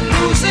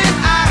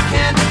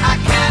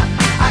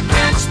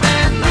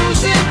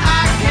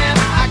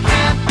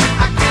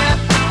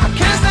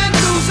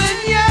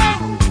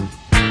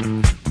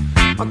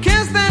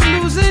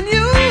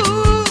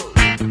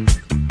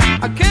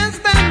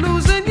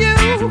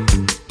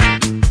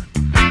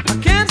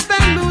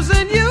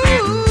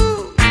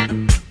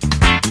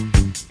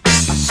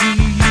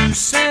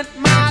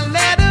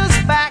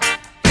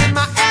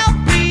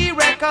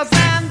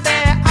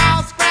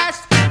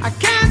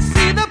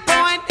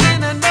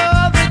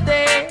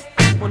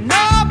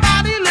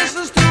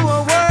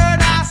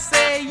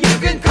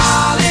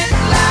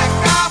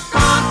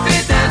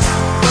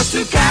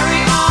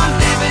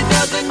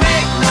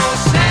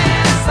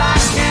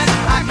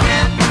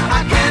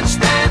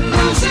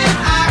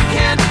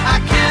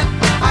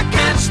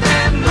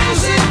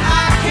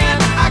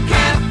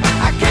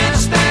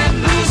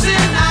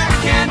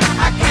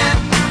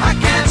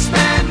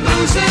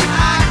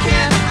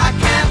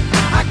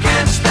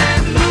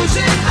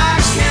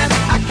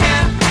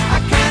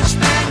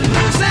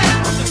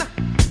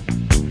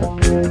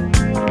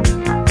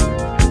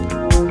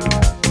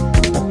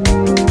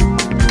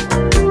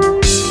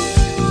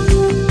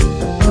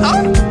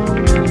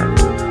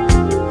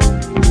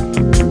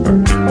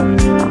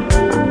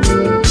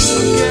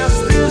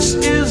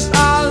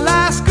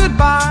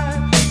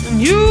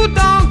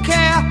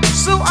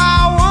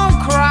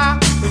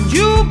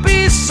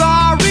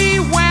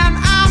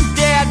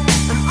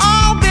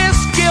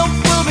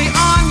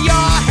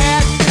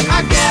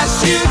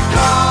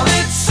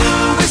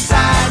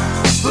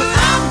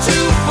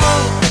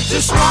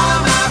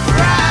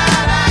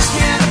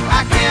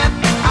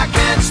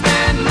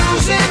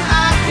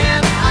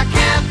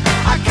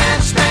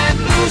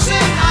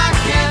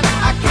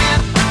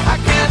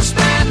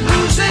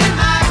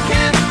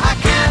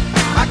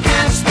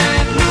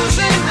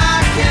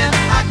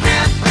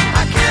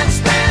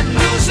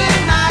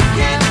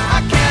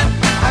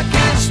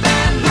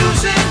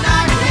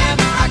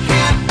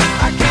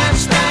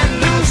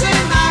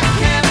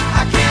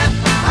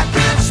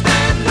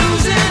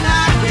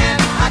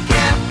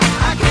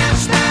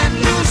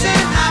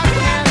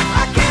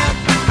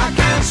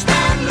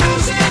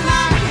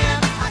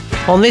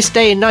On this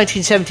day in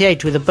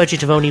 1978, with a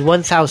budget of only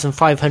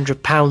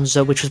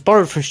 £1,500, which was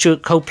borrowed from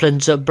Stuart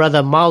Copeland's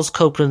brother Miles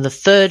Copeland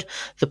III,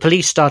 the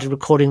Police started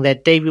recording their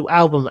debut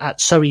album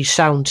at Surrey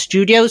Sound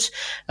Studios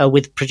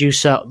with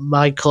producer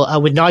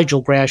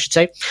Nigel Gray, I should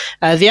say.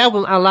 The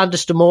album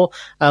Outlanders to More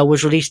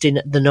was released in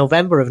the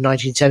November of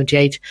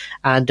 1978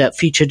 and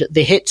featured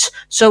the hits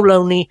So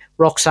Lonely,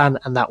 Roxanne,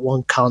 and That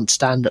One Can't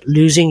Stand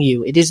Losing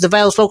You. It is the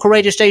Vale's local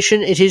radio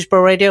station. It is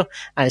Bro Radio,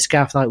 and it's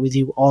Gareth Knight with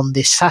you on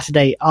this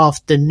Saturday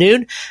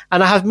afternoon.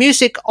 And I have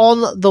music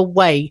on the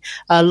way.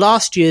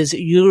 Last year's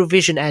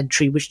Eurovision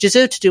entry, which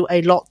deserved to do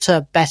a lot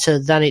better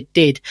than it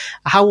did.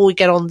 How will we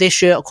get on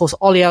this year? Of course,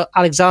 Ollie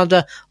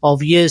Alexander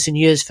of Years and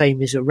Years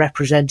fame is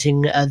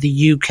representing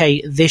the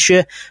UK this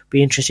year.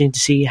 Be interesting to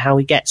see how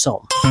he gets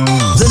on.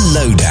 The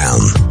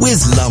Lowdown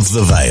with Love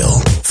the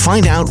Vale.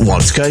 Find out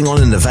what's going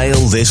on in the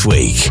Vale this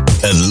week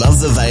at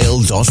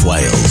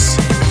lovethevale.wales.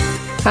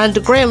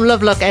 And Graham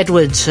Lovelock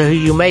Edwards, who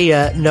you may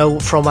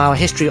know from our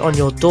History on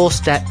Your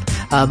Doorstep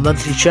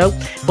monthly show,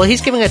 well,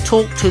 he's giving a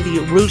talk to the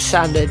Roos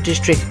and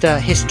District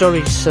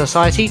Historic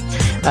Society,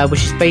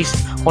 which is based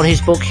on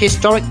his book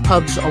Historic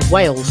Pubs of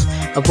Wales,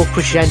 a book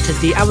which entered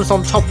the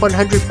Amazon Top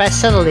 100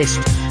 bestseller list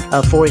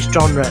for its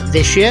genre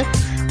this year.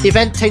 The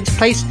event takes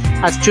place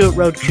at Stewart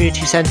Road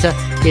Community Centre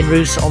in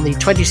Roos on the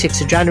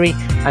 26th of January,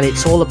 and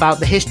it's all about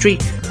the history,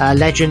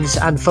 legends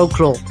and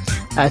folklore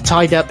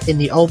tied up in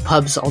the old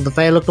pubs on the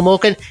Vale of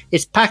Glamorgan.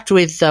 It's packed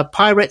with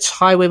pirates,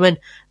 highwaymen,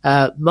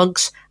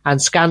 monks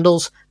and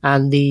scandals,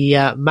 and the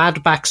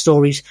mad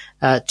backstories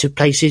to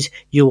places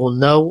you will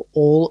know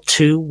all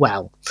too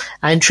well.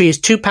 Entry is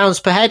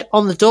 £2 per head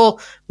on the door,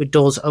 with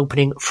doors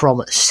opening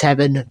from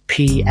 7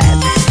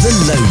 p.m. The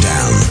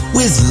Lowdown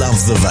with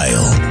Love the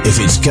Vale. If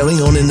it's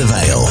going on in the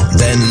Vale,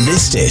 then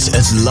list it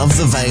at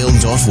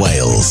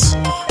lovethevale.wales.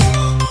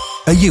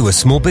 Are you a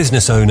small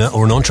business owner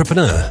or an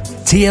entrepreneur?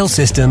 TL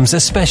Systems are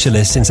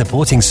specialists in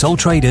supporting sole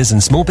traders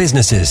and small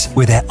businesses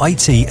with their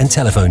IT and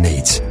telephone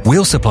needs.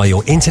 We'll supply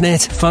your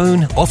internet,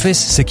 phone, office,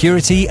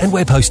 security and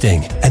web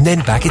hosting, and then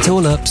back it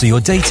all up so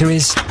your data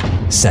is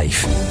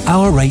safe.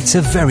 Our rates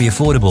are very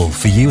affordable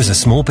for you as a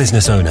small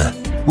business owner.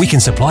 We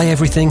can supply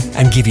everything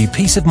and give you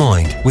peace of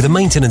mind with a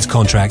maintenance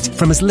contract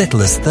from as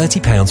little as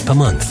 £30 per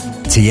month.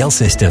 TL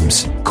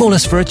Systems. Call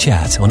us for a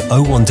chat on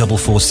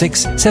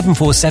 01446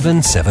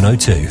 747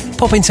 702.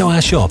 Pop into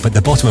our shop at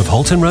the bottom of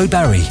Holton Road,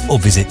 Barry, or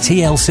visit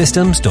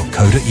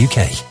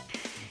tlsystems.co.uk.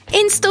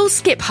 Install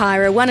Skip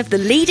Hire are one of the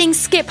leading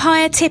skip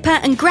hire, tipper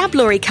and grab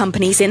lorry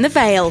companies in the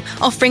Vale,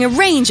 offering a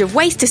range of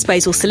waste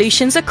disposal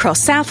solutions across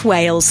South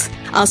Wales.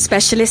 Our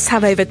specialists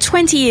have over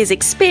 20 years'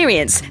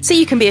 experience, so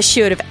you can be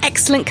assured of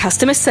excellent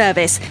customer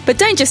service. But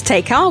don't just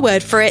take our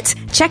word for it.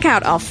 Check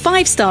out our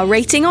 5-star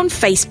rating on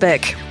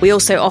Facebook. We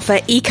also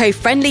offer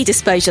eco-friendly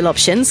disposal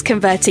options,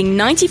 converting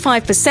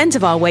 95%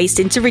 of our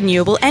waste into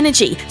renewable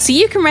energy, so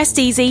you can rest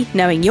easy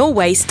knowing your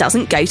waste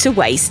doesn't go to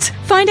waste.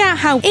 Find out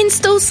how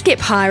Install Skip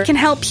Hire can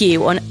help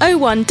you on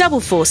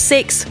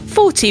 01446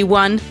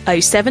 421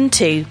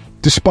 072.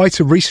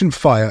 Despite a recent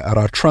fire at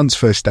our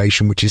transfer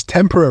station, which is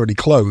temporarily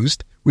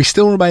closed, we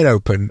still remain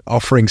open,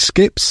 offering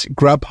skips,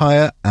 grab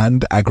hire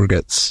and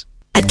aggregates.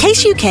 At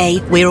Case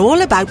UK, we're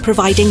all about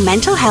providing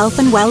mental health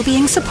and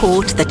wellbeing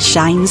support that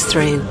shines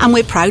through. And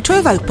we're proud to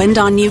have opened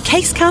our new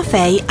Case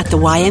Cafe at the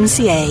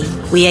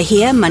YMCA. We are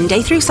here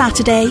Monday through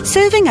Saturday,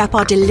 serving up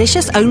our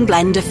delicious own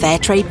blend of fair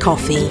trade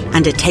coffee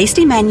and a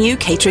tasty menu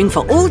catering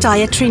for all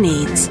dietary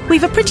needs.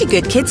 We've a pretty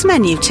good kids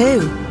menu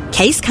too.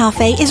 Case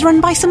Cafe is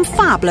run by some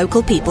fab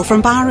local people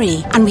from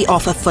Barry, and we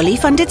offer fully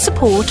funded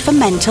support for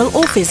mental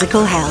or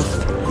physical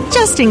health.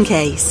 Just in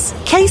case.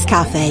 Case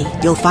Cafe.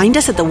 You'll find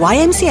us at the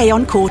YMCA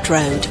on Court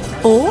Road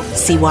or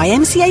see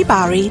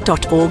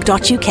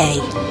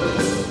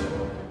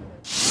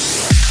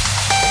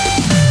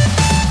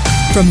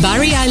ymcabarry.org.uk. From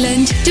Barry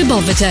Island to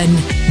Boverton,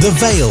 The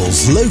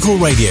Vale's local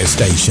radio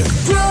station.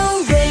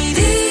 Bro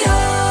Radio.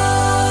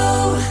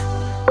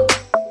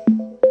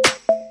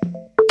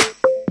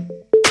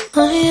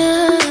 Oh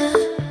yeah.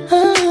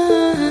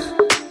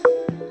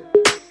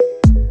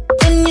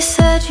 When you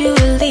said you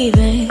were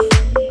leaving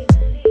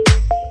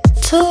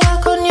to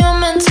work on your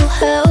mental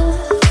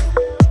health,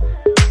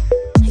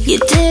 you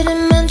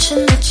didn't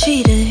mention the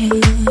cheating.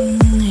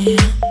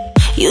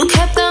 You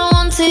kept that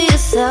one to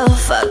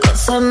yourself. I got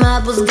so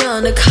mad, was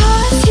gonna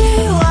cut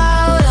you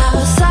out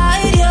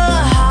outside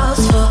your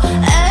house for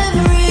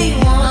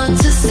everyone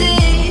to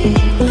see.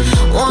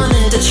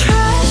 Wanted to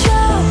trash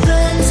your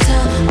plans,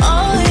 tell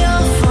all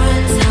your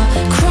friends how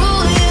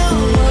cruel you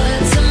were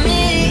to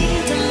me,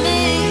 to me,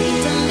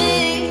 to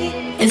me.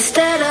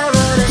 Instead I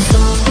wrote a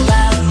song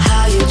about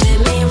how you did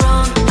me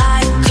wrong. I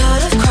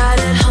could have cried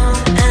at home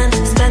and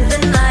spent the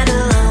night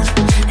alone.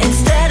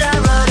 Instead I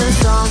wrote a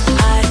song,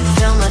 I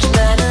feel much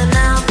better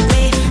now.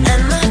 Me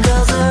and my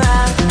girls are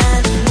out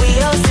and we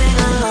all sing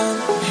along.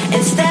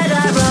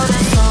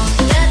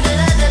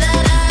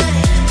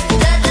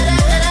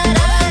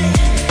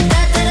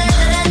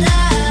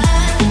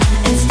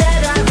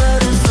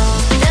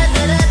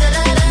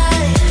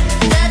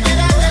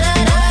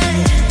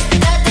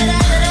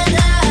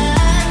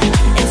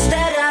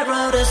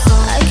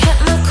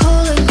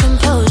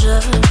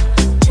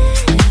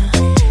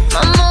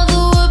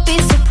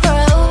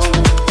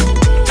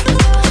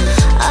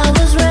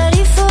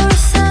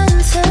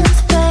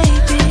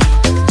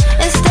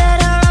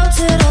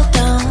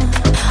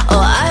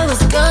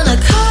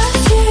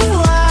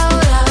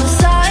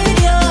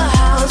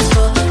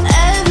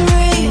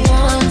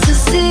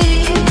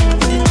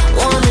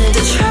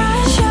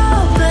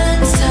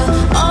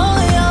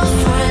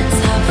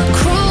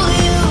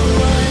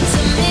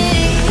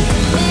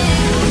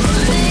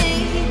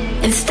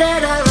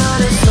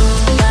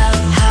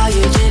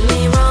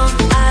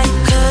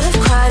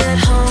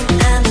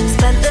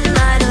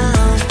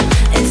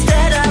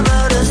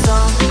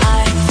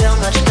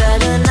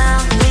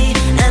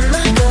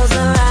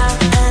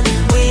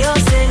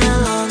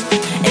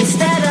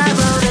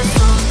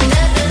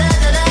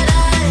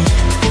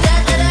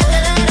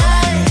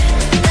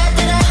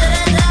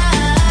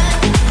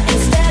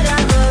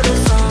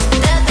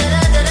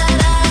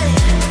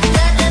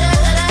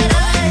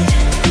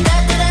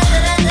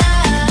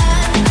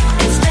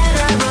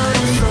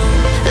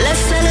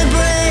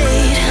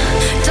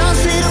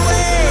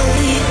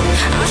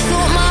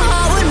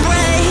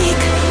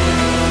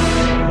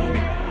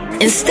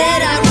 Instead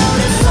I wrote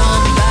a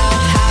song about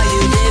how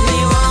you did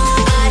me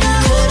wrong. I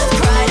could have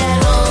cried at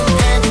home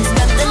and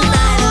spent the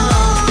night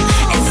alone.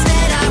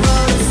 Instead I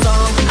wrote a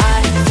song,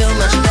 I feel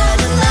much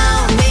better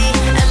now. Me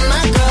and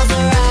my girls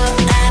are out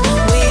and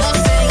we all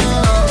sing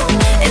along.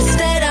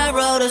 Instead I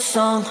wrote a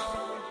song.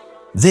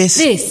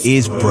 This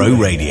is Bro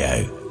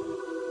Radio.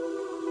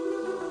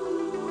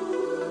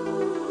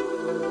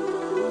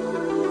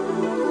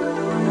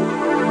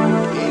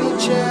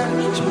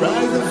 She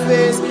brightened the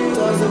face,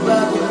 talks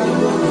about the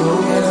people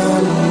going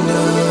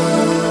under.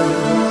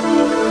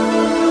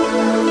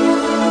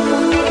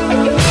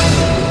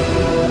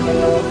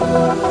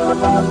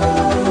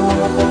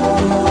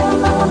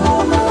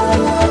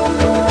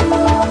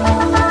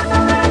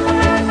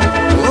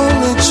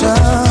 Only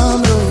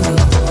child,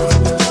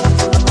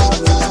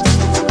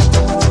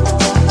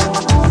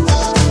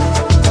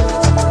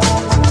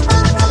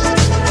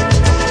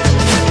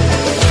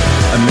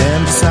 a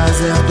man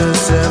decides after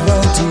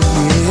 70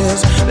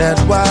 years that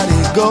what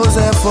he goes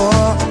there for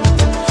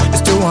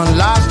is to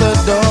unlock the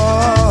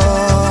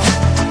door.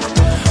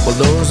 While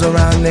those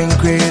around him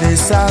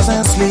criticize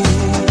and sleep.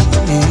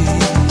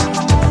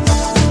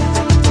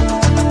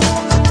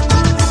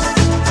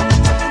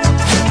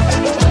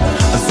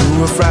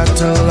 Through a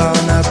fractal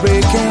on a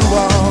breaking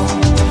wall,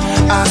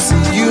 I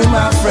see you,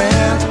 my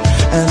friend,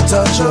 and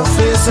touch your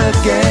face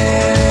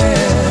again.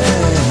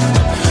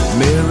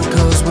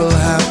 Miracles will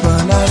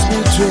happen as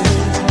we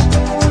dream.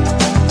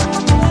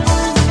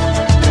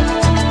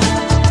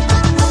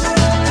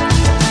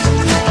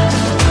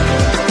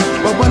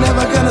 But we're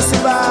never gonna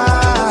survive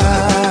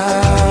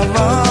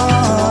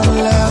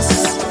unless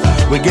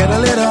we get a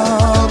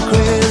little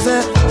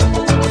crazy.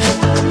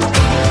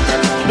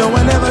 No,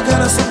 we're never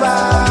gonna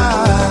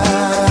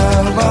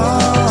survive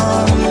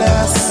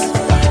unless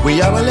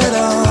we are a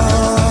little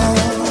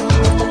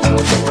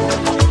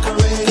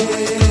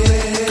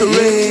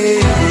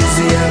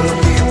crazy. Yellow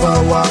people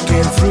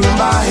walking through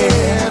my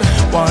head.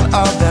 One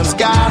of them's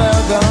got a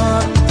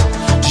gun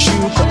to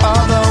shoot the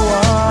other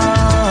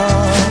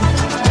one.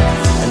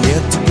 And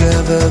yet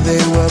together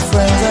they were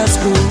friends at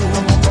school.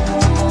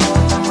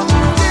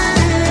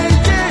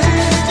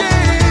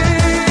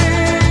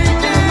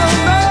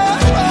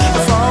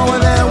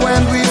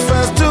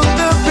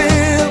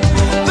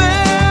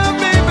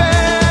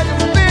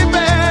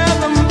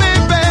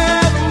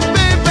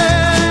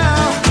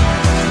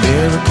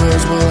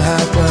 Will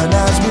happen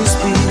as we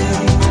speak.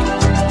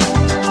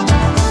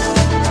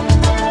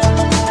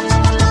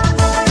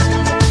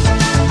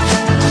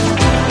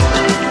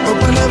 But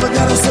we're never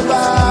gonna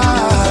survive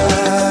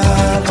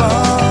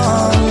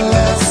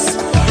unless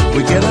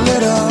we get a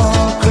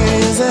little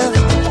crazy.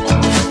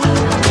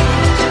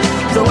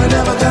 No, we're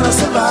never gonna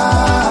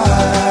survive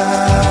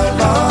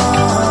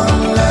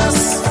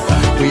unless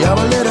we are a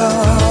little.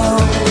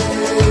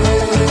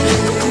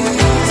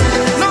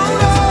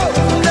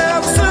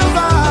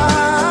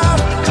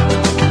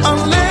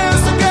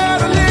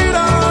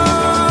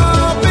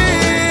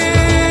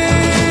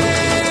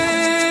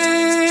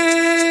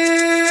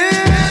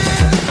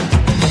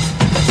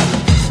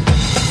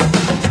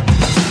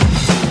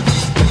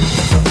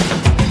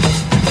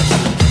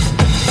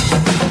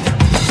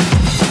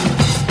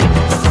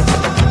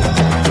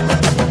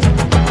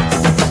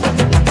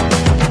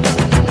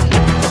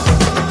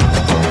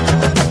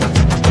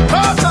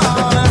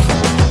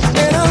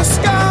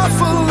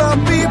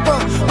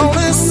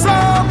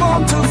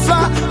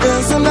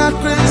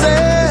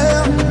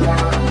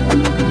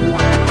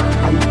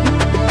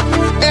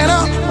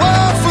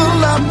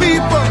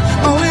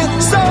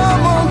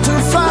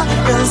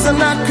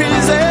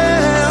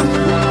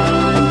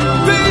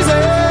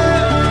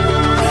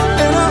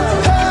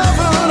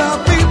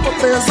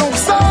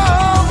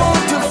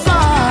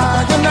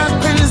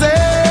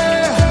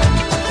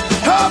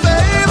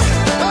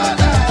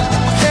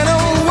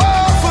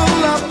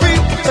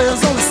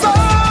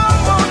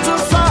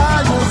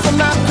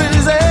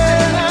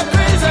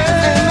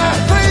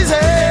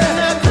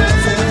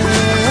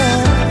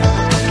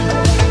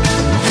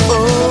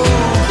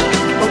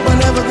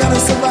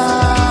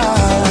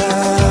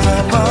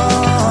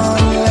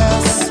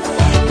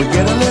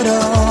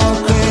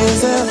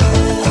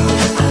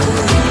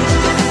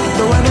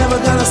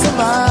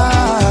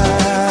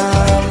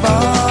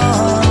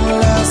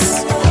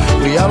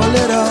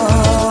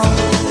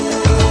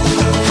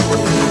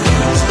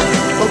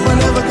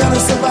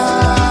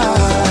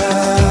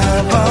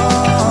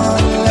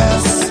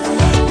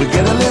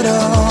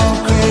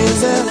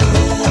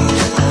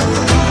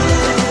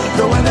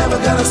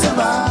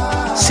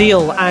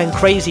 Seal and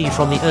Crazy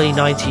from the early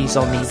 90s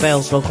on the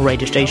Vale's local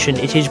radio station.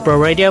 It is Bro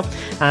Radio,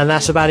 and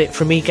that's about it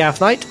from me,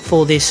 Gareth Knight,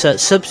 for this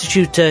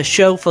substitute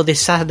show for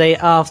this Saturday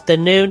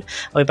afternoon.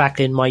 I'll be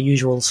back in my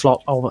usual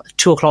slot of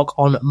 2 o'clock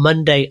on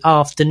Monday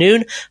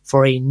afternoon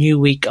for a new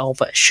week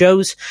of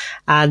shows.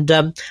 And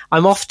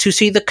I'm off to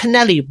see the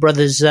Kennelly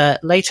Brothers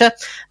later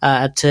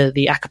at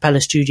the A Cappella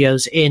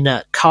Studios in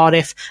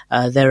Cardiff.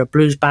 They're a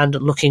blues band.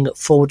 Looking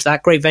forward to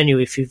that. Great venue.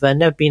 If you've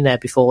never been there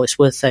before, it's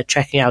worth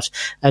checking out.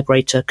 A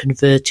great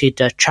converted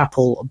converted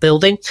chapel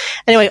building.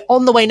 Anyway,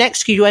 on the way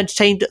next, keep you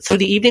entertained through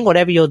the evening,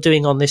 whatever you're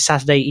doing on this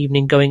Saturday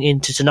evening going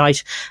into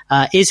tonight,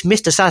 is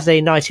Mr.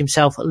 Saturday Night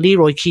himself,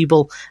 Leroy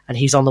Keeble, and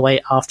he's on the way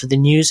after the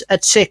news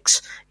at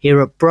 6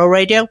 here at Bro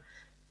Radio.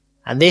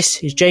 And this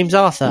is James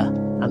Arthur,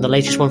 and the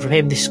latest one from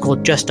him, this is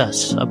called Just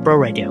Us at Bro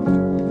Radio.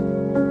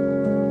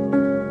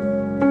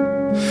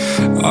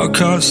 I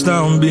can't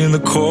stand being the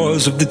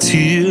cause of the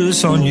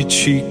tears on your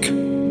cheek.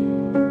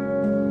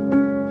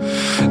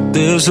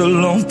 There's a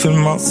lump in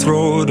my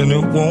throat and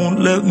it won't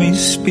let me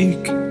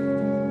speak.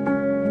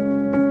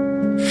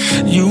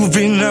 You've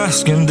been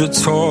asking to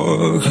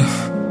talk,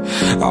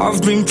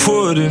 I've been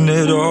putting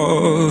it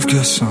off,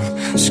 'cause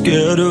I'm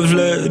scared of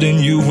letting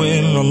you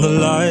in on the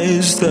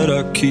lies that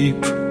I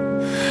keep.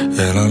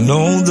 And I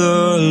know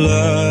the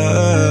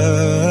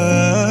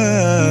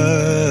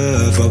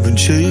life I've been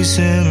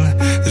chasing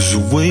is a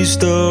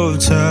waste of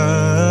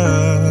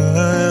time.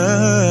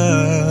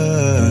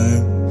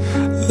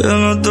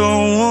 And I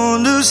don't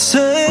want to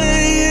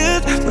say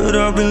it, but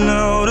I've been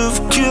out of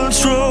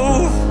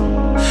control.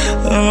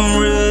 And I'm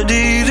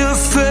ready to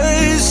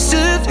face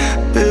it,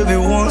 baby,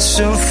 once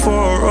and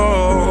for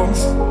all.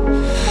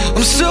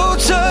 I'm so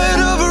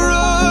tired of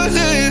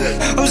running,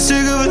 I'm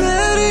sick of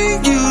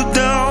letting you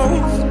down.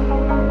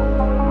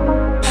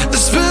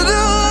 It's been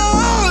a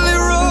lonely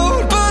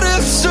road, but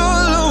it's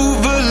all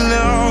over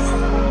now.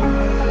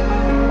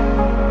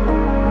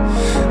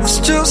 It's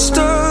just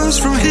us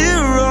from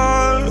here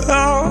on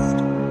out.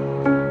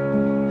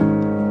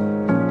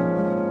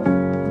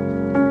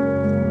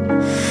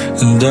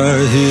 And I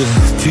hear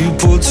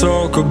people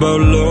talk about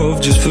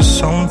love just for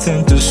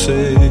something to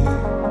say.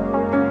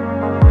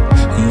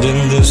 And in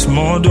this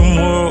modern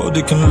world,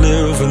 it can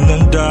live and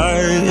then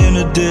die in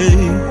a day.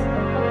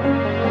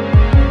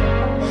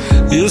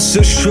 It's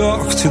a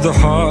shock to the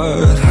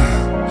heart,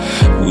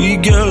 we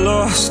get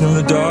lost in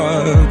the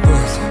dark.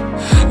 But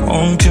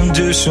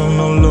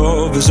unconditional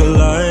love is a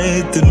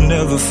light that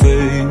never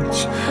fades.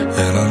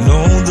 And I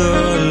know the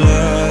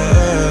life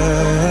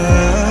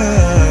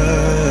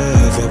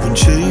I've been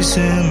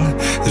chasing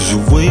is a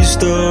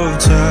waste of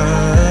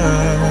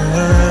time.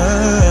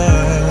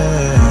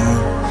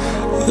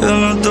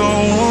 And I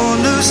don't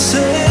want to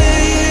say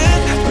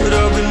it, but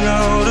I've been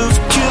out of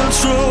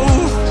control.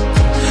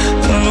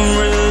 And I'm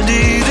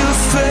ready to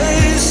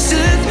face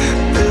it,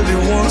 baby,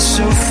 once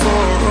and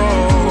for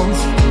all.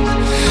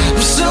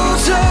 I'm so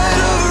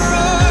tired of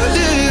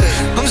running,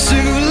 I'm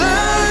sick of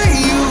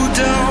letting you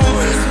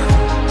down.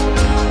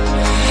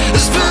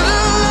 It's been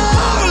a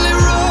lonely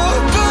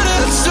road, but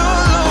it's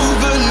all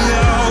over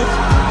now.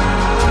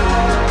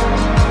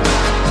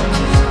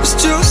 It's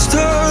just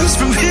us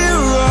from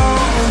here on,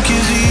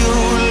 'cause you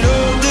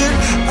know that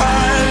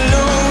I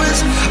know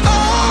it's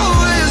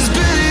always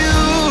been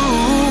you,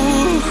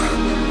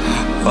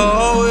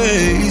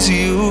 always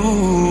you.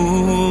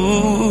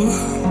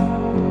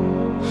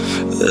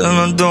 And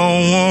I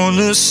don't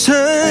wanna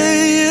say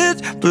it,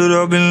 but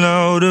I've been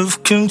out of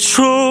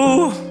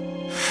control.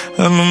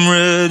 And I'm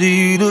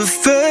ready to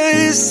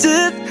face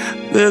it,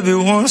 baby,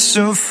 once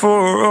and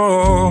for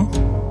all.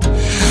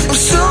 I'm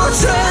so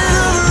tired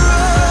of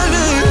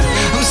running,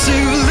 I'm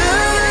sick of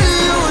letting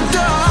you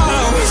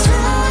down.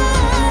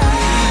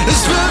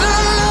 It's been a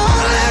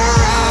lonely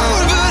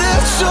road, but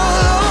it's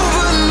all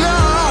over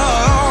now.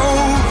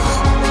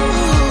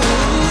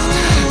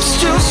 It's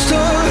just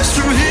us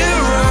from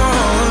here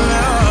on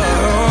out.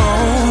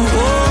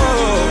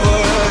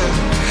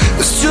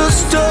 It's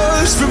just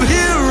us from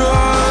here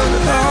on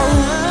out.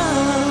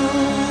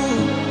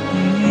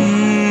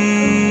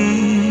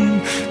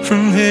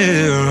 From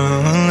here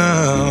on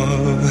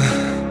out.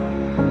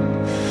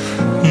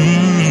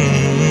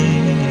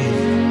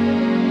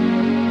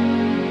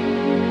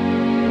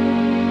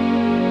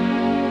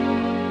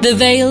 The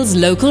Vale's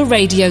local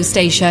radio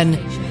station.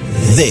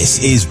 This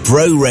is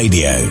Bro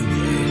Radio.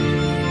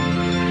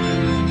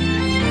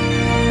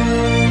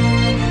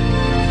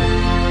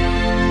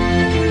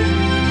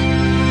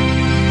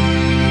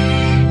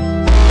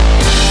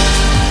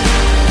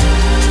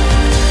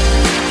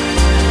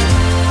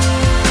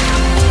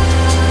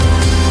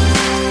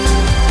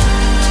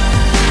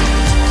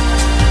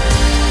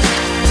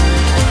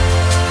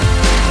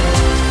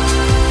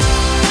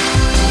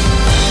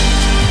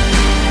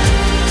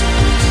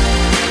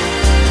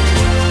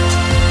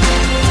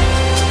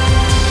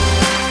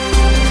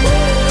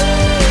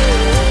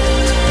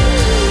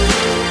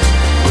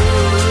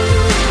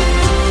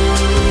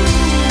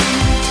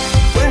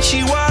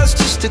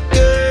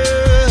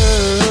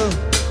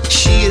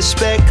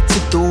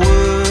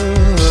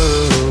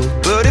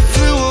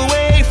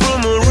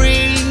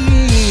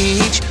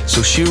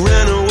 She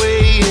ran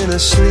away in her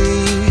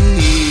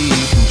sleep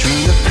and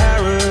dreamed of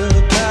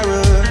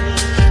paradise,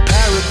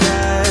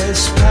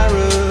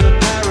 paradise.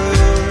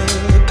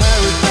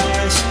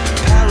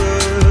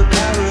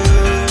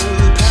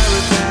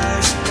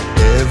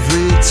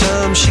 Every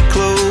time she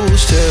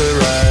closed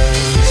her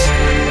eyes,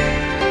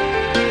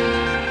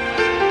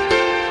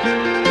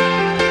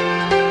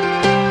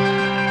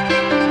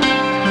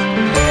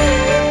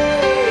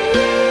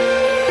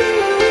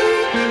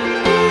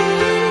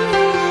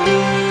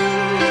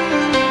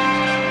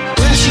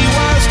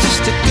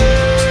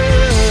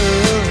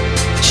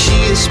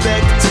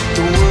 expected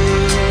the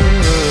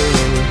world,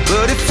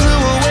 but it flew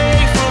away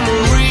from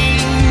her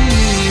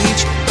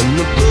reach, and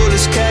the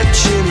bullets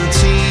catching her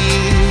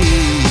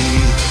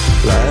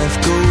teeth. Life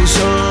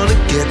goes on, it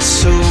gets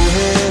so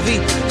heavy,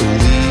 the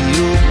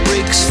wheel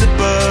breaks the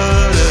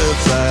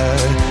butterfly.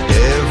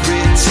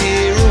 Every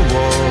tear a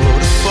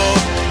waterfall.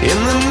 In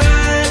the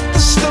night, the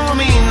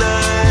stormy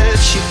night,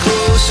 she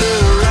closed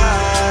her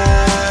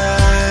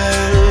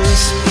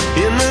eyes.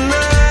 In the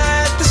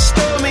night, the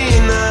stormy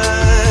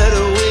night,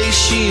 away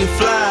she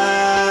flies.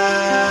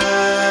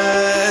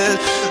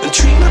 A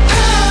dream of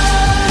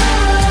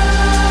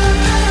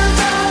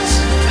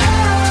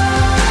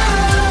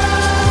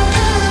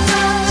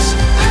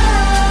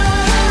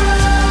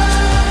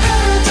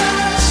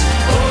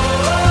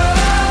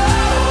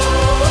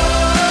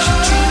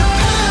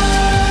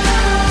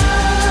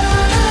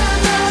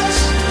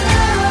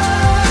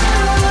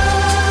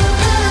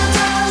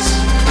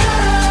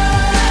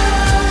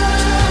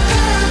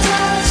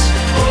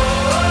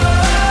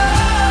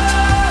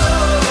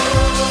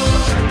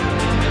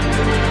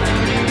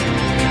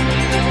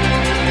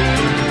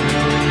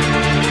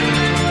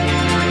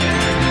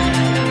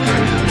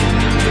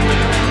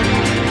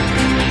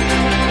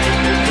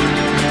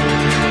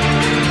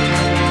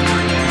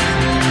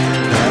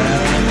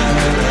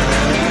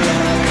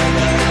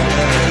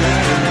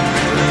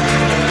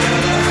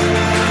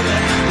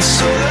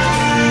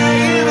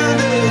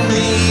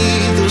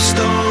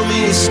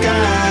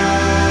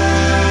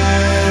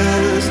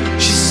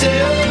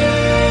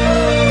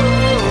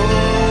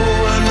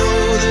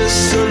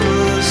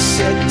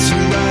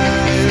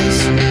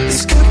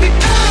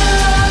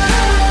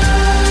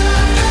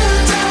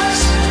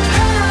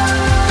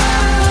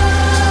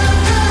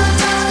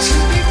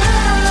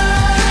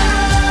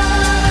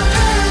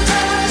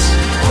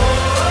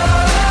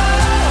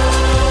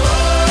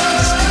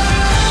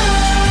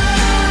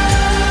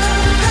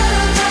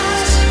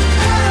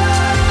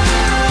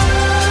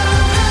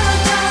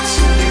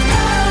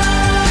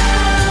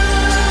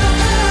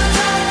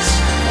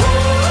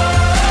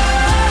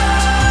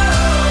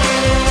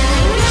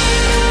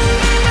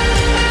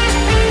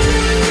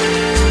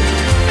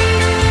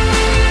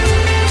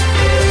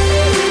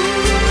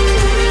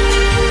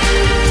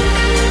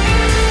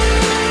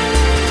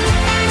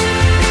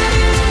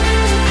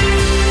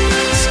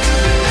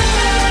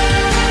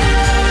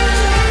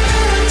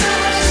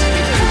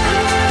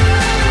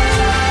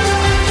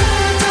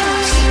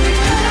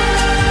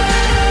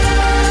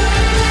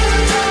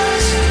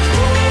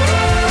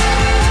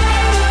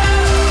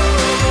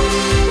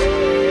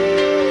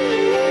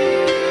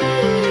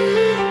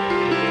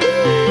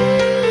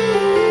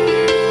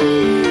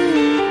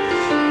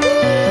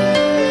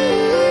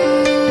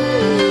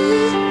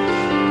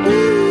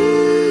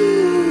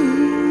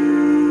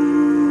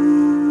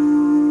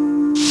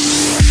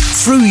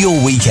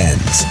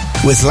Weekends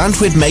with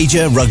Llantwit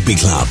Major Rugby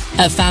Club.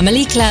 A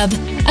family club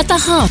at the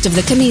heart of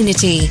the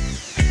community.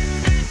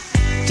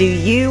 Do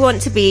you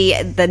want to be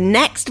the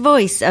next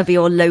voice of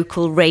your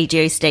local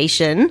radio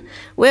station?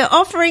 We're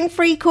offering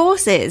free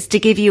courses to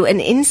give you an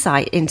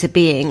insight into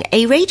being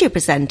a radio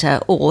presenter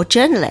or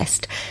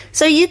journalist,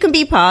 so you can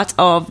be part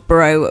of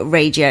Bro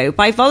Radio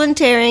by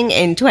volunteering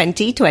in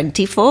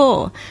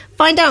 2024.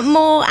 Find out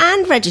more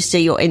and register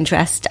your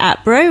interest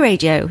at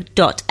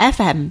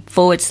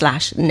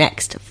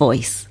broradio.fm/next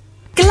voice.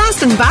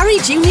 Glastonbury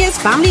Juniors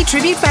Family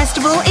Tribute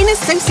Festival in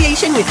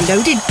association with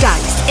Loaded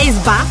Dice is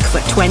back for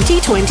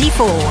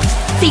 2024,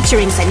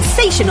 featuring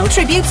sensational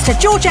tributes to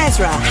George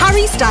Ezra,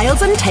 Harry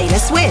Styles and Taylor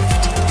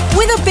Swift.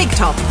 With a big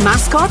top,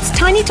 mascots,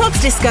 Tiny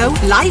Tots Disco,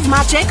 live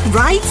magic,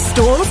 rides,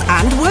 stalls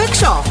and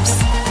workshops.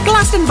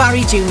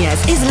 Glastonbury Juniors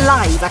is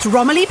live at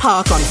Romilly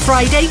Park on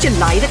Friday,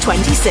 July the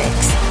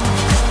 26th.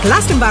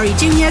 Glastonbury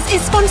Juniors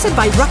is sponsored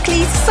by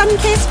Ruckley's,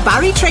 Sunkiss,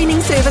 Barry Training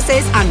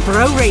Services and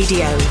Bro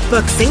Radio.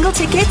 Book single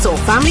tickets or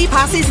family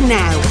passes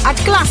now at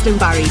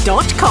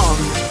glastonbury.com.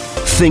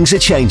 Things are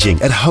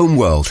changing at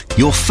Homeworld,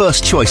 your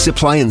first choice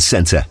appliance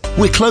centre.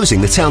 We're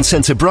closing the town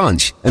centre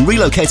branch and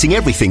relocating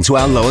everything to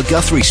our Lower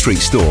Guthrie Street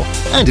store.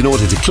 And in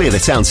order to clear the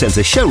town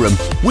centre showroom,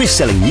 we're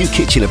selling new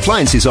kitchen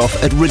appliances off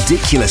at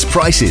ridiculous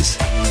prices.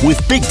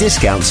 With big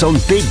discounts on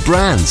big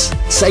brands.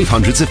 Save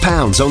hundreds of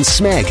pounds on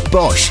Smeg,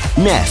 Bosch,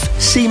 Neff,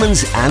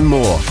 Siemens and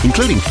more,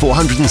 including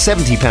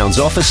 £470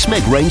 off a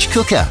Smeg range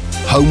cooker.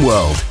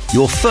 Homeworld,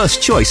 your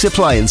first choice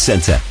appliance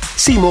centre.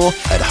 See more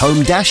at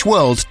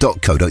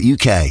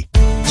home-world.co.uk.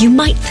 You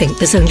might think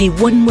there's only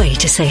one way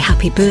to say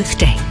happy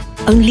birthday.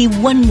 Only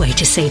one way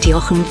to say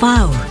Diolch yn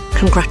fawr,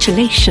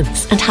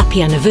 congratulations and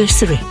happy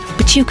anniversary.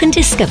 But you can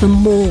discover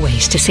more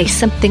ways to say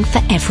something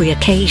for every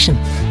occasion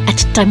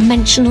at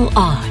Dimensional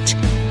Art.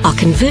 Our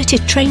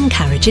converted train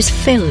carriage is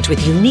filled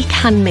with unique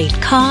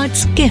handmade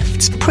cards,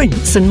 gifts,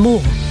 prints and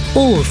more.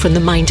 All from the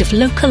mind of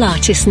local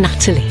artist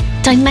Natalie.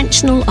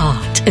 Dimensional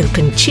Art,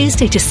 open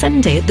Tuesday to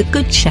Sunday at the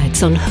Good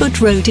Sheds on Hood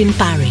Road in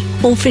Barry,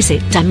 or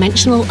visit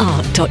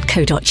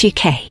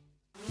dimensionalart.co.uk.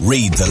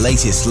 Read the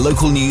latest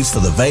local news for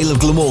the Vale of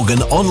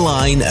Glamorgan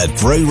online at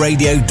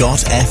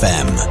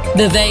browradio.fm.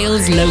 The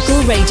Vale's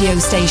local radio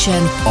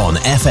station. On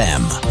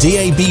FM,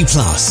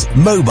 DAB+,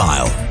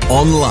 mobile,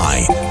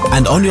 online,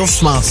 and on your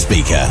smart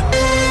speaker.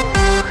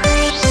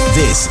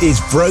 This is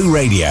Bro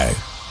Radio.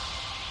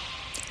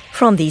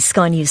 From the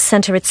Sky News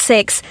Centre at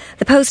 6,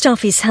 the Post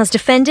Office has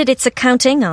defended its accounting